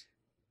 months.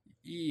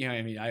 Yeah,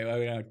 I mean,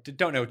 I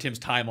don't know Tim's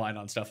timeline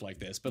on stuff like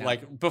this, but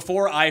like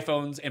before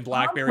iPhones and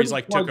Blackberries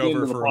like took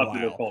over for a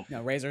while.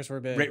 No, razors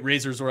were big.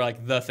 Razors were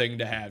like the thing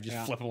to have.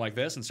 Just flip them like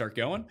this and start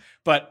going.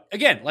 But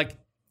again, like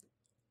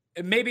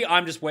maybe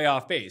I'm just way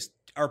off base.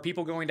 Are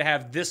people going to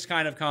have this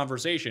kind of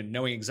conversation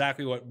knowing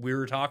exactly what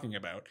we're talking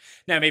about?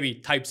 Now, maybe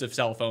types of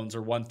cell phones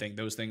are one thing.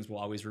 Those things will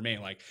always remain.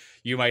 Like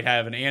you might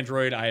have an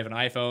Android. I have an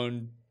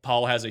iPhone.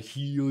 Paul has a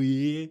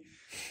Huawei.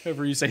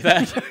 However you say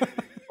that.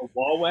 A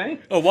Huawei?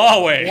 A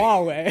Huawei.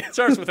 Huawei. It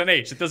starts with an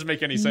H. It doesn't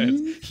make any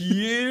sense.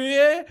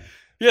 Yeah.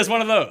 He has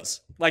one of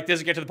those. Like,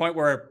 does it get to the point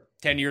where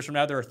 10 years from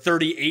now there are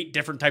 38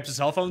 different types of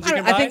cell phones you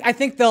can buy? I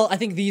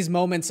think these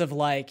moments of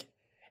like,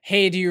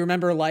 hey, do you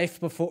remember life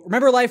before?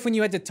 Remember life when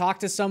you had to talk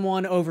to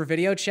someone over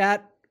video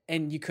chat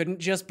and you couldn't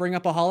just bring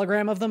up a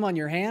hologram of them on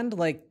your hand?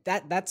 Like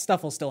that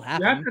stuff will still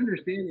happen. You have to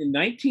understand, in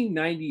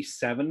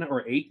 1997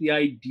 or 8, the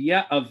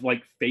idea of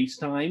like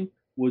FaceTime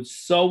was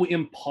so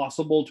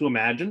impossible to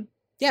imagine.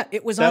 Yeah,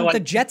 it was That, on like- the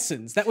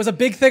Jetsons. That was a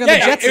big thing on the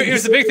Jetsons. It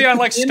was a big thing on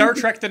like Star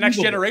Trek: The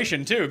Next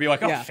Generation too. It'd be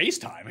like, oh, Yeah.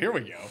 FaceTime, here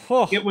we go.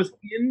 Oh, It was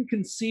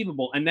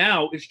inconceivable, and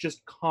now it's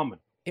just common.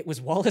 it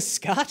was Wallace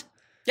Scott.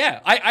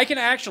 Yeah, I can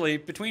actually,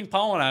 between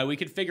Paul and I, we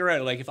could figure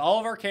out, like, if all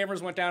of our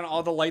cameras went down,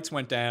 all the lights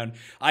went down,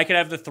 I could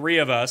have the three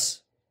of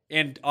us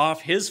and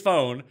off his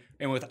phone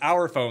and with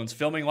our phones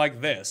filming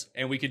like this,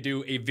 and we could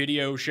do a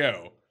video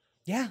show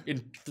Yeah.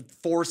 in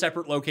 4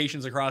 separate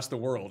locations across the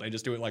world and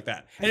just do it like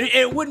that. And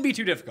it wouldn't be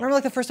too difficult. Remember,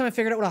 like the first time I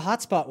figured out what a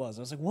hotspot was,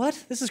 I was like,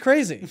 "What? This is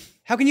crazy.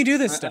 How can you do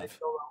this I stuff?"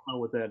 don't know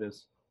what that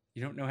is.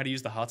 You don't know how to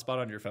use the hotspot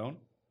on your phone?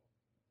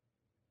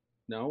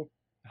 No.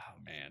 Oh,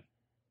 man.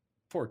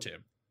 Poor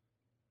Tim.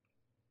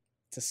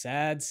 It's a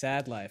sad,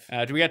 sad life.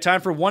 Do we got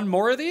time for one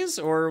more of these,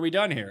 or are we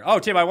done here? Oh,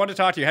 Tim, I want to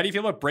talk to you. How do you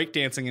feel about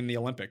breakdancing in the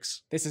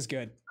Olympics? This is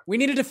good. We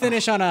needed to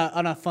finish on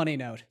a funny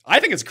note. I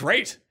think it's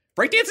great.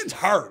 Breakdancing's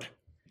hard.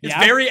 It's Yeah?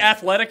 very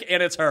athletic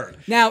and it's hard.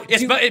 Now,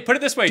 It's, but put it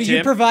this way, do Tim.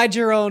 you provide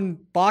your own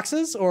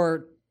boxes,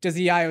 or does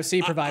the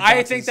IOC provide? I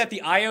boxes? think that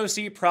the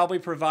IOC probably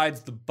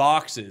provides the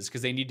boxes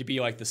because they need to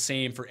be like the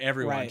same for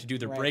everyone Right, to do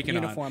their right. breaking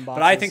on. Uniform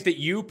But I boxes. think that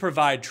you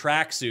provide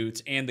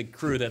tracksuits and the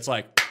crew that's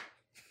like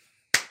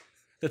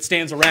that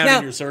stands around Now,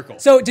 in your circle.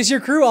 So, does your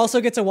crew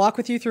also get to walk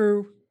with you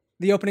through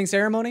the opening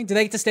ceremony? Do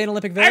they get to stay in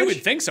Olympic Village? I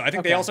would think so. I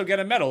think they Okay. also get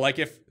a medal. Like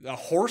if a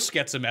horse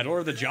gets a medal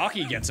or the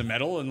jockey gets a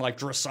medal and like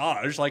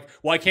dressage, like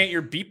why can't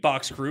your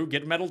beatbox crew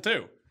get a medal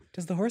too?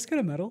 Does the horse get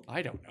a medal?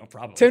 I don't know.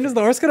 Probably. Tim, does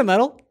the horse get a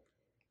medal?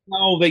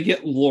 No, they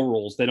get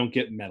laurels. They don't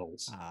get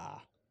medals.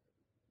 Ah.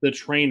 The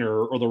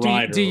trainer or the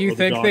rider. Do you or the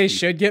think they jockey.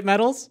 should get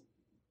medals?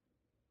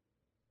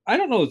 I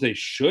don't know if they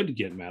should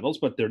get medals,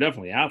 but they're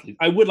definitely athletes.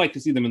 I would like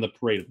to see them in the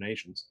Parade of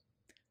Nations.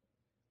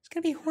 There's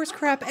gonna be horse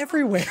crap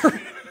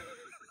everywhere.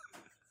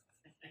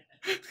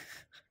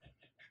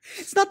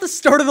 It's not the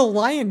start of the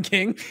Lion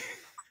King.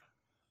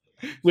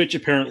 Which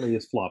apparently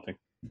is flopping.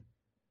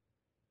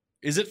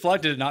 Is it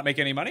flood? Did it not make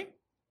any money?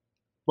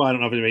 Well, I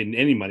don't know if it made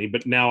any money,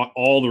 but now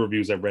all the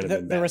reviews I've read have been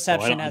The bad, so I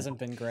reception don't- hasn't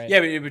been great.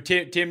 Yeah, but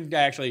Tim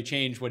actually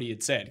changed what he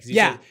had said. 'Cause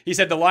Yeah. he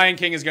said the Lion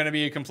King is going to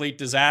be a complete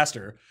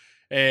disaster.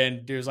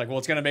 And he was like, well,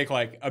 it's going to make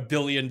like $1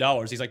 billion.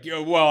 He's like,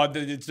 well,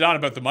 it's not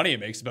about the money it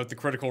makes, it's about the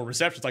critical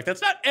reception. It's like,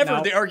 that's not ever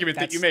No, the argument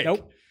that you that's- make.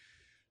 Nope.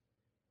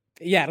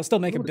 Yeah, it'll still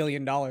make $1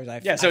 billion.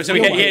 Yeah, so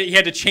feel he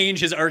had to change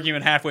his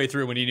argument halfway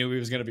through when he knew he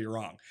was going to be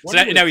wrong. So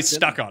Wonder what now its he's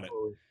cinema stuck on it.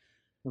 score is.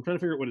 I'm trying to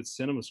figure out what its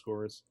cinema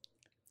score is.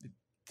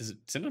 Does it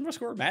cinema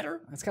score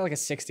matter? It's got like a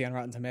 60 on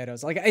Rotten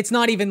Tomatoes. Like, it's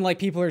not even like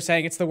people are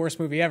saying it's the worst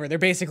movie ever. They're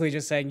basically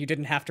just saying you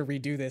didn't have to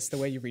redo this the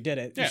way you redid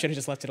it. You Yeah. should have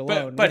just left it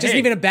alone. But Which isn't hey,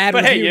 even a bad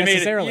but review hey,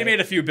 necessarily. you made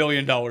a few $1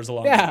 billion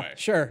along the Yeah, way.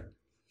 sure.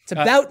 It's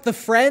about the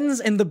friends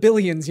and the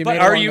billions you But made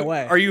are along you the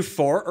way. are you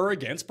for or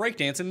against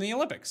breakdancing in the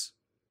Olympics?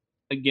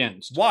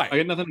 Against. Why? I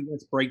got nothing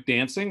against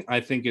breakdancing. I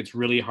think it's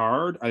really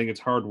hard. I think it's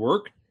hard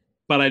work,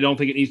 but I don't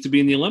think it needs to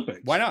be in the Olympics.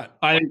 Why not?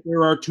 I think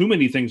there are too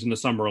many things in the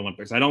Summer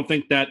Olympics. I don't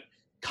think that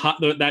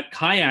that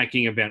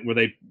kayaking event where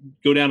they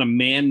go down a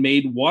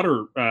man-made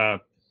water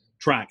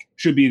track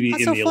should be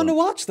That's in so the fun to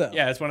Olympics. watch, though.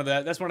 Yeah, it's one of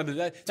the It's one of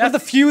the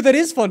few that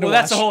is fun to well,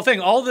 watch. that's the whole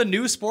thing. All the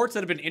new sports that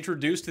have been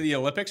introduced to the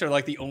Olympics are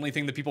like the only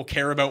thing that people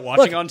care about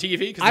watching Look, on TV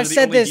because I've they're the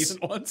said only this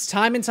decent ones.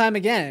 time and time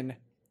again.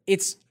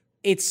 It's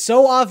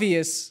so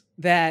obvious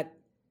that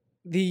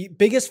the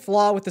biggest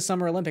flaw with the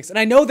Summer Olympics, and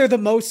I know they're the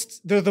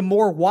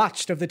more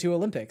watched of the two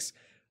Olympics.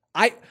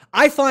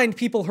 I find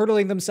people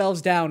hurtling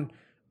themselves down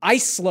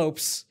ice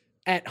slopes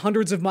at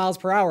hundreds of miles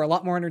per hour a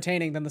lot more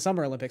entertaining than the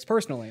Summer Olympics,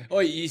 personally. Oh,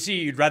 you see,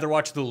 you'd rather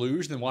watch the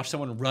luge than watch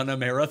someone run a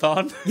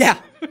marathon? Yeah.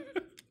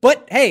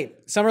 But hey,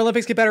 Summer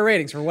Olympics get better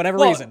ratings for whatever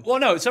reason. Well,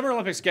 no, Summer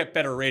Olympics get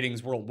better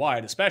ratings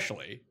worldwide,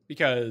 especially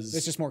because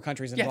There's just more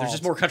countries yeah, involved. there's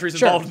just more countries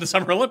Sure. involved in the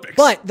Summer Olympics.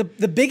 But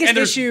the biggest and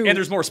there's, issue and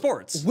there's more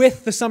sports.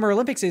 with the Summer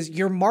Olympics is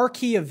your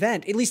marquee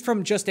event, at least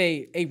from just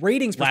a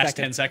ratings Last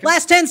perspective. 10 seconds?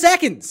 Last 10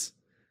 seconds.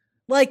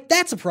 Like,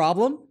 that's a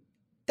problem.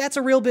 That's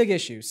a real big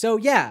issue. So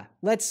yeah,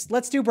 let's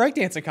do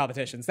breakdancing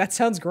competitions. That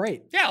sounds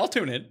great. Yeah, I'll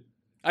tune in.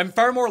 I'm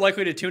far more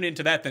likely to tune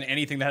into that than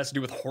anything that has to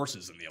do with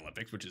horses in the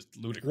Olympics, which is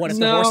ludicrous. What if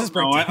the horses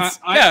breakdance?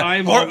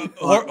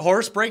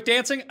 Horse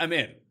breakdancing, I'm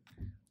in.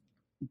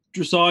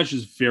 Dressage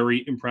is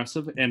very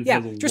impressive, and Yeah,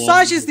 has a dressage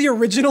long- is the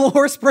original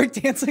horse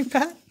breakdancing,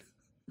 Pat.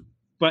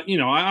 But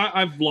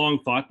I've long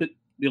thought that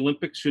the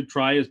Olympics should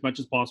try as much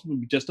as possible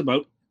to be just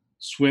about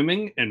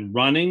swimming and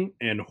running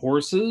and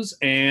horses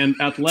and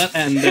athletics.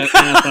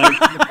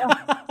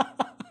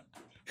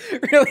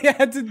 Really, I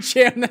had to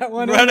jam that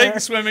one in Running, there.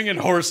 swimming, and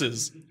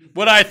horses.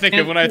 What I think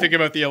of when I think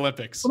about the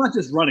Olympics. Well, not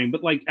just running,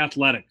 but like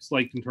athletics,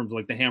 like in terms of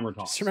like the hammer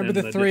toss. Just remember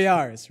and the 3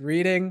 R's: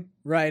 reading,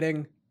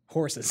 writing,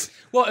 Horses.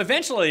 Well,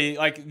 eventually,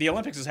 like the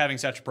Olympics is having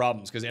such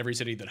problems because every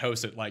city that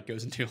hosts it like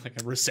goes into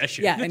like a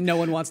recession. Yeah, and no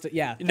one wants to.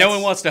 Yeah, no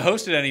one wants to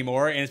host it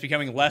anymore, and it's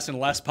becoming less and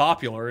less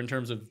popular in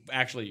terms of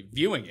actually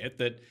viewing it.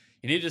 That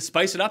you need to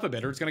spice it up a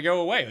bit, or it's going to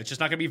go away. It's just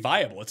not going to be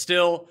viable. It's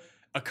still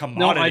a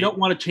commodity. No, I don't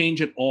want to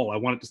change it all. I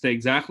want it to stay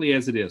exactly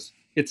as it is.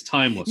 It's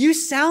timeless. You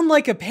sound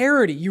like a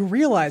parody. You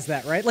realize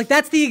that, right? Like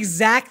that's the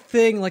exact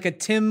thing like a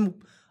Tim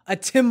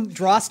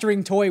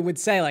drawstring toy would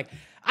say. Like,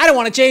 I don't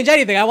want to change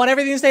anything. I want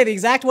everything to stay the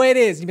exact way it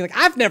is. And you'd be like,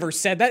 I've never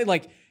said that.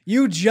 Like,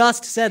 you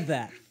just said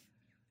that.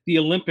 The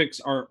Olympics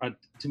are,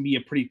 to me,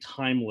 a pretty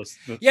timeless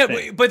thing. Yeah,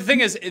 but the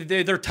thing is,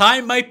 their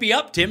time might be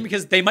up, Tim,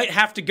 because they might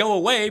have to go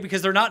away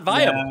because they're not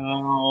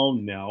viable.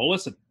 No.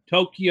 Listen,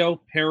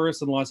 Tokyo,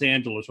 Paris, and Los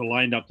Angeles are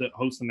lined up to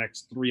host the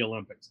next 3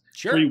 Olympics.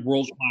 Sure. 3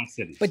 world-class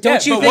cities. But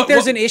don't you think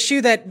there's an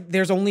issue that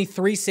there's only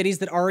 3 cities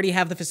that already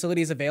have the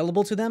facilities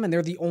available to them, and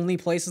they're the only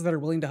places that are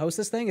willing to host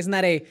this thing? Isn't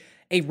that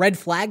a red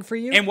flag for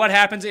you? And what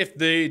happens if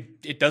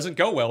it doesn't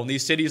go well and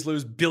these cities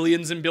lose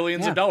billions and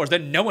billions of dollars?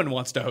 Then no one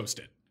wants to host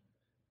it.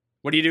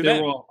 What do you do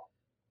then?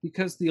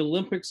 Because the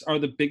Olympics are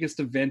the biggest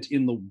event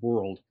in the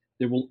world,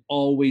 there will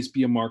always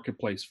be a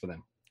marketplace for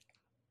them.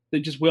 They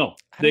just will.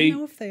 I don't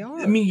know if they are.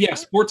 I mean, yeah,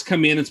 sports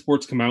come in and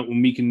sports come out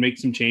when we can make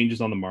some changes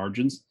on the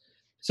margins.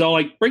 So,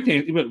 like,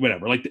 breakdance,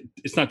 whatever. Like,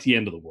 it's not the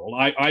end of the world.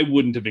 I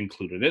wouldn't have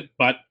included it,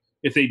 but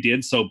if they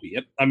did, so be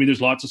it. I mean, there's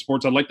lots of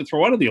sports I'd like to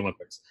throw out of the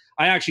Olympics.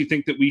 I actually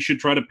think that we should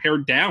try to pare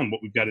down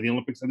what we've got in the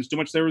Olympics, and there's too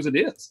much there as it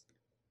is.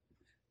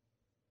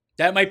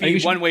 That might be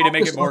one way to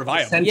make it more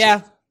viable.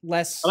 Yeah,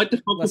 less. I like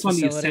to focus on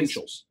the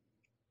essentials.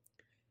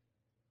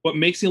 What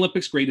makes the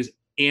Olympics great is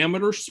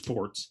amateur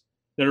sports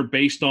that are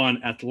based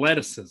on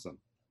athleticism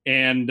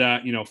and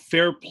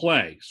fair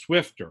play,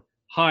 swifter,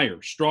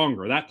 higher,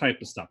 stronger, that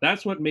type of stuff.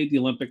 That's what made the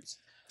Olympics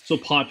so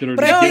popular.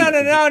 But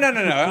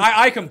no.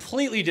 I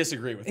completely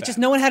disagree with that. It's just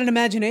no one had an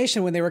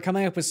imagination when they were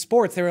coming up with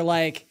sports. They were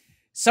like,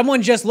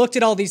 someone just looked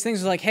at all these things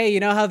and was like, hey, you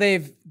know how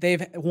they've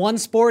one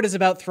sport is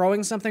about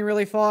throwing something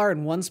really far,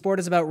 and one sport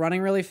is about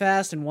running really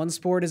fast, and one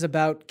sport is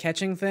about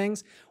catching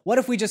things? What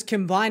if we just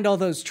combined all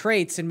those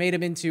traits and made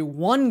them into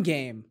one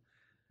game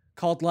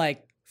called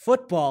like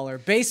football or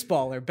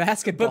baseball or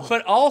basketball?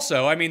 But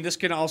also, I mean, this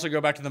can also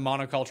go back to the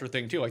monoculture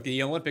thing too. Like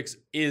the Olympics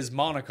is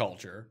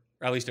monoculture,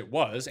 or at least it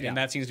was, and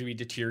that seems to be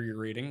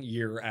deteriorating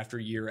year after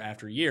year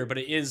after year. But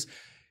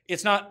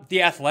it's not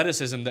the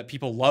athleticism that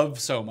people love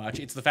so much.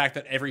 It's the fact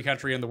that every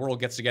country in the world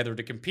gets together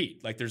to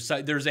compete. Like there's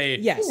a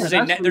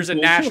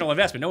national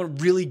investment. No one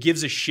really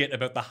gives a shit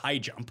about the high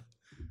jump.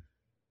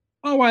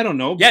 Oh, I don't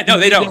know. Yeah, no,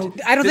 they don't.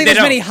 I don't think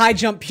there's many high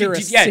jump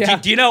purists.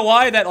 Do you know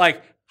why that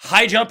like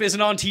high jump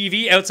isn't on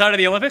TV outside of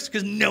the Olympics?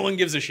 Because no one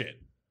gives a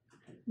shit.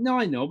 No,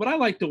 I know, but I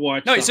like to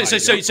watch. No,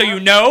 so you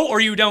know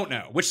or you don't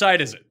know? Which side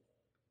is it?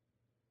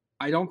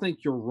 I don't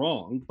think you're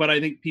wrong, but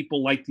I think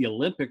people like the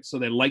Olympics, so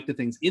they like the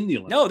things in the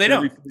Olympics. No, they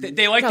don't.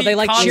 They like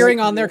cheering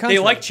on their country. They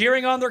like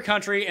cheering on their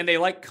country, and they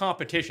like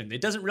competition.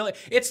 It doesn't really.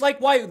 It's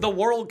like why the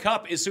World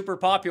Cup is super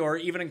popular,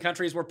 even in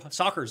countries where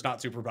soccer is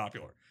not super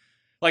popular.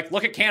 Like,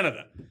 look at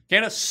Canada.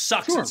 Canada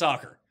sucks at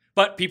soccer.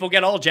 But people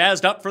get all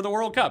jazzed up for the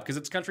World Cup because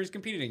it's countries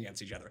competing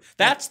against each other.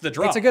 That's the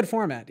draw. It's a good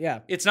format,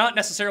 yeah. It's not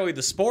necessarily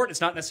the sport.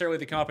 It's not necessarily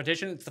the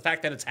competition. It's the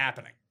fact that it's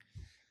happening.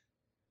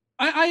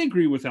 I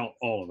agree with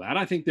all of that.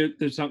 I think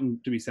there's something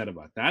to be said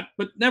about that.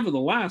 But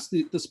nevertheless,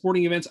 the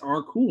sporting events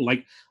are cool.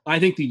 Like, I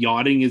think the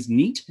yachting is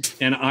neat,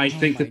 and I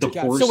think that the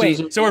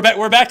horses... So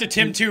we're back to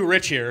Tim Too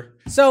Rich here.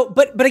 So,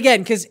 but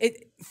again, because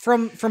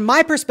from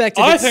my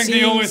perspective, I think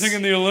the only thing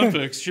in the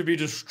Olympics should be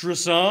just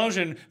dressage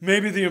and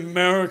maybe the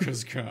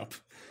America's Cup.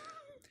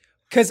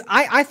 Because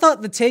I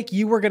thought the take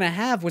you were going to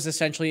have was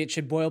essentially it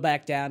should boil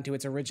back down to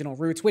its original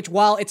roots, which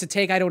while it's a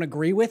take I don't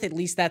agree with, at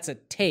least that's a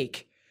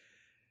take.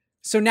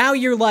 So now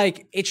you're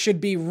like, it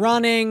should be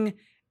running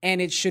and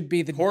it should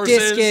be the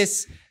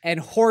discus and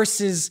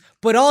horses,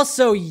 but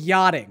also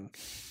yachting.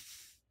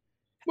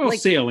 Well, like,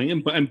 sailing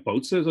and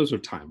boats, those are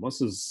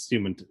timeless as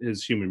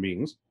human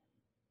beings.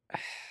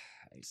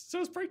 So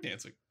is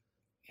breakdancing.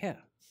 Yeah.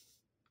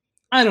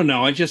 I don't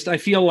know. I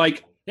feel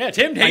like... Yeah,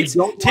 Tim hates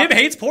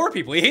poor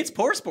people. He hates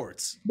poor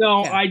sports.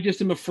 No, yeah. I just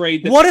am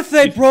afraid that... What if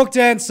they broke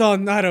dance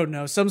on, I don't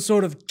know, some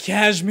sort of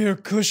cashmere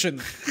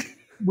cushion?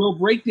 Will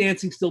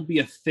breakdancing still be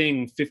a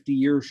thing 50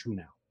 years from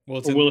now?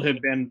 Or will it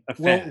have been a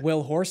fad?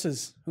 Will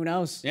horses? Who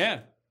knows? Yeah.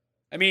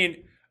 I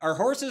mean, are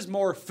horses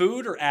more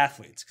food or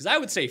athletes? Because I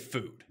would say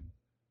food.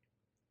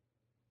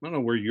 I don't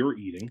know where you're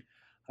eating.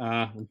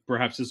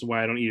 Perhaps this is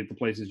why I don't eat at the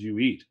places you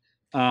eat.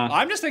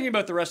 I'm just thinking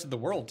about the rest of the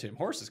world, Tim.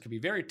 Horses can be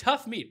very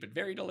tough meat, but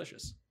very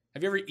delicious.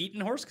 Have you ever eaten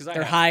horse? Because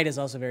their hide is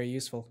also very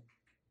useful.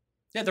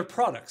 Yeah, they're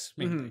products,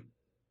 mainly. Mm-hmm.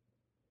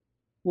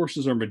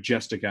 Horses are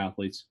majestic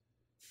athletes.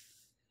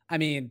 I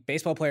mean,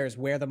 baseball players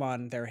wear them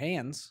on their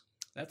hands.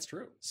 That's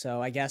true.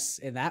 So I guess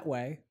in that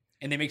way.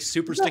 And they make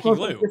super sticky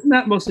glue. Isn't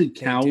that mostly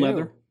cow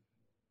leather?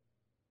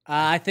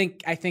 I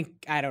think I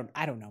don't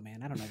know,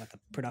 man. I don't know about the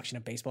production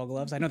of baseball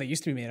gloves. I know they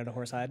used to be made out of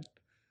horsehide.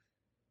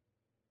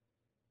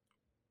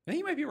 I think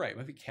you might be right. It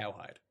might be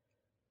cowhide.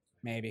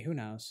 Maybe. Who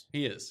knows?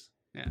 He is.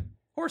 Yeah.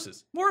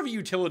 Horses. More of a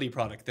utility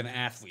product than an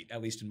athlete,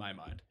 at least in my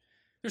mind.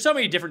 There's so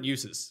many different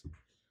uses.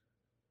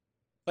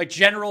 Like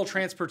general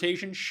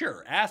transportation,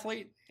 sure.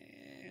 Athlete,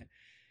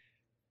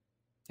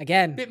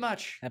 Again, bit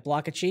much. that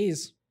block of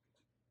cheese.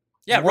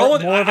 Yeah, More- roll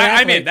it. more of an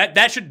I'm in. athlete.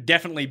 That should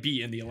definitely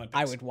be in the Olympics.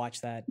 I would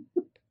watch that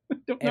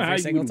Don't know how every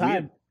you single would time.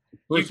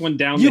 win. First one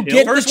down you the get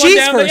hill. the First one cheese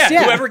down, first,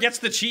 yeah. Whoever gets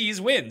the cheese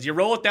wins. You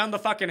roll it down the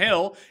fucking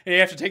hill, and you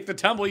have to take the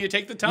tumble. You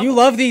take the tumble. You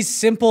love these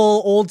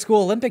simple old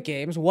school Olympic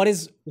games. What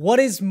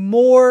is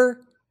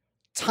more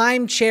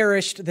time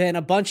cherished than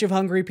a bunch of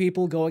hungry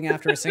people going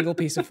after a single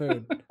piece of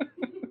food?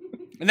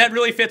 And that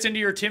really fits into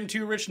your Tim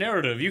Too Rich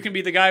narrative. You can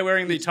be the guy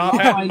wearing the top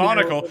hat I and know.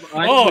 monocle.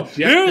 I'm Oh,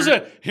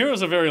 the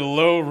here's a very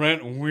low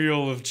rent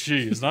wheel of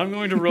cheese, and I'm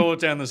going to roll it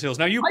down this hill.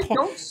 Now you I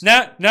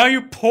don't- now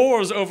you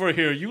pores over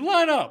here. You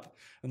line up,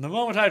 and the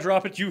moment I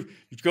drop it, you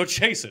go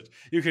chase it.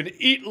 You can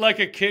eat like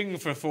a king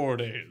for 4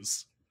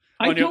 days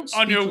I on don't your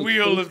speak like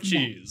wheel of Thurston-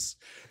 cheese.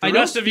 The I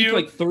don't rest of speak you,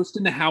 like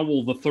Thurston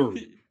Howell the third.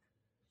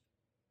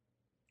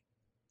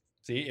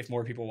 see, if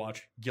more people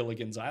watch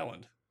Gilligan's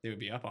Island, they would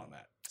be up on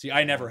that. See,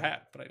 I never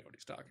have, but I know what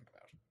he's talking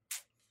about.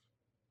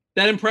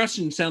 That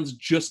impression sounds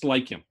just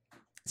like him.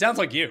 Sounds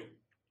like you.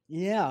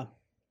 Yeah.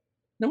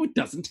 No, it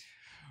doesn't.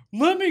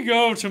 Let me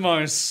go to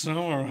my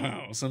summer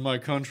house and my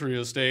country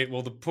estate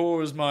while the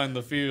poors mind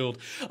the field.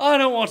 I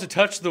don't want to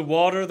touch the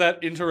water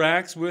that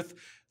interacts with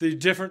the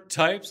different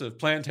types of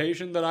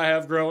plantation that I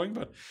have growing,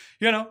 but,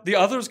 the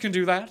others can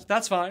do that.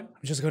 That's fine.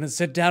 I'm just going to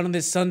sit down on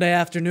this Sunday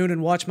afternoon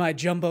and watch my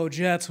jumbo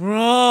jets.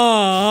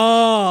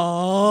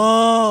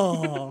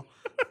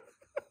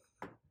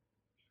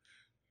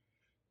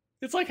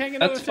 It's like hanging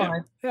out That's with Tim.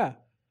 fine. Yeah,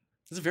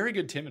 It's a very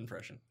good Tim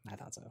impression. I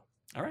thought so.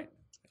 All right.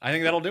 I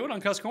think that'll do it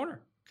on Cust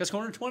Corner. Cust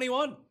Corner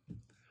 21.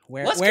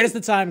 Where Let's does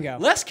the time go?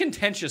 Less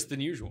contentious than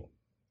usual.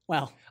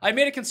 Well, I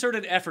made a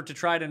concerted effort to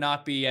try to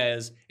not be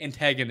as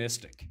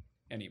antagonistic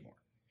anymore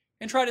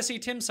and try to see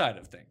Tim's side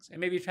of things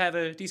and maybe have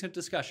a decent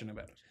discussion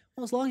about it.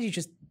 as long as you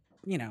just,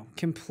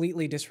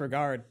 completely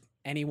disregard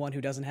anyone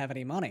who doesn't have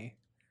any money.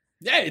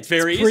 Yeah, it's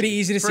very pretty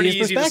easy to see pretty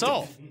his easy to perspective.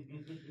 solve.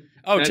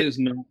 Oh, That is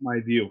not my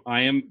view.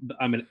 I'm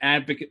an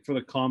advocate for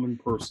the common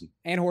person,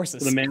 And for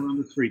horses. the man on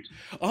the street.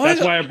 I That's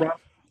th- why I brought.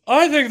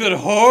 I think that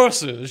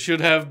horses should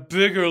have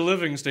bigger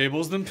living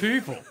stables than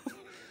people.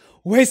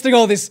 Wasting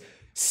all this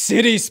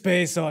city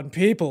space on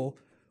people.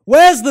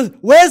 Where's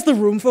the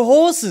room for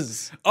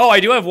horses? Oh, I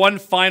do have one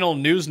final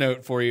news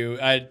note for you.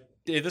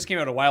 This came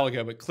out a while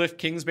ago, but Cliff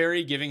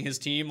Kingsbury giving his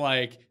team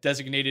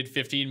designated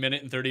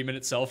 15-minute and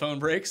 30-minute cell phone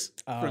breaks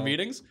from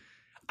meetings.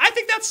 I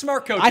think that's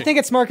smart coaching. I think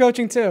it's smart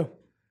coaching too.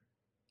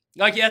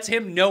 That's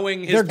him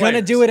knowing his They're going to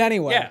players. do it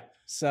anyway. Yeah.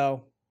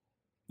 So,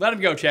 Let him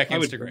go check I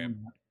would Instagram.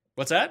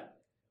 What's that?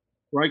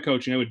 Right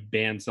coaching, I would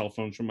ban cell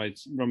phones from my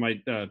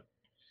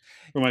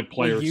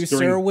players. you,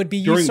 during- sir, would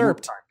be during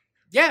usurped. work time.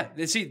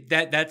 Yeah, see,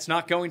 that's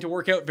not going to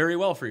work out very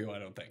well for you, I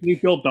don't think. You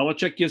think Bill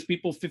Belichick gives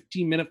people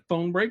 15-minute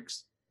phone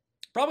breaks?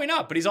 Probably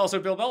not, but he's also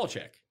Bill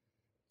Belichick.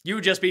 You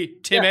would just be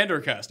Tim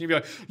Endercust. You'd be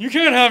like, you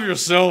can't have your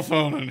cell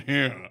phone in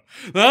here.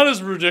 That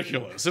is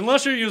ridiculous.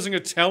 Unless you're using a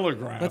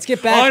telegram. Let's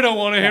get back- I don't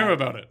want to hear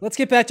about it. Let's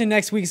get back to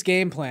next week's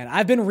game plan.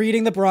 I've been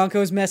reading the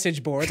Broncos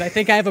message boards. I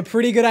think I have a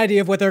pretty good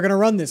idea of what they're going to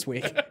run this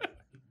week.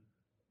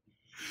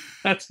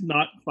 That's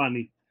not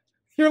funny.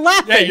 You're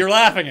laughing. Yeah, you're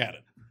laughing at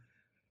it.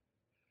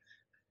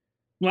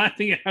 I'm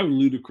laughing at how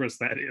ludicrous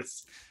that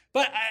is.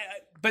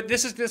 But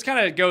this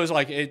kind of goes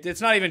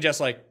it's not even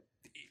just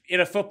in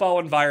a football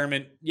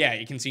environment. Yeah,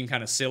 it can seem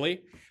kind of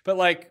silly,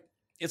 but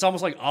it's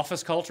almost like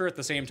office culture at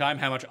the same time.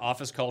 How much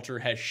office culture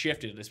has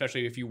shifted,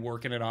 especially if you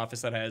work in an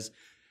office that has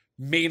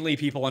mainly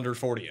people under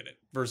 40 in it,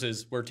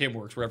 versus where Tim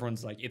works, where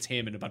everyone's it's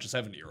him and a bunch of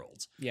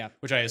 70-year-olds. Yeah.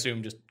 Which I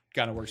assume just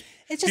kind of works.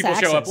 It's just people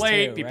show up access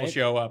late. too, People right?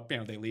 show up.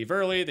 They leave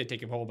early. They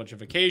take a whole bunch of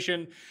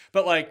vacation.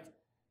 But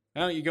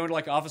you go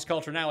into office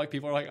culture now.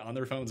 People are on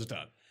their phones a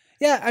ton.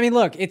 Yeah, I mean,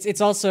 look, it's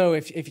also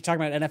if you talk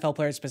about NFL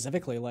players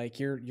specifically,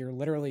 you're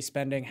literally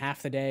spending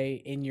half the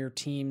day in your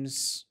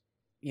team's,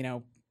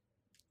 in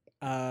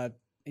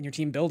your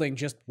team building,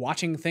 just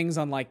watching things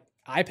on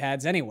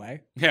iPads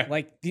anyway. Yeah.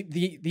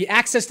 The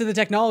access to the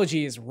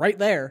technology is right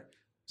there,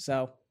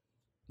 so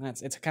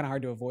it's kind of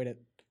hard to avoid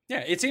it.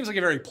 Yeah, it seems like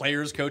a very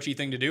players coachy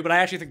thing to do, but I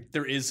actually think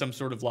there is some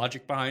sort of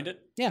logic behind it.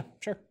 Yeah,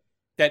 sure.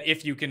 That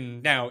if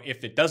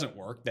it doesn't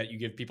work, that you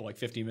give people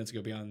 15 minutes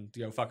to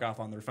go fuck off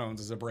on their phones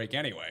as a break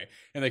anyway,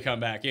 and they come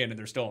back in and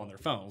they're still on their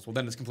phones. Well,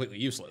 then it's completely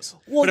useless.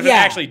 Well, but if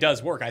yeah. it actually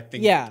does work, I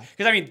think. Yeah.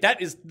 Because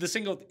that is the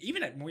single.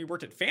 Even when we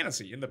worked at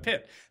Fantasy in the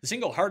pit, the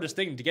single hardest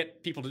thing to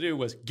get people to do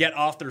was get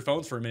off their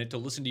phones for a minute to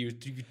listen to you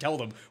tell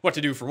them what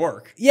to do for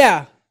work.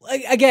 Yeah.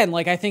 Again,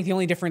 I think the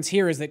only difference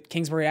here is that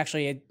Kingsbury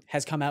actually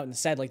has come out and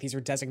said these are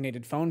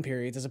designated phone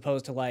periods, as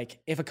opposed to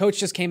if a coach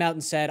just came out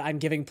and said, I'm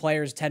giving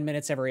players 10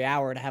 minutes every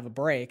hour to have a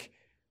break.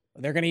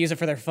 They're going to use it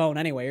for their phone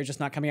anyway. You're just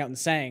not coming out and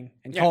saying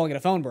and calling it a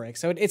phone break.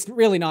 So it's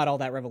really not all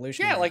that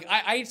revolutionary. Yeah,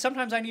 I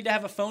sometimes I need to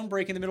have a phone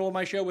break in the middle of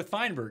my show with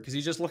Feinberg because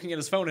he's just looking at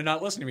his phone and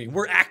not listening to me.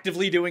 We're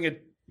actively doing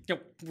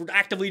we're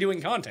actively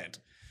doing content.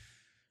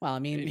 Well, I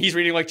mean, He's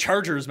reading like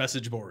Chargers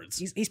message boards.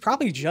 he's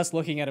probably just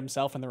looking at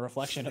himself in the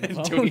reflection of the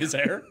phone. Doing his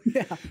hair.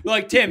 Yeah.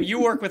 Like, Tim,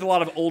 you work with a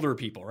lot of older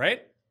people,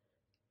 right?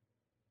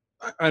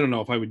 I don't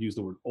know if I would use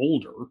the word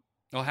older.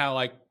 Well,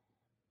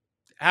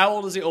 how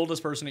old is the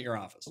oldest person at your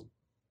office?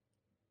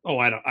 Oh,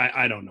 I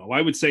don't know.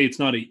 I would say it's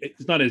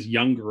not as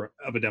younger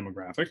of a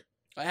demographic.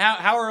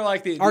 How are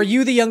like the? Are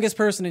you the youngest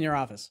person in your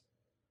office?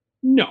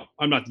 No,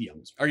 I'm not the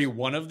youngest. Are you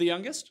one of the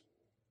youngest?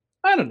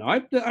 I don't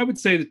know. I would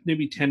say that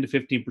maybe 10 to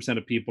 15%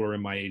 of people are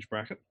in my age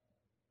bracket.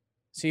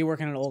 So you work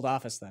in an old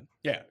office then?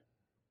 Yeah.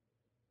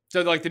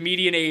 So like the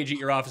median age at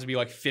your office would be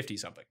like 50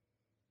 something.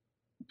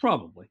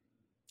 Probably.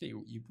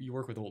 You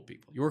work with old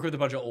people. You work with a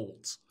bunch of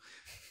olds.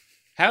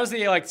 How's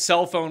the like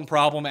cell phone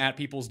problem at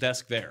people's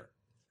desk there?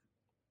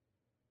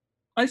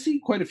 I see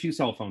quite a few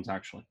cell phones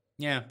actually.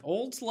 Yeah,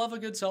 olds love a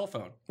good cell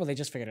phone. Well, they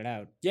just figured it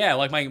out. Yeah,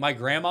 like my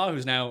grandma,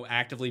 who's now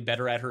actively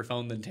better at her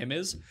phone than Tim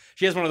is.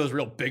 She has one of those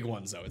real big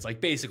ones, though. It's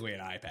like basically an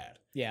iPad.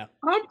 Yeah.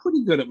 I'm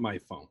pretty good at my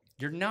phone.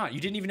 You're not.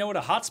 You didn't even know what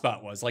a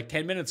hotspot was like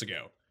 10 minutes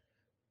ago.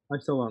 I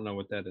still don't know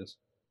what that is.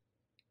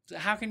 So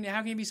how can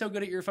you be so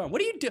good at your phone? What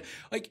do you do?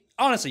 Like,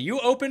 honestly,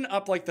 you open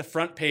up like the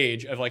front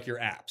page of like your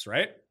apps,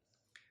 right?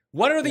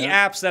 What are the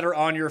apps that are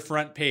on your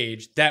front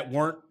page that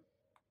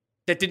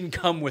didn't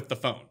come with the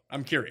phone?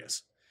 I'm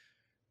curious.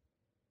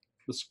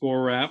 The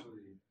Score app.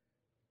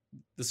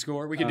 The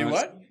Score? We can do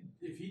what?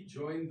 If he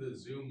joined the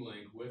Zoom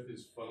link with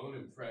his phone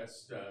and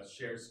pressed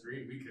share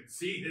screen, we could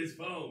see his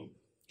phone.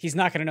 He's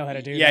not going to know how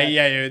to do that.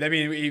 Yeah. I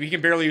mean, he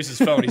can barely use his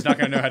phone. He's not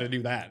going to know how to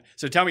do that.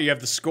 So tell me, you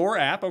have the Score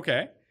app.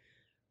 Okay.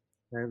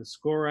 I have the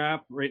Score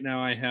app. Right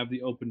now I have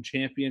the Open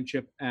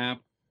Championship app.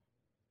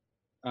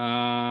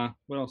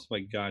 What else have I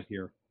got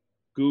here?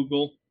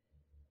 Google.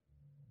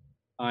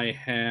 I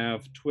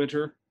have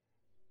Twitter.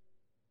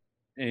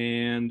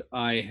 And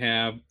I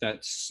have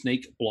that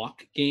snake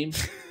block game.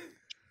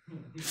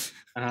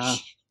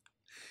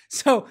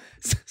 So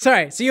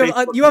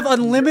you have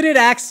unlimited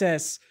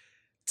access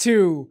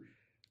to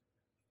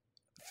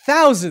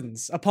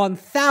thousands upon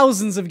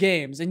thousands of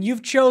games, and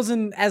you've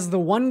chosen as the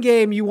one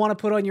game you want to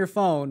put on your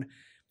phone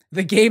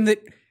the game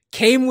that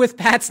came with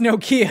Pat's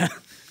Nokia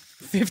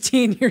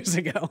 15 years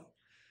ago.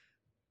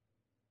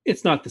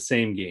 It's not the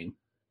same game.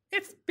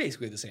 It's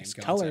basically the same There's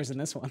concept. colors in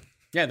this one.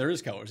 Yeah, there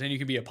is colors, and you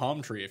can be a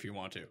palm tree if you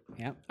want to.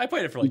 Yeah, I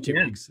played it for like 2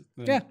 weeks.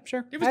 Yeah,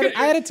 sure. It was good.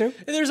 I had it too.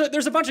 There's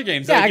a bunch of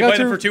games Yeah, that I you go play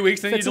them through for 2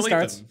 weeks, then you fits and delete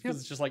them starts. because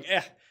it's just like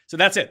So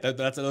that's it.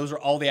 Those are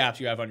all the apps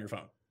you have on your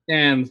phone.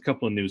 And a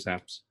couple of news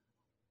apps.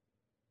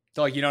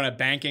 So like you don't have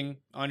banking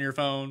on your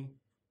phone.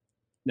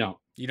 No.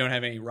 You don't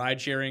have any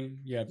ride sharing.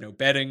 You have no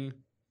betting.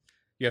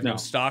 You have no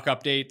stock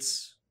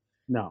updates.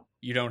 No.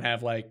 You don't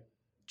have like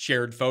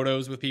shared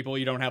photos with people.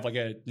 You don't have like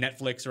a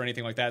Netflix or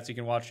anything like that, so you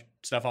can watch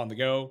stuff on the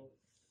go.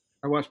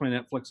 I watch my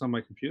Netflix on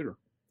my computer.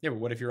 Yeah, but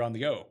what if you're on the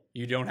go?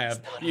 You don't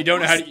have.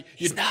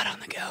 He's not on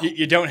the go.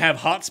 You don't have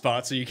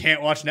hotspot, so you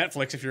can't watch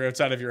Netflix if you're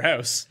outside of your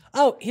house.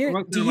 Oh, here.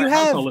 Do you have?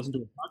 have? I'll listen to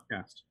a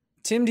podcast.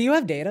 Tim, do you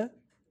have data?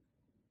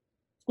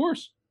 Of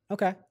course.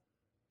 Okay.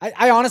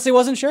 I honestly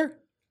wasn't sure.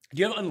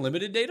 Do you have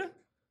unlimited data?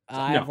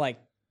 I have like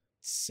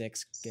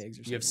 6 gigs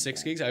or something. You have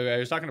 6 gigs? I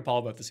was talking to Paul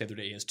about this the other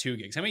day. He has 2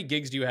 gigs. How many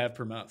gigs do you have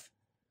per month?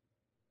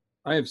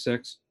 I have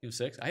 6. You have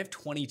 6? I have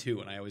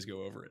 22, and I always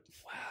go over it.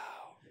 Wow.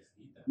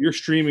 You're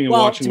streaming and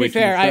well, watching. To be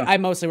fair, I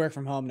mostly work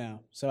from home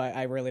now, so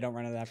I really don't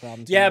run into that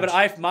problem. Yeah, much.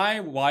 but my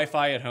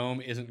Wi-Fi at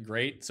home isn't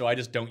great, so I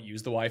just don't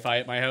use the Wi-Fi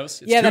at my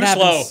house. It's yeah, too that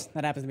happens. slow.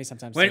 That happens to me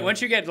sometimes.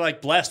 Once you get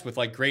like blessed with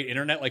like great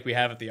internet like we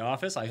have at the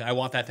office, I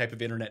want that type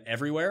of internet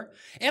everywhere.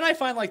 And I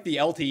find like the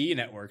LTE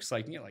networks,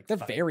 like they're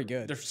very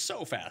good. They're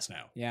so fast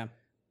now. Yeah.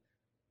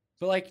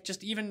 But like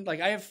just even like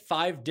I have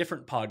 5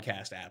 different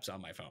podcast apps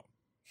on my phone.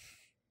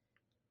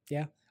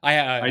 Yeah.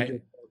 I just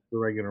have the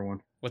regular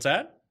one. What's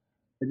that?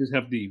 I just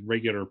have the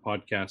regular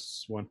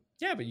podcasts one.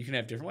 Yeah, but you can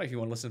have different ones if you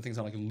want to listen to things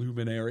on like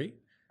Luminary.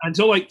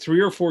 Until like 3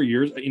 or 4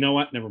 years. You know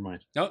what? Never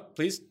mind. No,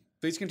 please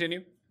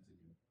continue.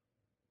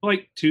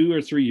 Like 2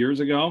 or 3 years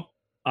ago,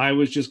 I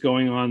was just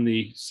going on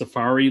the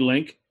Safari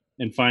link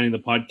and finding the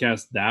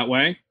podcast that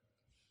way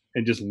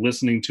and just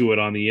listening to it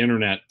on the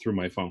internet through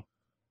my phone.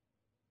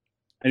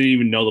 I didn't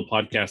even know the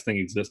podcast thing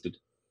existed.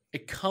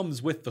 It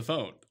comes with the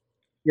phone.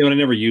 Yeah, but I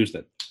never used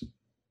it.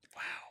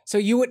 Wow. So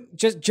you would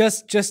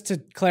just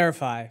to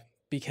clarify,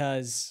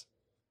 because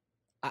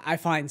I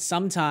find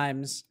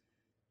sometimes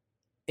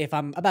if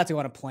I'm about to go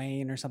on a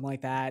plane or something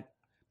like that,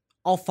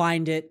 I'll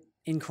find it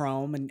in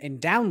Chrome and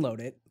download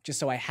it just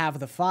so I have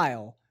the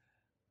file.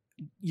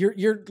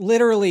 You're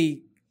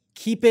literally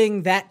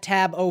keeping that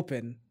tab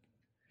open,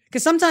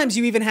 because sometimes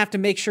you even have to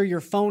make sure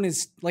your phone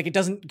is like it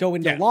doesn't go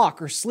into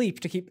lock or sleep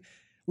to keep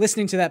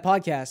listening to that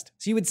podcast.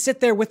 So you would sit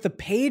there with the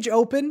page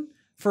open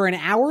for an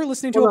hour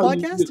listening to a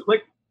podcast? You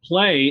click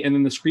play and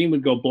then the screen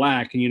would go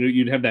black and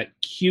you'd have that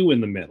cue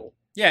in the middle.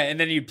 Yeah, and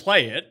then you'd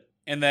play it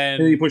and then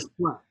you push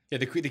play. Yeah,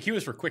 the cue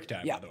is for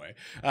QuickTime, by the way.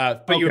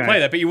 But you would play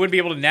that, but you wouldn't be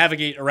able to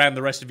navigate around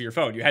the rest of your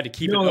phone. You had to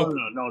keep it open.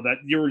 No, that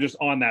you were just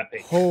on that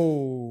page.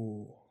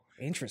 Oh,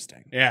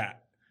 interesting. Yeah.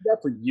 That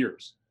for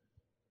years.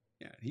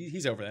 Yeah,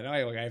 he's over that. I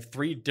have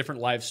 3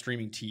 different live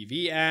streaming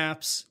TV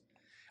apps.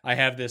 I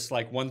have this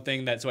like one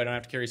thing so I don't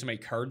have to carry so many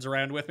cards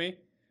around with me.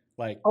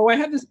 Like, Oh, I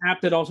have this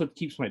app that also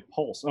keeps my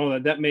pulse. Oh,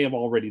 that may have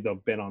already though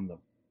been on the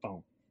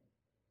phone.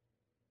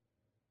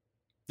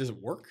 does it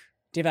work?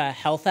 Do you have a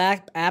health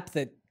app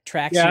that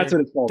tracks That's what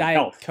your it's called, Diet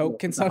health. Coke Yeah,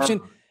 consumption?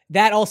 heart.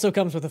 That also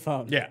comes with a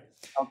phone. Yeah.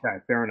 Okay,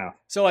 fair enough.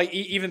 So like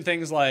even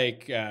things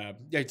like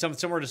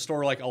somewhere to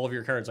store like all of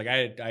your cards. Like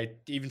I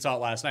even saw it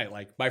last night.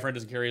 Like my friend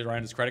doesn't carry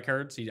around his credit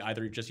cards. He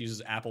either just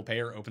uses Apple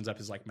Pay or opens up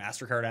his like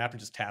MasterCard app and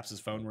just taps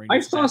his phone where he I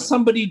needs to saw tap it.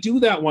 somebody do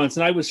that once,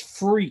 and I was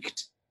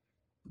freaked.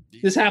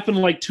 This happened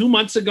like 2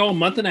 months ago, a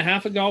month and a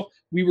half ago.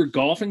 We were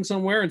golfing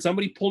somewhere, and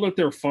somebody pulled out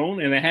their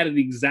phone, and it had an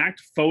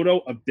exact photo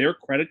of their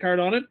credit card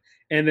on it.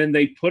 And then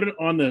they put it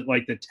on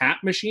the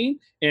tap machine,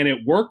 and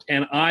it worked.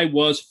 And I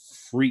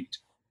was freaked.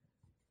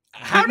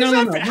 How does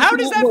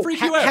that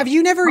freak you out? Have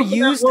you never How does that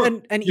used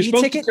work? an You're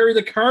supposed to e-ticket? carry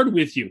the card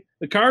with you.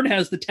 The card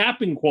has the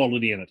tapping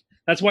quality in it.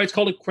 That's why it's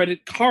called a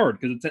credit card,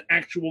 because it's an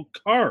actual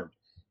card.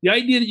 The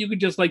idea that you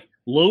could just like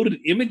load an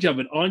image of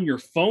it on your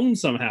phone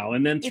somehow,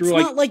 and then through It's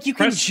like not like you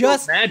can press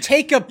just magic.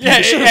 take a Yeah,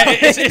 picture.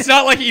 it's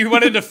not like you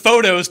went into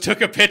photos,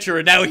 took a picture,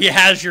 and now he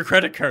has your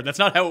credit card. That's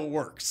not how it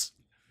works.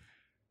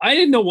 I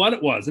didn't know what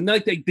it was, and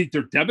like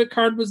their debit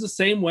card was the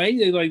same way.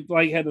 They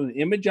like had an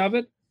image of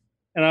it,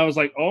 and I was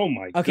like, "Oh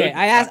my!" Okay,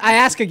 goodness. I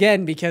ask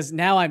again because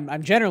now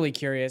I'm generally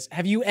curious.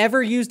 Have you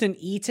ever used an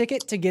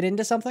e-ticket to get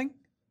into something?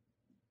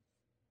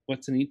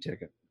 What's an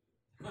e-ticket?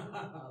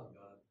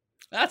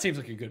 That seems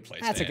like a good place.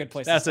 That's to a good end.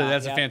 place to That's stop,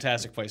 That's yep. a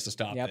fantastic place to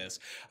stop Yep. this.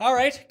 All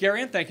right,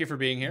 Garion, thank you for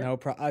being here. No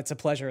problem. It's a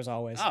pleasure as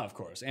always. Oh, of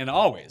course, and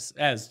always,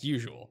 as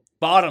usual,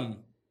 Bottom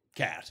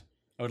Cat.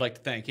 I would like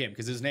to thank him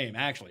because his name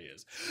actually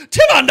is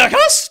Tim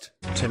Undercust.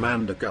 Tim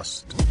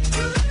Andergust.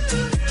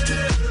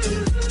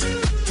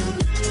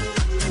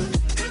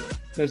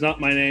 That's not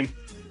my name.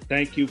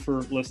 Thank you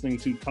for listening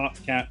to Top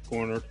Cat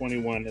Corner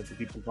 21, as the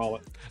people call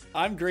it.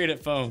 I'm great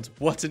at phones.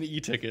 What's an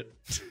e-ticket?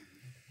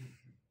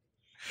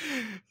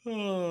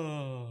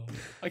 Oh,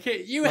 okay.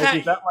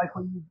 Is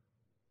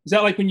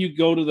that like when you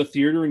go to the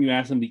theater and you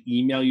ask them to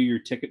email you your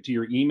ticket to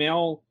your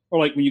email, or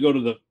like when you go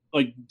to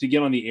to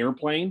get on the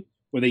airplane,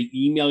 where they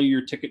email you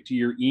your ticket to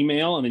your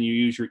email and then you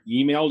use your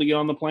email to get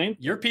on the plane?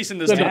 You're piecing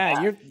this.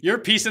 Yeah, you're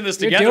piecing this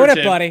you're together. doing it,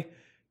 Tim. buddy.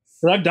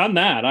 So I've done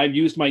that. I've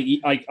used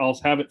I'll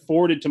have it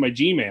forwarded to my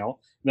Gmail, and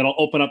then I'll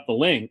open up the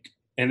link,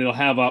 and it'll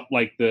have up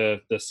like the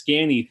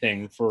scanny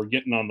thing for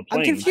getting on the plane.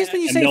 I'm confused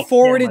when you And say they'll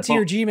forwarded to scan my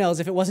your Gmail as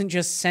if it wasn't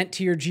just sent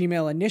to your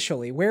Gmail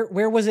initially.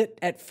 Where was it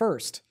at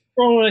first?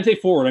 Well, when I say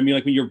forward, I mean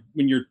like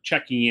when you're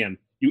checking in,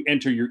 you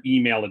enter your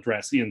email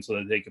address in so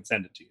that they can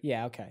send it to you.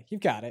 Yeah, okay. You've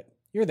got it.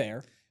 You're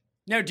there.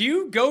 Now, do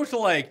you go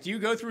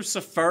through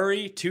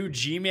Safari to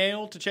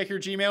Gmail to check your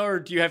Gmail, or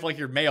do you have like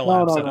your mail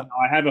app set up?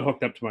 I have it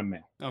hooked up to my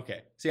mail.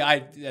 Okay. See,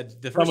 the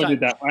first Someone time did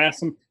that. I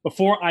asked them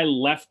before I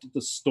left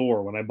the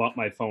store when I bought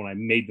my phone. I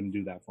made them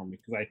do that for me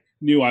because I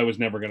knew I was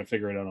never going to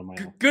figure it out on my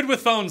own. Good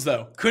with phones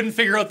though. Couldn't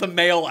figure out the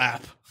mail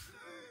app.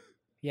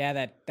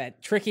 Yeah,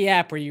 that tricky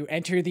app where you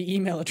enter the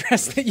email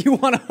address that you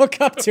want to hook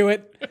up to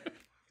it.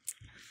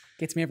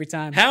 Gets me every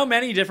time. How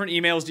many different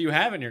emails do you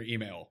have in your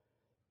email?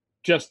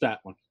 Just that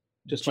one.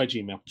 Just my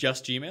Gmail.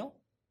 Just Gmail?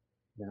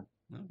 Yeah.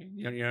 Okay.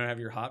 You don't have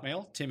your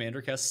Hotmail?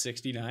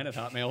 TimAndercust69 at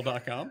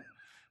hotmail.com?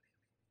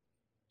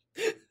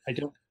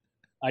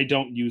 I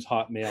don't use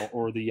Hotmail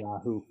or the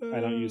Yahoo. I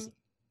don't use.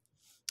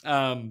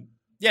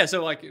 Yeah.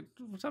 So like,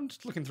 I'm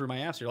just looking through my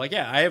apps here. Like,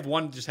 yeah, I have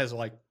one that just has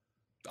like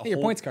Your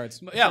points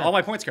cards. Yeah, Sure. all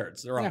my points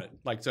cards are on Yeah. it.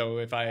 Like, so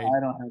if I I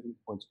don't have any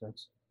points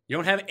cards. you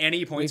don't have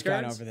any points We've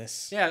gone cards over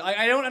this. Yeah,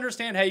 I don't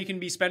understand how you can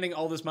be spending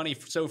all this money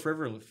so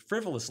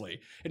frivolously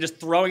and just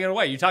throwing it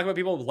away. You talk about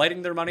people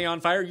lighting their money on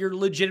fire. You're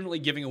legitimately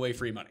giving away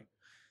free money.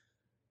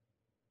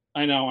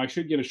 I know. I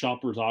should get a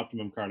Shopper's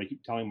Optimum card. I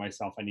keep telling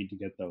myself I need to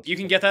get those. You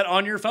can get that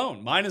on your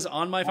phone. Mine is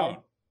on my phone.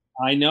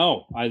 I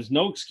know. There's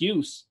no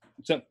excuse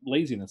except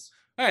laziness.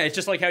 All right, it's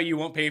just like how you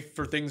won't pay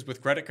for things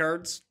with credit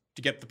cards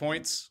to get the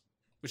points,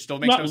 which still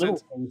makes Not no little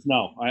sense. things.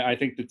 No, I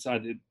think that's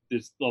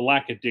there's a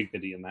lack of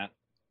dignity in that.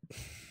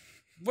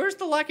 Where's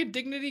the lack of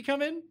dignity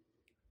come in?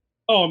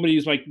 Oh, I'm going to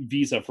use my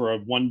Visa for a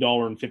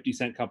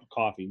 $1.50 cup of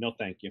coffee. No,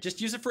 thank you.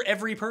 Just use it for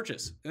every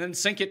purchase and then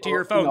sync it to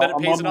your phone. Then it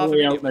I'm pays on it my off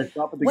way out immediately. and I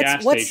stop at the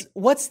gas station.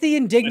 What's the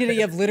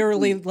indignity of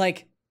literally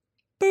like,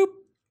 boop?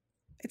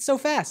 It's so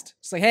fast.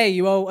 It's like, hey,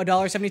 you owe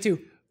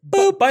 $1.72.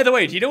 Boop. By the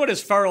way, do you know what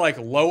is far like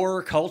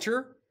lower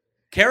culture?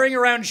 Carrying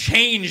around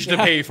change to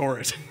pay for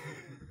it.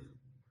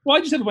 Well,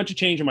 I just have a bunch of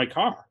change in my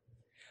car.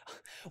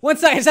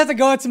 Once I just have to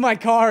go out to my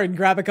car and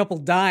grab a couple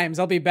dimes,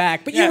 I'll be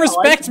back. But Yeah, you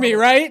respect me,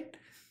 right?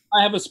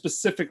 I have a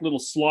specific little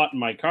slot in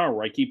my car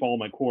where I keep all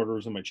my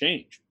quarters and my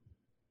change.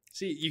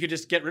 See, you could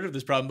just get rid of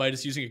this problem by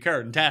just using a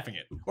card and tapping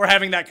it. Or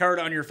having that card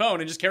on your phone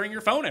and just carrying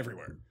your phone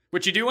everywhere.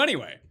 Which you do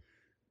anyway.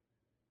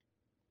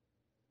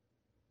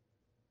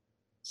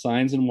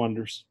 Signs and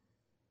wonders.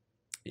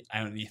 I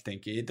don't even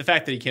think the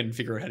fact that he can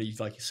figure out how to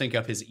like sync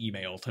up his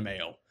email to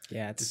mail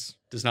Yeah, it's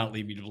does not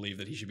lead me to believe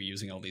that he should be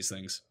using all these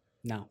things.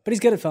 no. But he's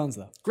good at phones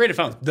though. Great at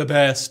phones. The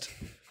best.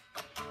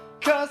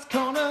 Cust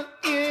Corner,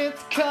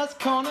 it's Cust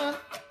Corner.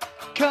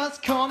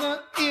 Cust Corner,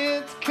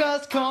 it's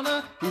Cust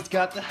Corner. He's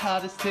got the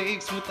hottest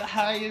takes with the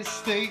highest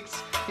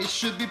stakes. He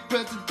should be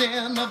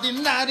president of the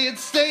United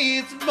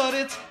States, but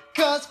it's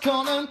Cust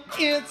Corner,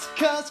 it's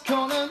Cust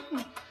Corner.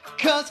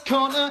 Cust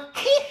Corner,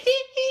 hee